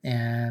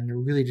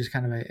 and really just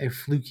kind of a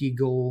fluky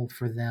goal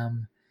for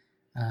them,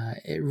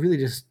 it really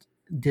just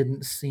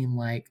didn't seem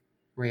like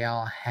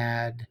Real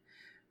had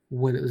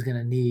what it was going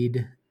to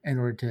need in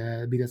order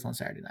to beat us on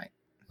Saturday night.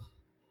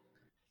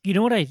 You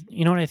know what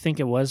I think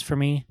it was for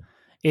me.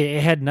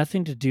 It had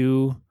nothing to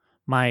do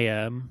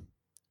my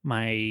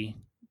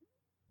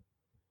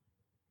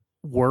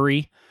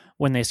worry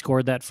when they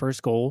scored that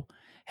first goal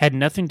had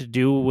nothing to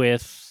do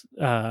with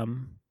how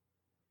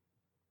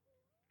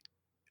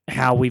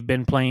we've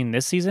been playing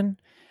this season,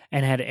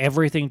 and had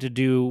everything to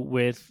do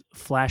with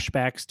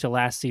flashbacks to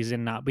last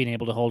season not being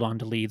able to hold on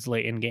to leads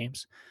late in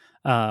games.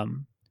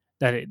 Um,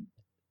 that it,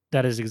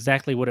 that is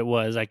exactly what it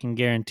was. I can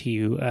guarantee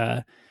you.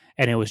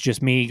 And it was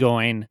just me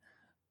going,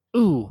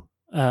 "Ooh,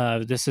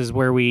 this is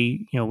where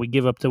we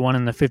give up the one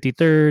in the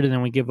 53rd, and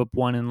then we give up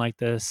one in like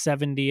the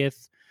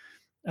 70th,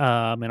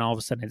 and all of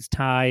a sudden it's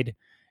tied,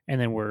 and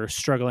then we're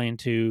struggling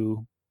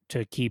to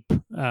keep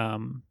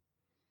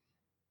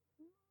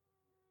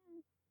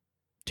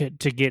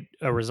to get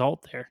a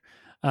result there.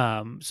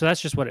 So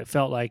that's just what it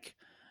felt like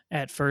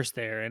at first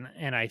there,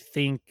 and I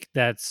think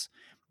that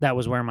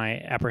was where my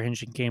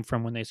apprehension came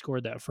from when they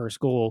scored that first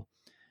goal.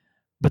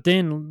 But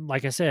then,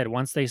 like I said,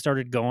 once they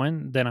started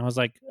going, then I was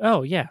like,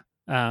 oh yeah,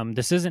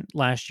 this isn't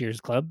last year's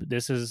club.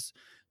 This is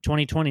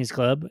 2020's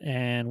club,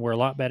 and we're a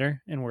lot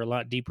better, and we're a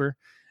lot deeper,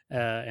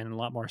 and a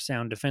lot more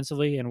sound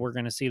defensively, and we're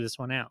going to see this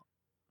one out.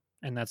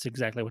 And that's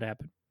exactly what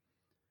happened.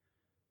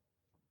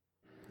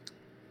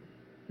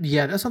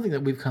 Yeah, that's something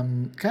that we've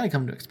come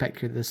to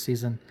expect here this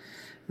season.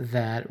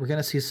 That we're going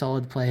to see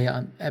solid play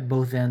at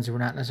both ends. We're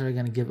not necessarily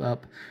going to give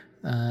up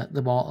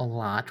the ball a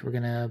lot. We're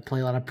going to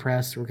play a lot of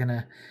press. We're going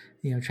to,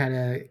 try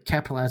to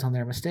capitalize on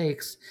their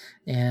mistakes,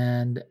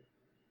 and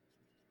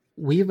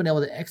we've been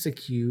able to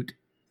execute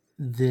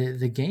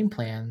the game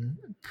plan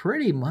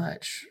pretty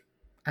much.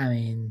 I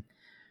mean,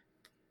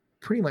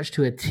 pretty much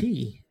to a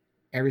T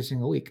every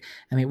single week.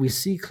 I mean, we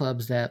see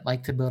clubs that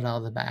like to build out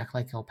of the back,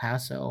 like El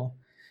Paso,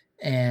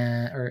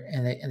 and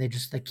they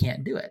just they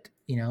can't do it,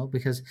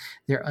 because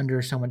they're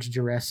under so much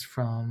duress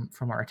from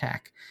our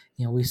attack.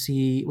 We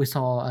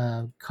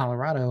saw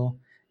Colorado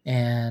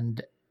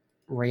and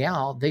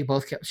Real. They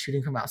both kept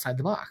shooting from outside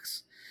the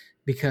box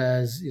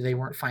because they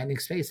weren't finding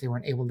space. They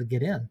weren't able to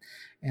get in,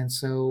 and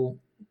so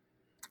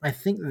I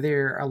think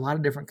there are a lot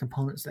of different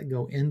components that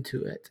go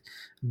into it,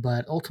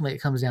 but ultimately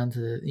it comes down to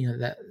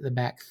that the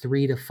back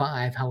 3 to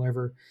 5.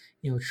 However,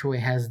 Troy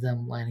has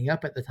them lining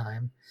up at the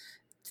time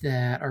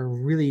that are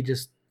really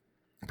just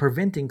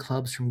preventing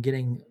clubs from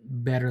getting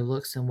better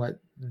looks than what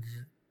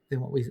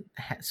we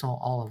saw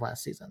all of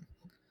last season.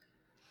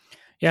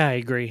 Yeah, I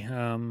agree.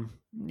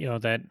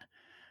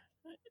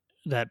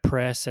 That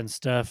press and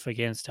stuff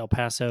against El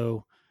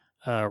Paso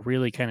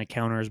really kind of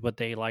counters what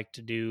they like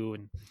to do,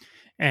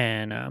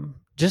 and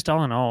just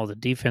all in all, the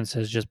defense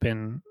has just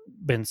been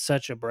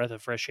such a breath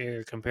of fresh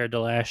air compared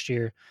to last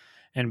year,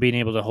 and being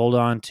able to hold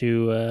on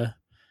to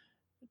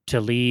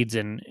leads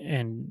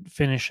and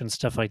finish and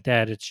stuff like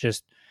that. It's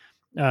just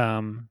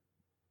um,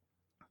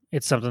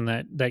 it's something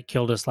that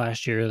killed us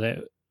last year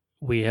that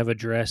we have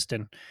addressed,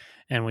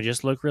 and we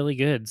just look really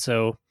good.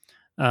 So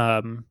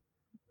um,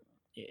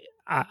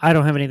 I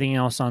don't have anything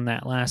else on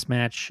that last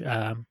match.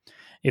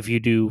 If you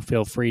do,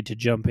 feel free to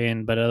jump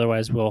in, but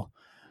otherwise we'll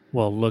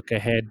look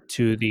ahead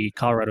to the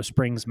Colorado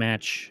Springs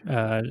match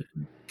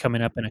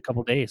coming up in a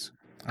couple days.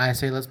 I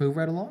say let's move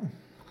right along.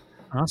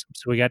 Awesome.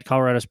 So we got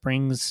Colorado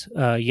Springs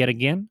yet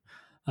again.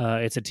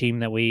 It's a team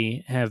that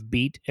we have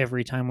beat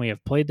every time we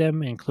have played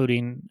them,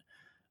 including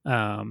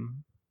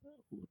um,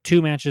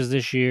 2 matches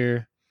this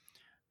year,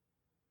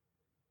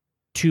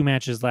 2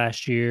 matches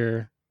last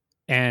year,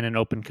 and an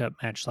Open Cup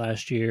match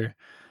last year.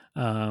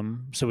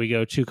 So we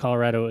go to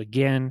Colorado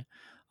again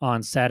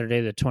on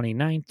Saturday the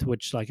 29th,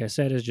 which, like I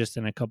said, is just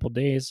in a couple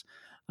days.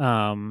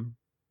 I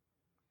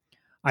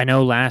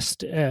know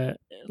the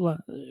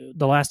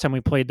last time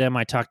we played them,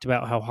 I talked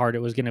about how hard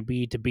it was going to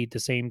be to beat the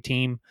same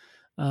team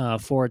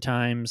 4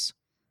 times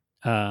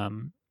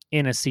in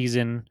a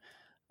season,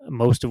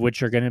 most of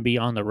which are going to be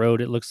on the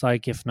road, it looks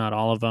like, if not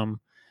all of them.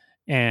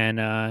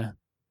 And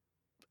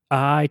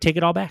I take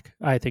it all back.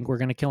 I think we're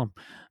going to kill them.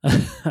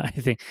 I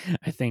think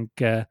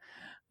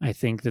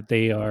that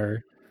they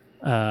are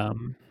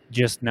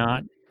just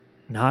not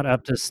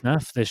up to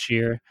snuff this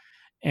year.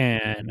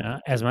 And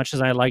as much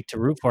as I like to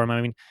root for them,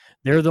 I mean,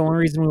 they're the only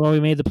reason why we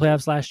made the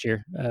playoffs last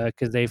year,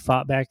 because they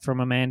fought back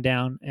from a man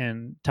down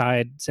and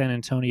tied San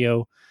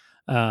Antonio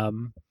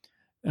to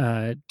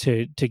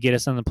get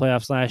us in the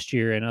playoffs last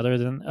year. And other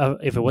than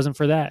if it wasn't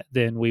for that,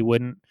 then we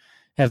wouldn't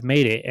have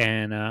made it.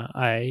 And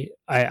I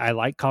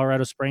like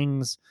Colorado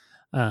Springs.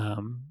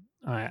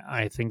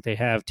 I think they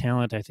have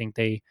talent. I think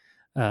they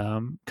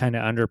kind of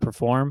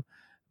underperform.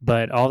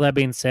 But all that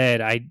being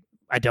said,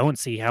 I don't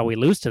see how we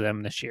lose to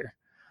them this year.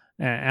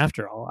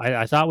 After all,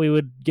 I thought we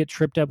would get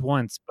tripped up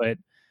once, but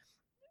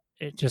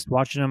just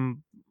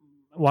watching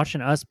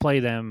us play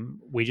them,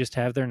 we just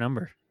have their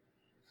number.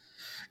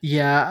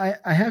 Yeah,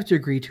 I have to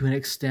agree to an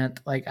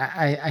extent. Like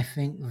I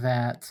think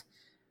that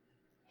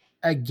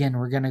again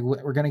we're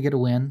gonna get a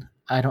win.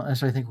 I don't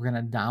necessarily think we're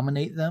gonna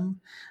dominate them.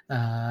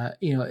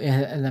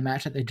 In the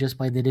match that they just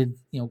played, they did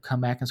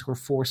come back and score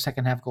 4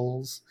 second half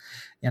goals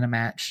in a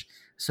match,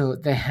 so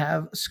they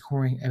have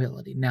scoring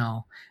ability.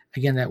 Now,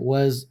 again, that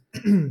was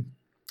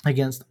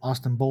against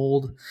Austin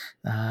Bold.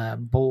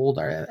 Bold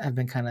have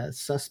been kind of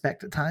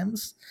suspect at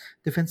times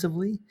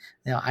defensively.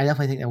 Now, I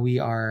definitely think that we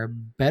are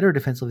better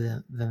defensively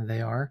than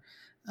they are.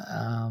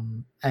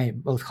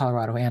 Both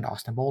Colorado and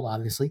Austin Bold,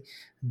 obviously,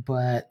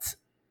 but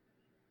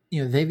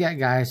they've got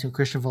guys,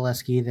 Christian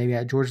Valesky, they've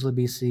got George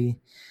Labisi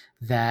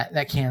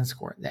that can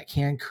score, that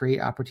can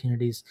create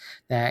opportunities,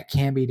 that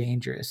can be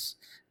dangerous.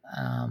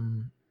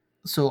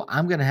 So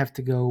I'm gonna have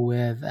to go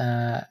with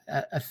a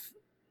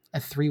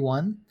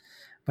 3-1.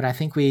 But I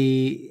think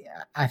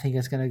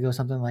it's going to go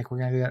something like we're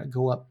going to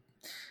go up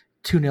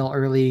 2-0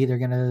 early. We're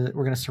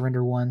going to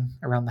surrender one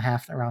around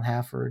half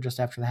or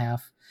just after the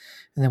half,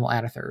 and then we'll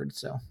add a third.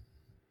 So.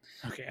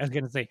 Okay, I was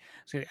going to say,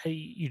 so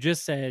you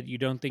just said you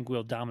don't think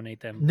we'll dominate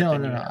them. No.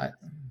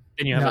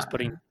 Then you have us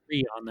putting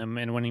 3 on them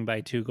and winning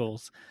by 2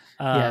 goals.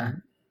 Yeah.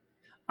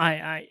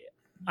 I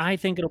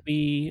think it'll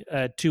be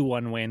a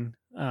 2-1 win.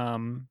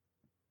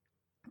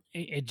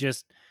 It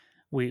just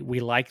we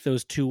like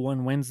those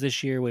 2-1 wins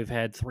this year. We've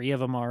had 3 of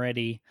them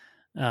already.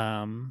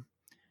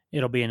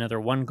 It'll be another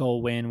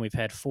 1-goal win. We've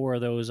had 4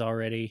 of those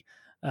already.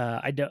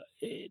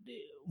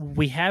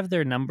 We have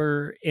their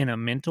number in a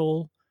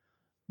mental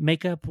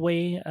makeup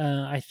way.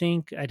 I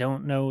think. I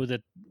don't know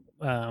that.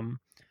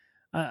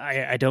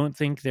 I don't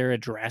think they're a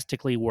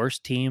drastically worse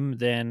team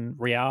than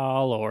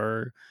Real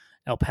or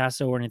El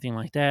Paso or anything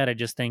like that. I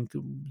just think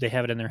they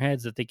have it in their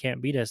heads that they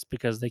can't beat us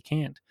because they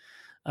can't.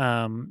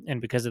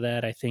 And because of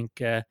that, I think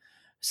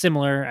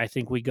similar. I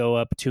think we go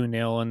up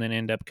 2-0 and then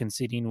end up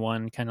conceding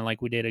 1, kind of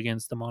like we did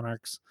against the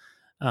Monarchs,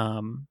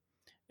 and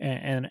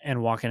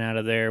walking out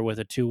of there with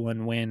a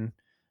 2-1 win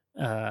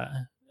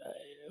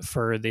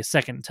for the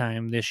second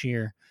time this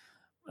year.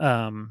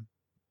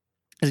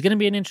 It's going to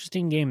be an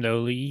interesting game,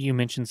 though. You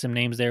mentioned some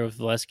names there with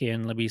Valesky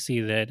and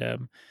Labisi that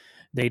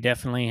they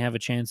definitely have a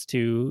chance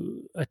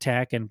to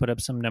attack and put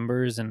up some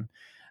numbers, and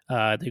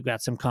they've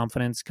got some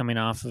confidence coming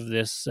off of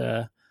this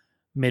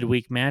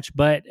midweek match.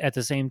 But at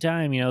the same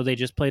time, they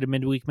just played a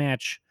midweek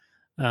match,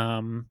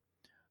 one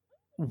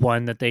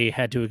that they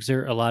had to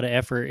exert a lot of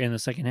effort in the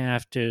second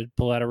half to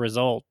pull out a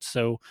result.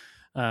 So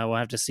we'll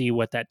have to see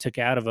what that took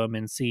out of them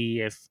and see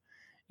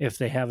if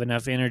they have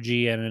enough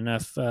energy and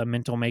enough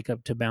mental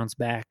makeup to bounce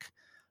back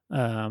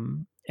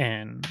and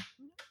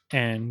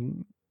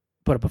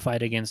put up a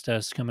fight against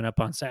us coming up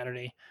on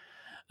Saturday.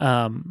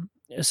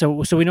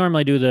 So we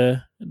normally do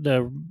the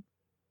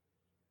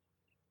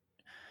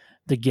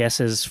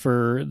guesses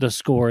for the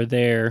score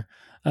there.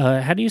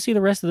 How do you see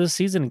the rest of the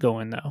season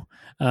going, though?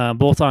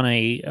 Both on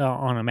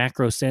a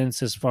macro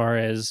sense, as far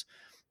as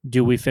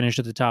do we finish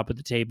at the top of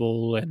the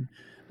table, and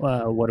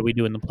what do we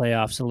do in the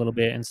playoffs a little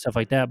bit and stuff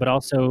like that, but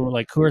also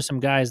like who are some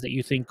guys that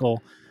you think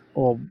will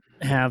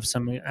have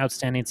some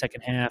outstanding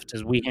second half?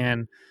 Does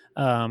Wehan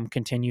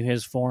continue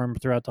his form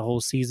throughout the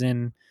whole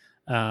season?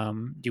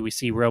 Do we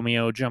see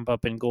Romeo jump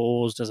up in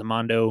goals? Does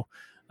Amando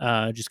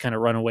just kind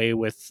of run away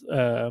with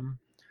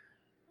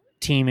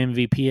team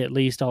MVP at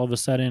least all of a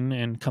sudden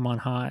and come on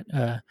hot?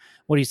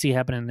 What do you see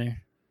happening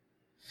there?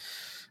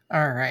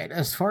 All right.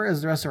 As far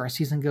as the rest of our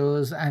season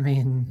goes, I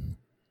mean,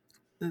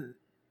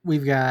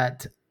 we've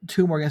got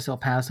 2 more against El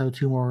Paso,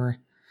 2 more.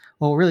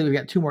 Well, really, we've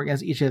got 2 more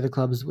against each of the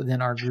clubs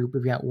within our group.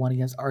 We've got 1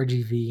 against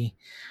RGV.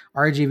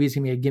 RGV is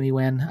going to be a gimme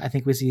win. I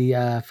think we see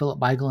Philip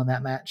Beigel in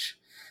that match.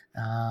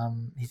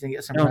 He's going to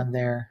get some run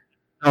there.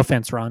 No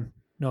offense, Ron.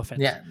 No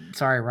offense. Yeah,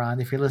 sorry,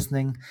 Ron. If you're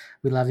listening,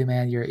 we love you,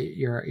 man.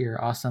 You're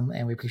awesome,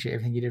 and we appreciate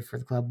everything you did for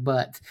the club.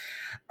 But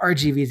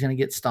RGV is going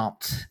to get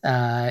stomped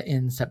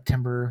in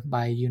September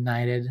by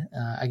United.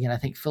 Again, I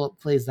think Philip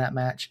plays that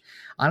match.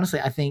 Honestly,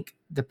 I think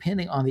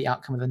depending on the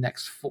outcome of the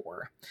next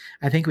four,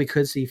 I think we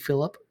could see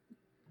Philip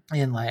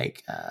in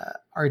like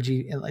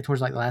RG in like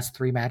towards like the last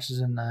three matches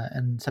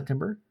in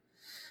September.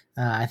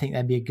 I think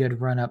that'd be a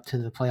good run up to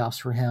the playoffs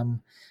for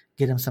him,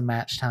 get him some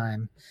match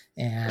time,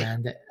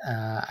 and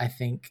I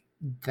think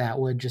that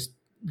would just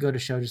go to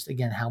show just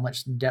again how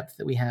much depth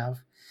that we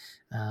have.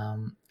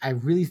 I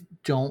really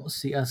don't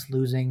see us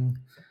losing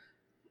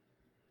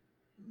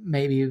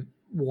maybe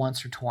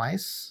once or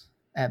twice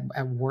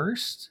at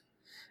worst.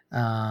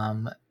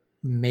 Um,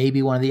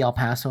 Maybe one of the El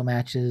Paso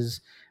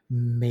matches,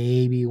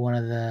 maybe one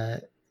of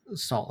the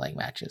Salt Lake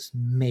matches,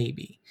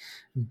 maybe.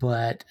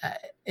 But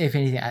if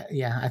anything,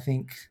 I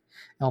think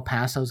El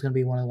Paso is going to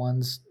be one of the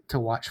ones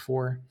to watch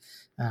for.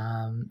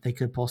 They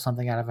could pull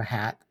something out of a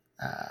hat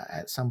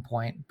at some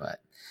point, but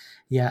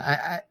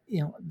yeah,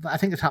 I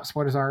think the top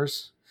spot is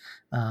ours.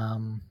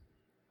 Um,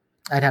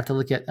 I'd have to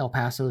look at El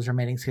Paso's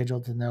remaining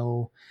schedule to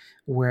know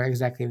where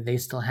exactly they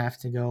still have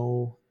to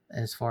go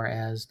as far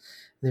as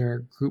their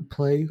group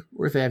play,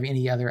 or if they have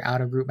any other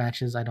out of group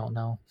matches. I don't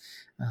know.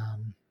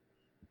 Um,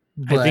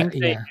 I but think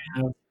they yeah,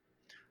 have,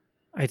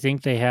 I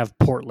think they have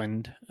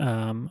Portland.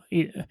 I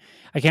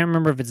can't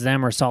remember if it's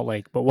them or Salt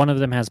Lake, but one of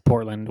them has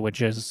Portland,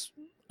 which is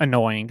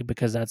annoying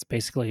because that's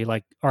basically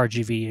like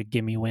RGV a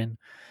gimme win.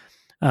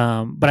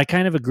 But I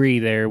kind of agree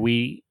there.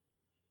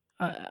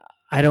 I,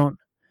 I don't.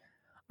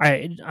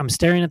 I'm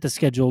staring at the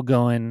schedule,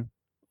 going,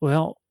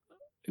 well,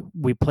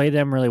 we play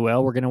them really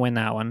well. We're going to win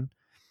that one.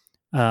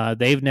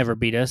 They've never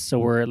beat us, so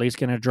we're at least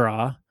going to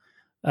draw.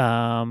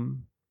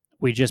 Um,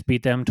 we just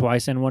beat them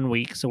twice in 1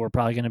 week, so we're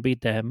probably going to beat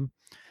them.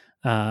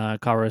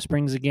 Colorado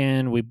Springs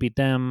again, we beat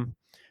them.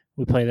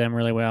 We play them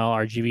really well.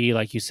 RGV,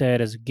 like you said,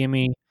 is a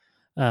gimme.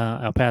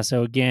 El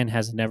Paso again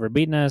has never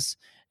beaten us,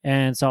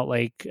 and Salt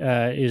Lake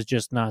is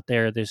just not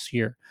there this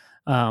year.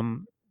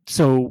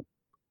 So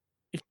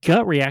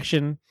gut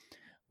reaction,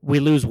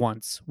 we lose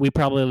once. We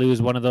probably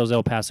lose one of those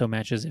El Paso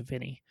matches, if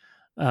any.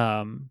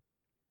 Um,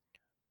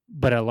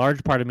 but a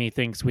large part of me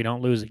thinks we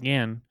don't lose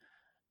again,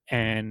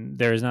 and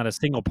there is not a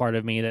single part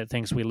of me that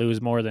thinks we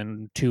lose more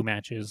than two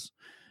matches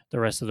the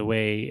rest of the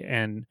way.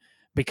 And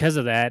because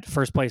of that,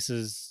 first place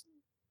is,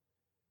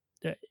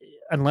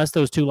 unless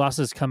those two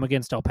losses come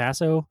against El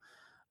Paso,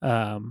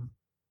 um,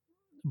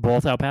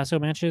 both El Paso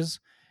matches,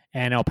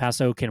 and El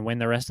Paso can win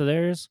the rest of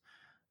theirs,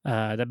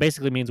 that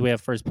basically means we have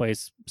first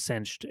place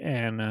cinched,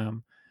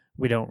 and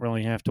we don't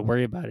really have to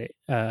worry about it.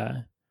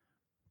 Yeah,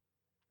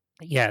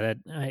 that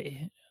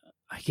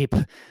I keep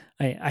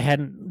I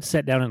hadn't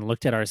sat down and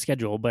looked at our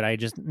schedule, but I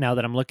just, now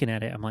that I'm looking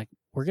at it, I'm like,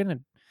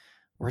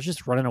 we're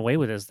just running away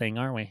with this thing,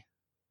 aren't we?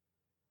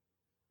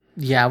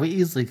 yeah, we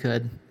easily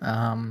could.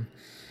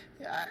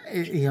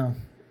 You know,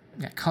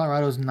 yeah,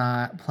 Colorado's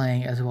not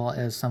playing as well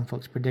as some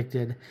folks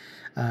predicted.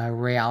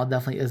 Real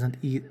definitely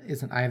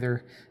isn't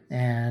either,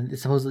 and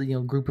it's supposedly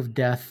group of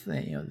death.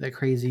 The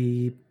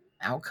crazy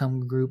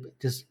outcome group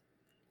just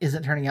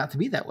isn't turning out to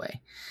be that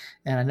way.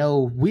 And I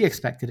know we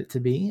expected it to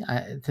be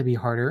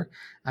harder.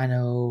 I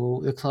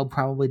know the club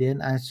probably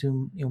didn't. I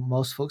assume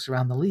most folks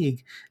around the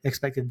league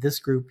expected this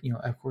group,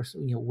 of course,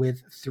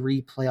 with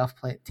three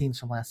teams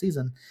from last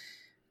season,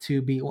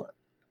 to be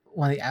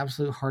one of the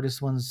absolute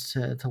hardest ones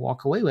to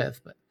walk away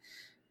with. But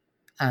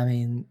I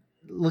mean,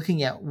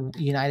 looking at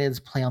United's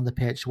play on the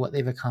pitch, what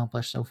they've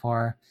accomplished so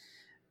far,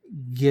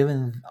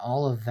 given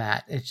all of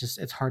that,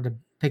 it's hard to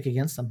pick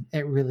against them.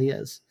 It really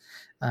is.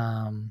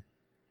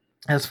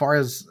 As far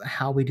as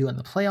how we do in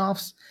the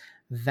playoffs,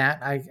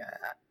 that I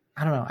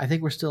don't know. I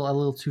think we're still a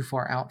little too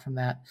far out from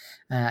that.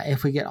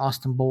 If we get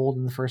Austin Bold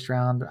in the first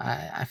round,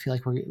 I feel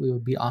like we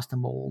would beat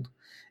Austin Bold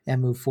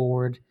and move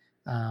forward.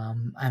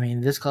 I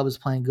mean, this club is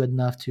playing good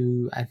enough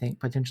to, I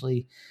think,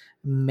 potentially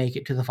make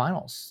it to the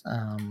finals.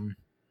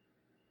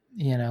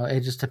 It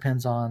just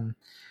depends on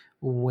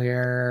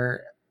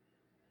where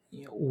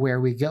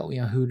we go.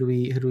 Who do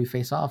we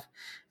face off?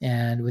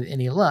 And with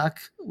any luck,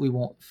 we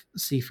won't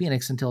see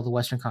Phoenix until the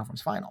Western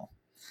Conference Final,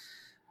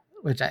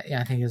 which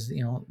I think is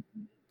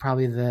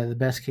probably the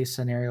best case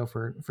scenario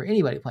for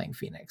anybody playing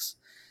Phoenix.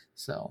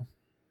 So,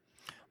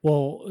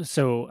 Well,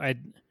 so I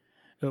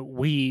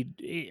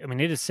mean,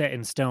 it is set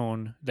in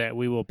stone that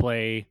we will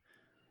play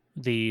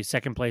the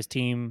second place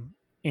team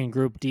in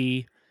Group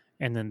D,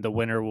 and then the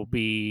winner will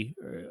be,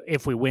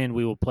 if we win,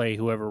 we will play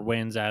whoever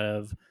wins out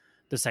of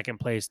the second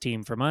place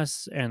team from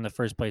us and the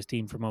first place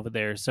team from over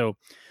there. So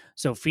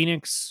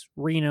Phoenix,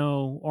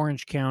 Reno,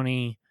 Orange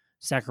County,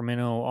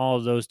 Sacramento, all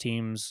of those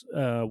teams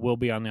will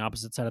be on the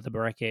opposite side of the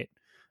bracket,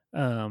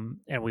 and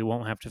we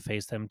won't have to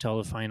face them till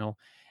the final.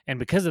 And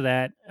because of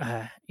that,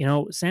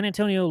 San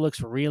Antonio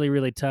looks really,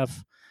 really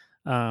tough.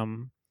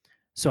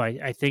 So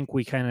I think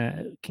we kind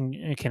of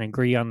can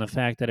agree on the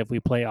fact that if we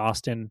play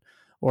Austin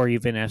or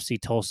even FC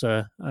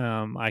Tulsa,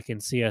 I can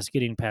see us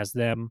getting past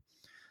them.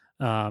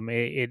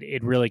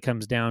 It really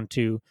comes down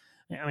to,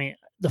 I mean,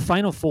 the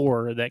final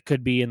four that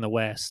could be in the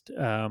West,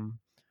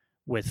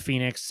 with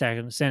Phoenix,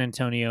 San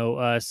Antonio,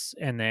 us,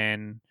 and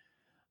then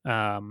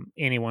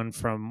anyone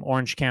from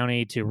Orange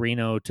County to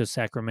Reno to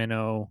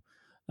Sacramento,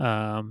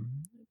 um,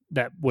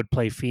 that would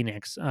play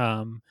Phoenix.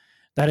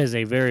 That is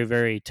a very,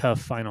 very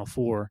tough Final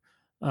Four.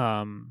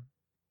 Um,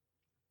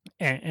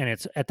 and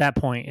it's at that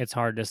point, it's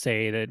hard to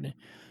say that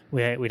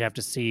we'd have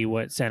to see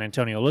what San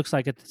Antonio looks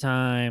like at the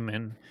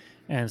time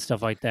and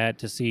stuff like that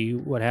to see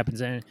what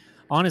happens. And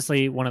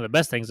honestly, one of the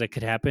best things that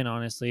could happen,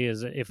 honestly,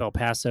 is if El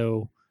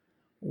Paso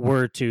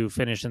were to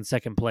finish in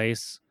second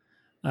place,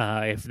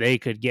 if they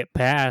could get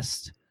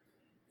past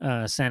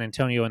San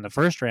Antonio in the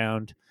first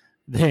round,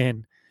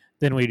 then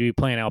we'd be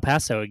playing El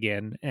Paso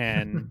again,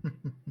 and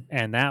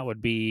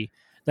that'd be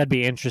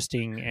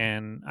interesting,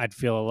 and I'd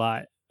feel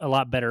a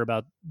lot better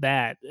about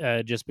that,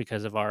 just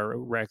because of our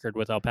record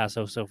with El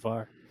Paso so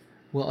far.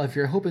 Well, if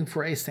you're hoping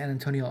for a San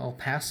Antonio El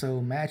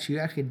Paso match, you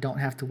actually don't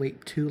have to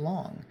wait too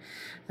long.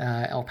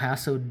 El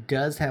Paso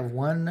does have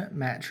one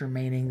match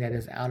remaining that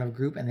is out of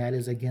group, and that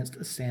is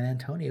against San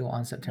Antonio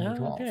on September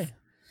 12th. Okay.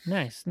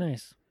 Nice.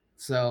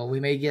 So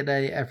we may get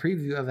a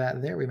preview of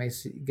that there. We may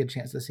get a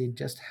chance to see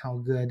just how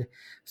good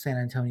San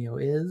Antonio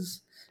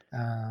is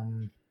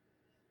ahead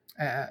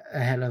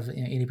of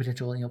any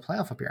potential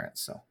playoff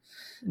appearance. So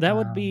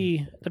that'd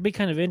be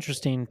kind of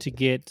interesting to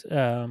get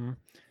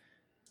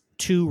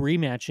two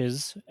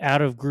rematches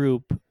out of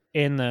group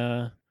in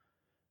the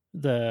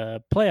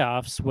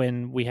playoffs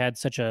when we had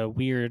such a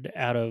weird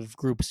out of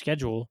group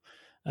schedule.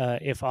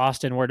 If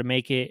Austin were to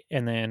make it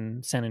and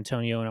then San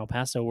Antonio and El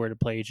Paso were to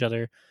play each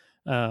other,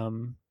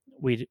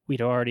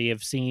 we'd already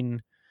have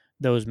seen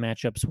those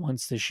matchups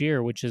once this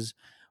year, which is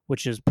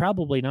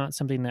probably not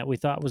something that we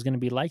thought was going to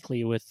be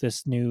likely with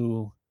this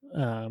new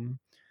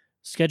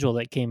schedule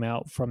that came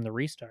out from the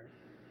restart.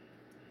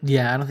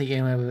 Yeah, I don't think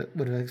anyone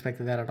would have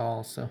expected that at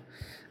all. So,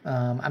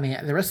 I mean,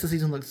 the rest of the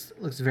season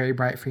looks very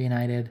bright for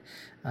United.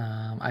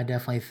 I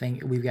definitely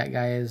think we've got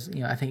guys.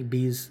 I think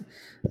Bees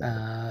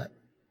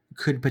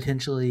could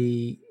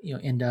potentially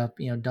end up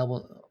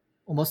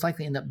most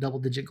likely end up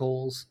double-digit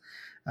goals.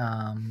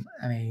 I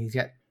mean, he's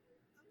got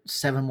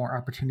 7 more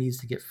opportunities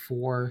to get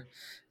 4.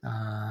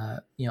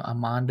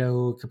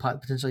 Amando could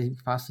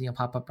possibly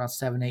pop up about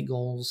 7-8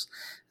 goals.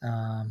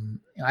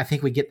 I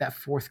think we get that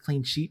 4th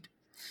clean sheet.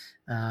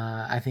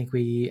 I think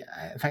we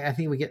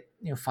get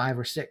 5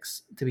 or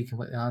 6, to be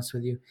completely honest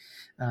with you.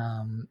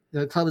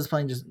 The club is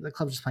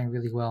just playing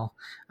really well.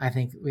 I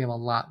think we have a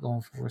lot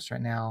going for us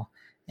right now.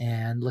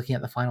 And looking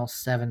at the final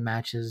 7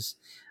 matches,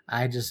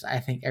 I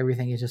think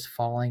everything is just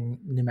falling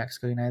New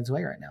Mexico United's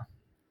way right now.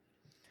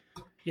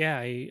 Yeah,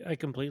 I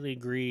completely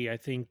agree. I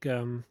think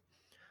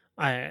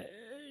I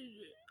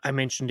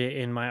mentioned it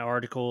in my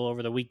article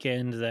over the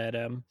weekend that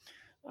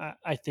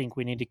I think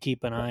we need to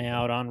keep an eye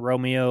out on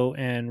Romeo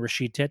and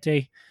Rashid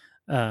Tete.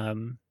 I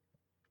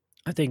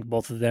think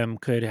both of them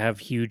could have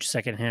huge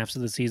second halves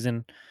of the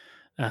season.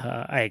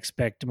 I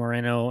expect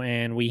Moreno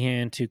and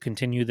Weehan to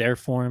continue their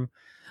form.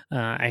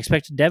 I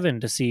expect Devin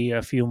to see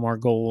a few more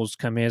goals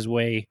come his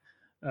way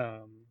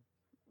the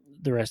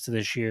rest of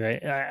this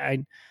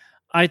year.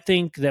 I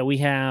think that we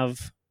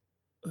have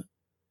 1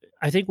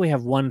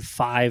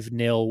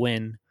 5-0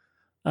 win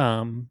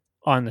on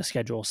the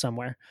schedule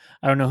somewhere.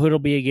 I don't know who it'll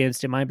be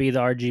against. It might be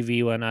the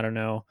RGV one. I don't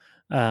know.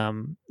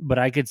 But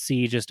I could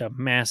see just a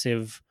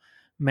massive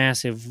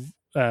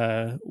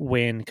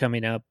win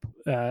coming up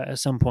at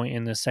some point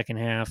in the second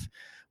half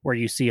where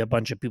you see a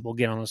bunch of people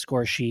get on the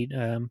score sheet.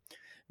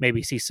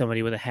 Maybe see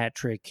somebody with a hat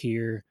trick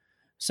here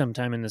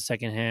sometime in the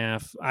second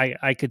half.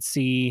 I could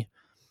see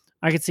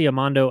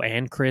Amando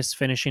and Chris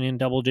finishing in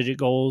double-digit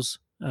goals,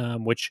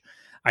 which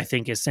I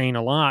think is saying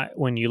a lot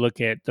when you look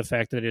at the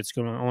fact that it's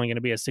only going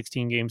to be a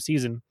 16-game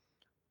season.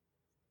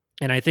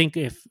 And I think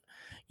if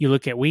you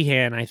look at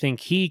Weehan, I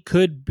think he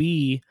could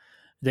be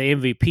the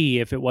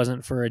MVP if it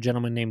wasn't for a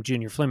gentleman named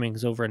Junior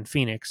Flemings over in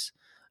Phoenix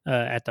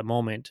at the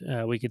moment.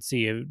 We could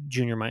see a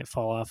Junior might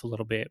fall off a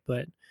little bit,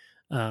 but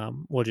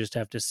we'll just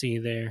have to see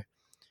there.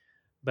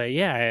 But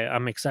yeah,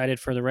 I'm excited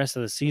for the rest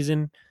of the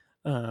season.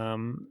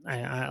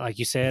 I like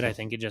you said, I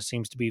think it just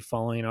seems to be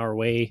falling our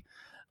way,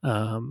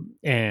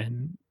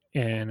 and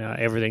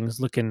everything's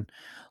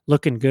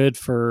looking good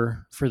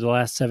for the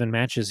last 7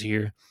 matches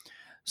here.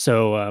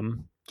 So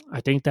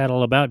I think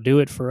that'll about do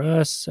it for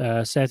us.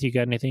 Seth, you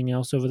got anything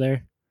else over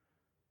there?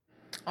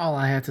 All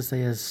I have to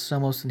say is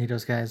Somos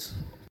Unidos, guys.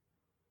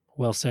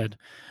 Well said.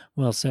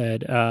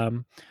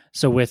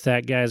 So with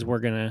that, guys, we're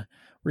gonna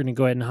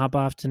go ahead and hop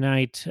off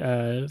tonight.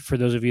 For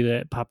those of you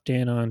that popped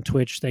in on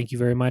Twitch, thank you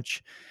very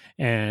much.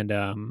 And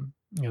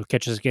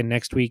catch us again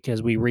next week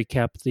as we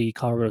recap the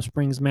Colorado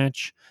Springs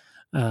match.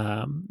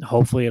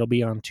 Hopefully it'll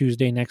be on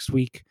Tuesday next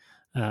week.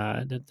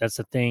 That's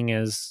the thing,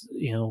 is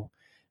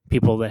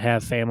people that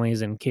have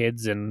families and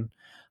kids and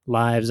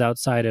lives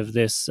outside of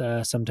this.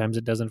 Sometimes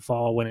it doesn't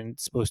fall when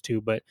it's supposed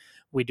to, but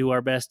we do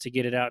our best to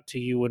get it out to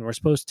you when we're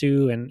supposed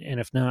to. And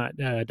if not,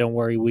 don't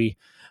worry.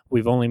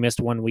 We've only missed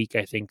 1 week,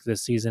 I think,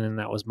 this season, and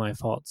that was my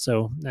fault.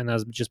 So, and that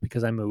was just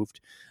because I moved.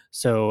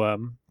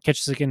 So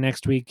catch us again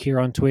next week here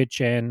on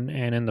Twitch and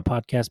in the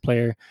podcast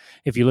player.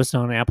 If you listen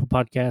on Apple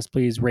Podcasts,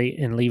 please rate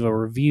and leave a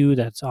review.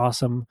 That's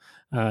awesome.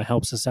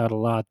 Helps us out a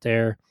lot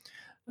there.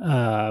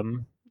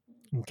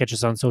 Catch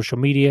us on social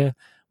media.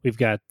 We've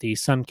got the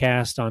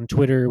Suncast on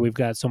Twitter. We've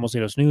got Somos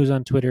Unidos News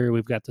on Twitter.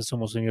 We've got the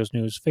Somos Unidos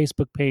News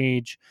Facebook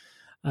page.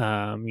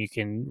 You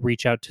can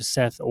reach out to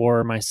Seth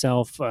or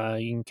myself.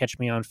 You can catch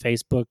me on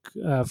Facebook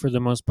for the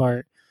most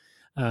part.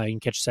 You can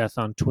catch Seth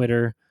on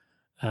Twitter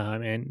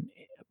and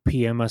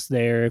PM us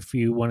there if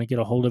you want to get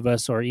a hold of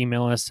us, or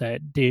email us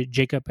at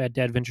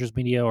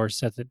Jacob@dadventuresmedia or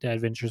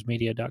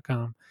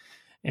Seth@dadventuresmedia.com.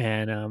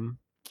 And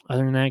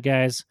other than that,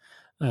 guys,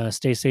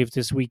 stay safe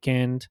this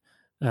weekend.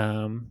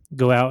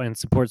 Go out and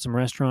support some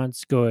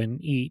restaurants. Go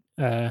and eat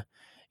at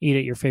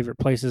your favorite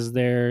places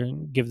there.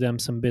 Give them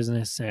some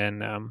business,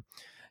 and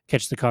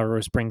catch the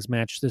Colorado Springs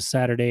match this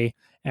Saturday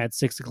at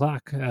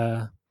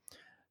 6:00.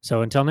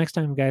 So until next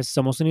time, guys,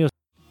 Somos Unidos.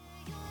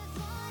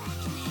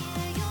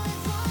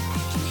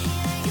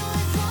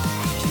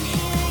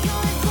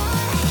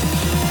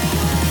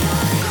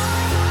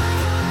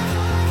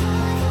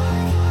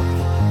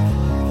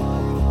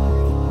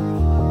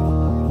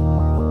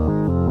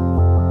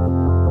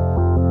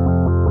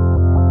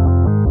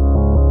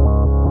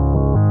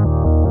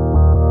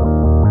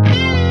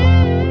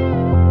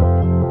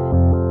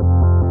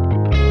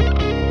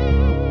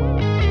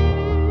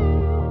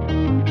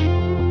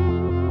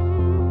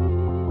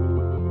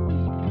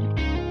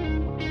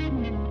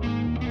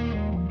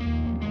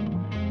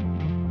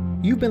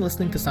 You've been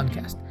listening to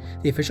Suncast,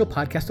 the official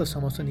podcast of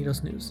Somos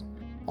Unidos News.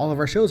 All of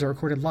our shows are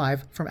recorded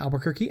live from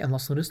Albuquerque and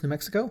Los Lunas, New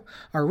Mexico,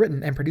 are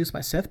written and produced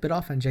by Seth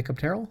Bidoff and Jacob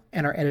Terrell,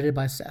 and are edited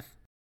by Seth.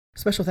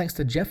 Special thanks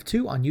to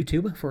Jeff2 on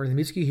YouTube for the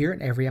music you hear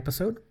in every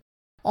episode.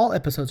 All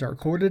episodes are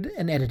recorded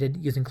and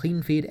edited using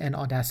Clean Feed and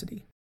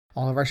Audacity.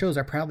 All of our shows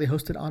are proudly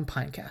hosted on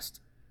Pinecast.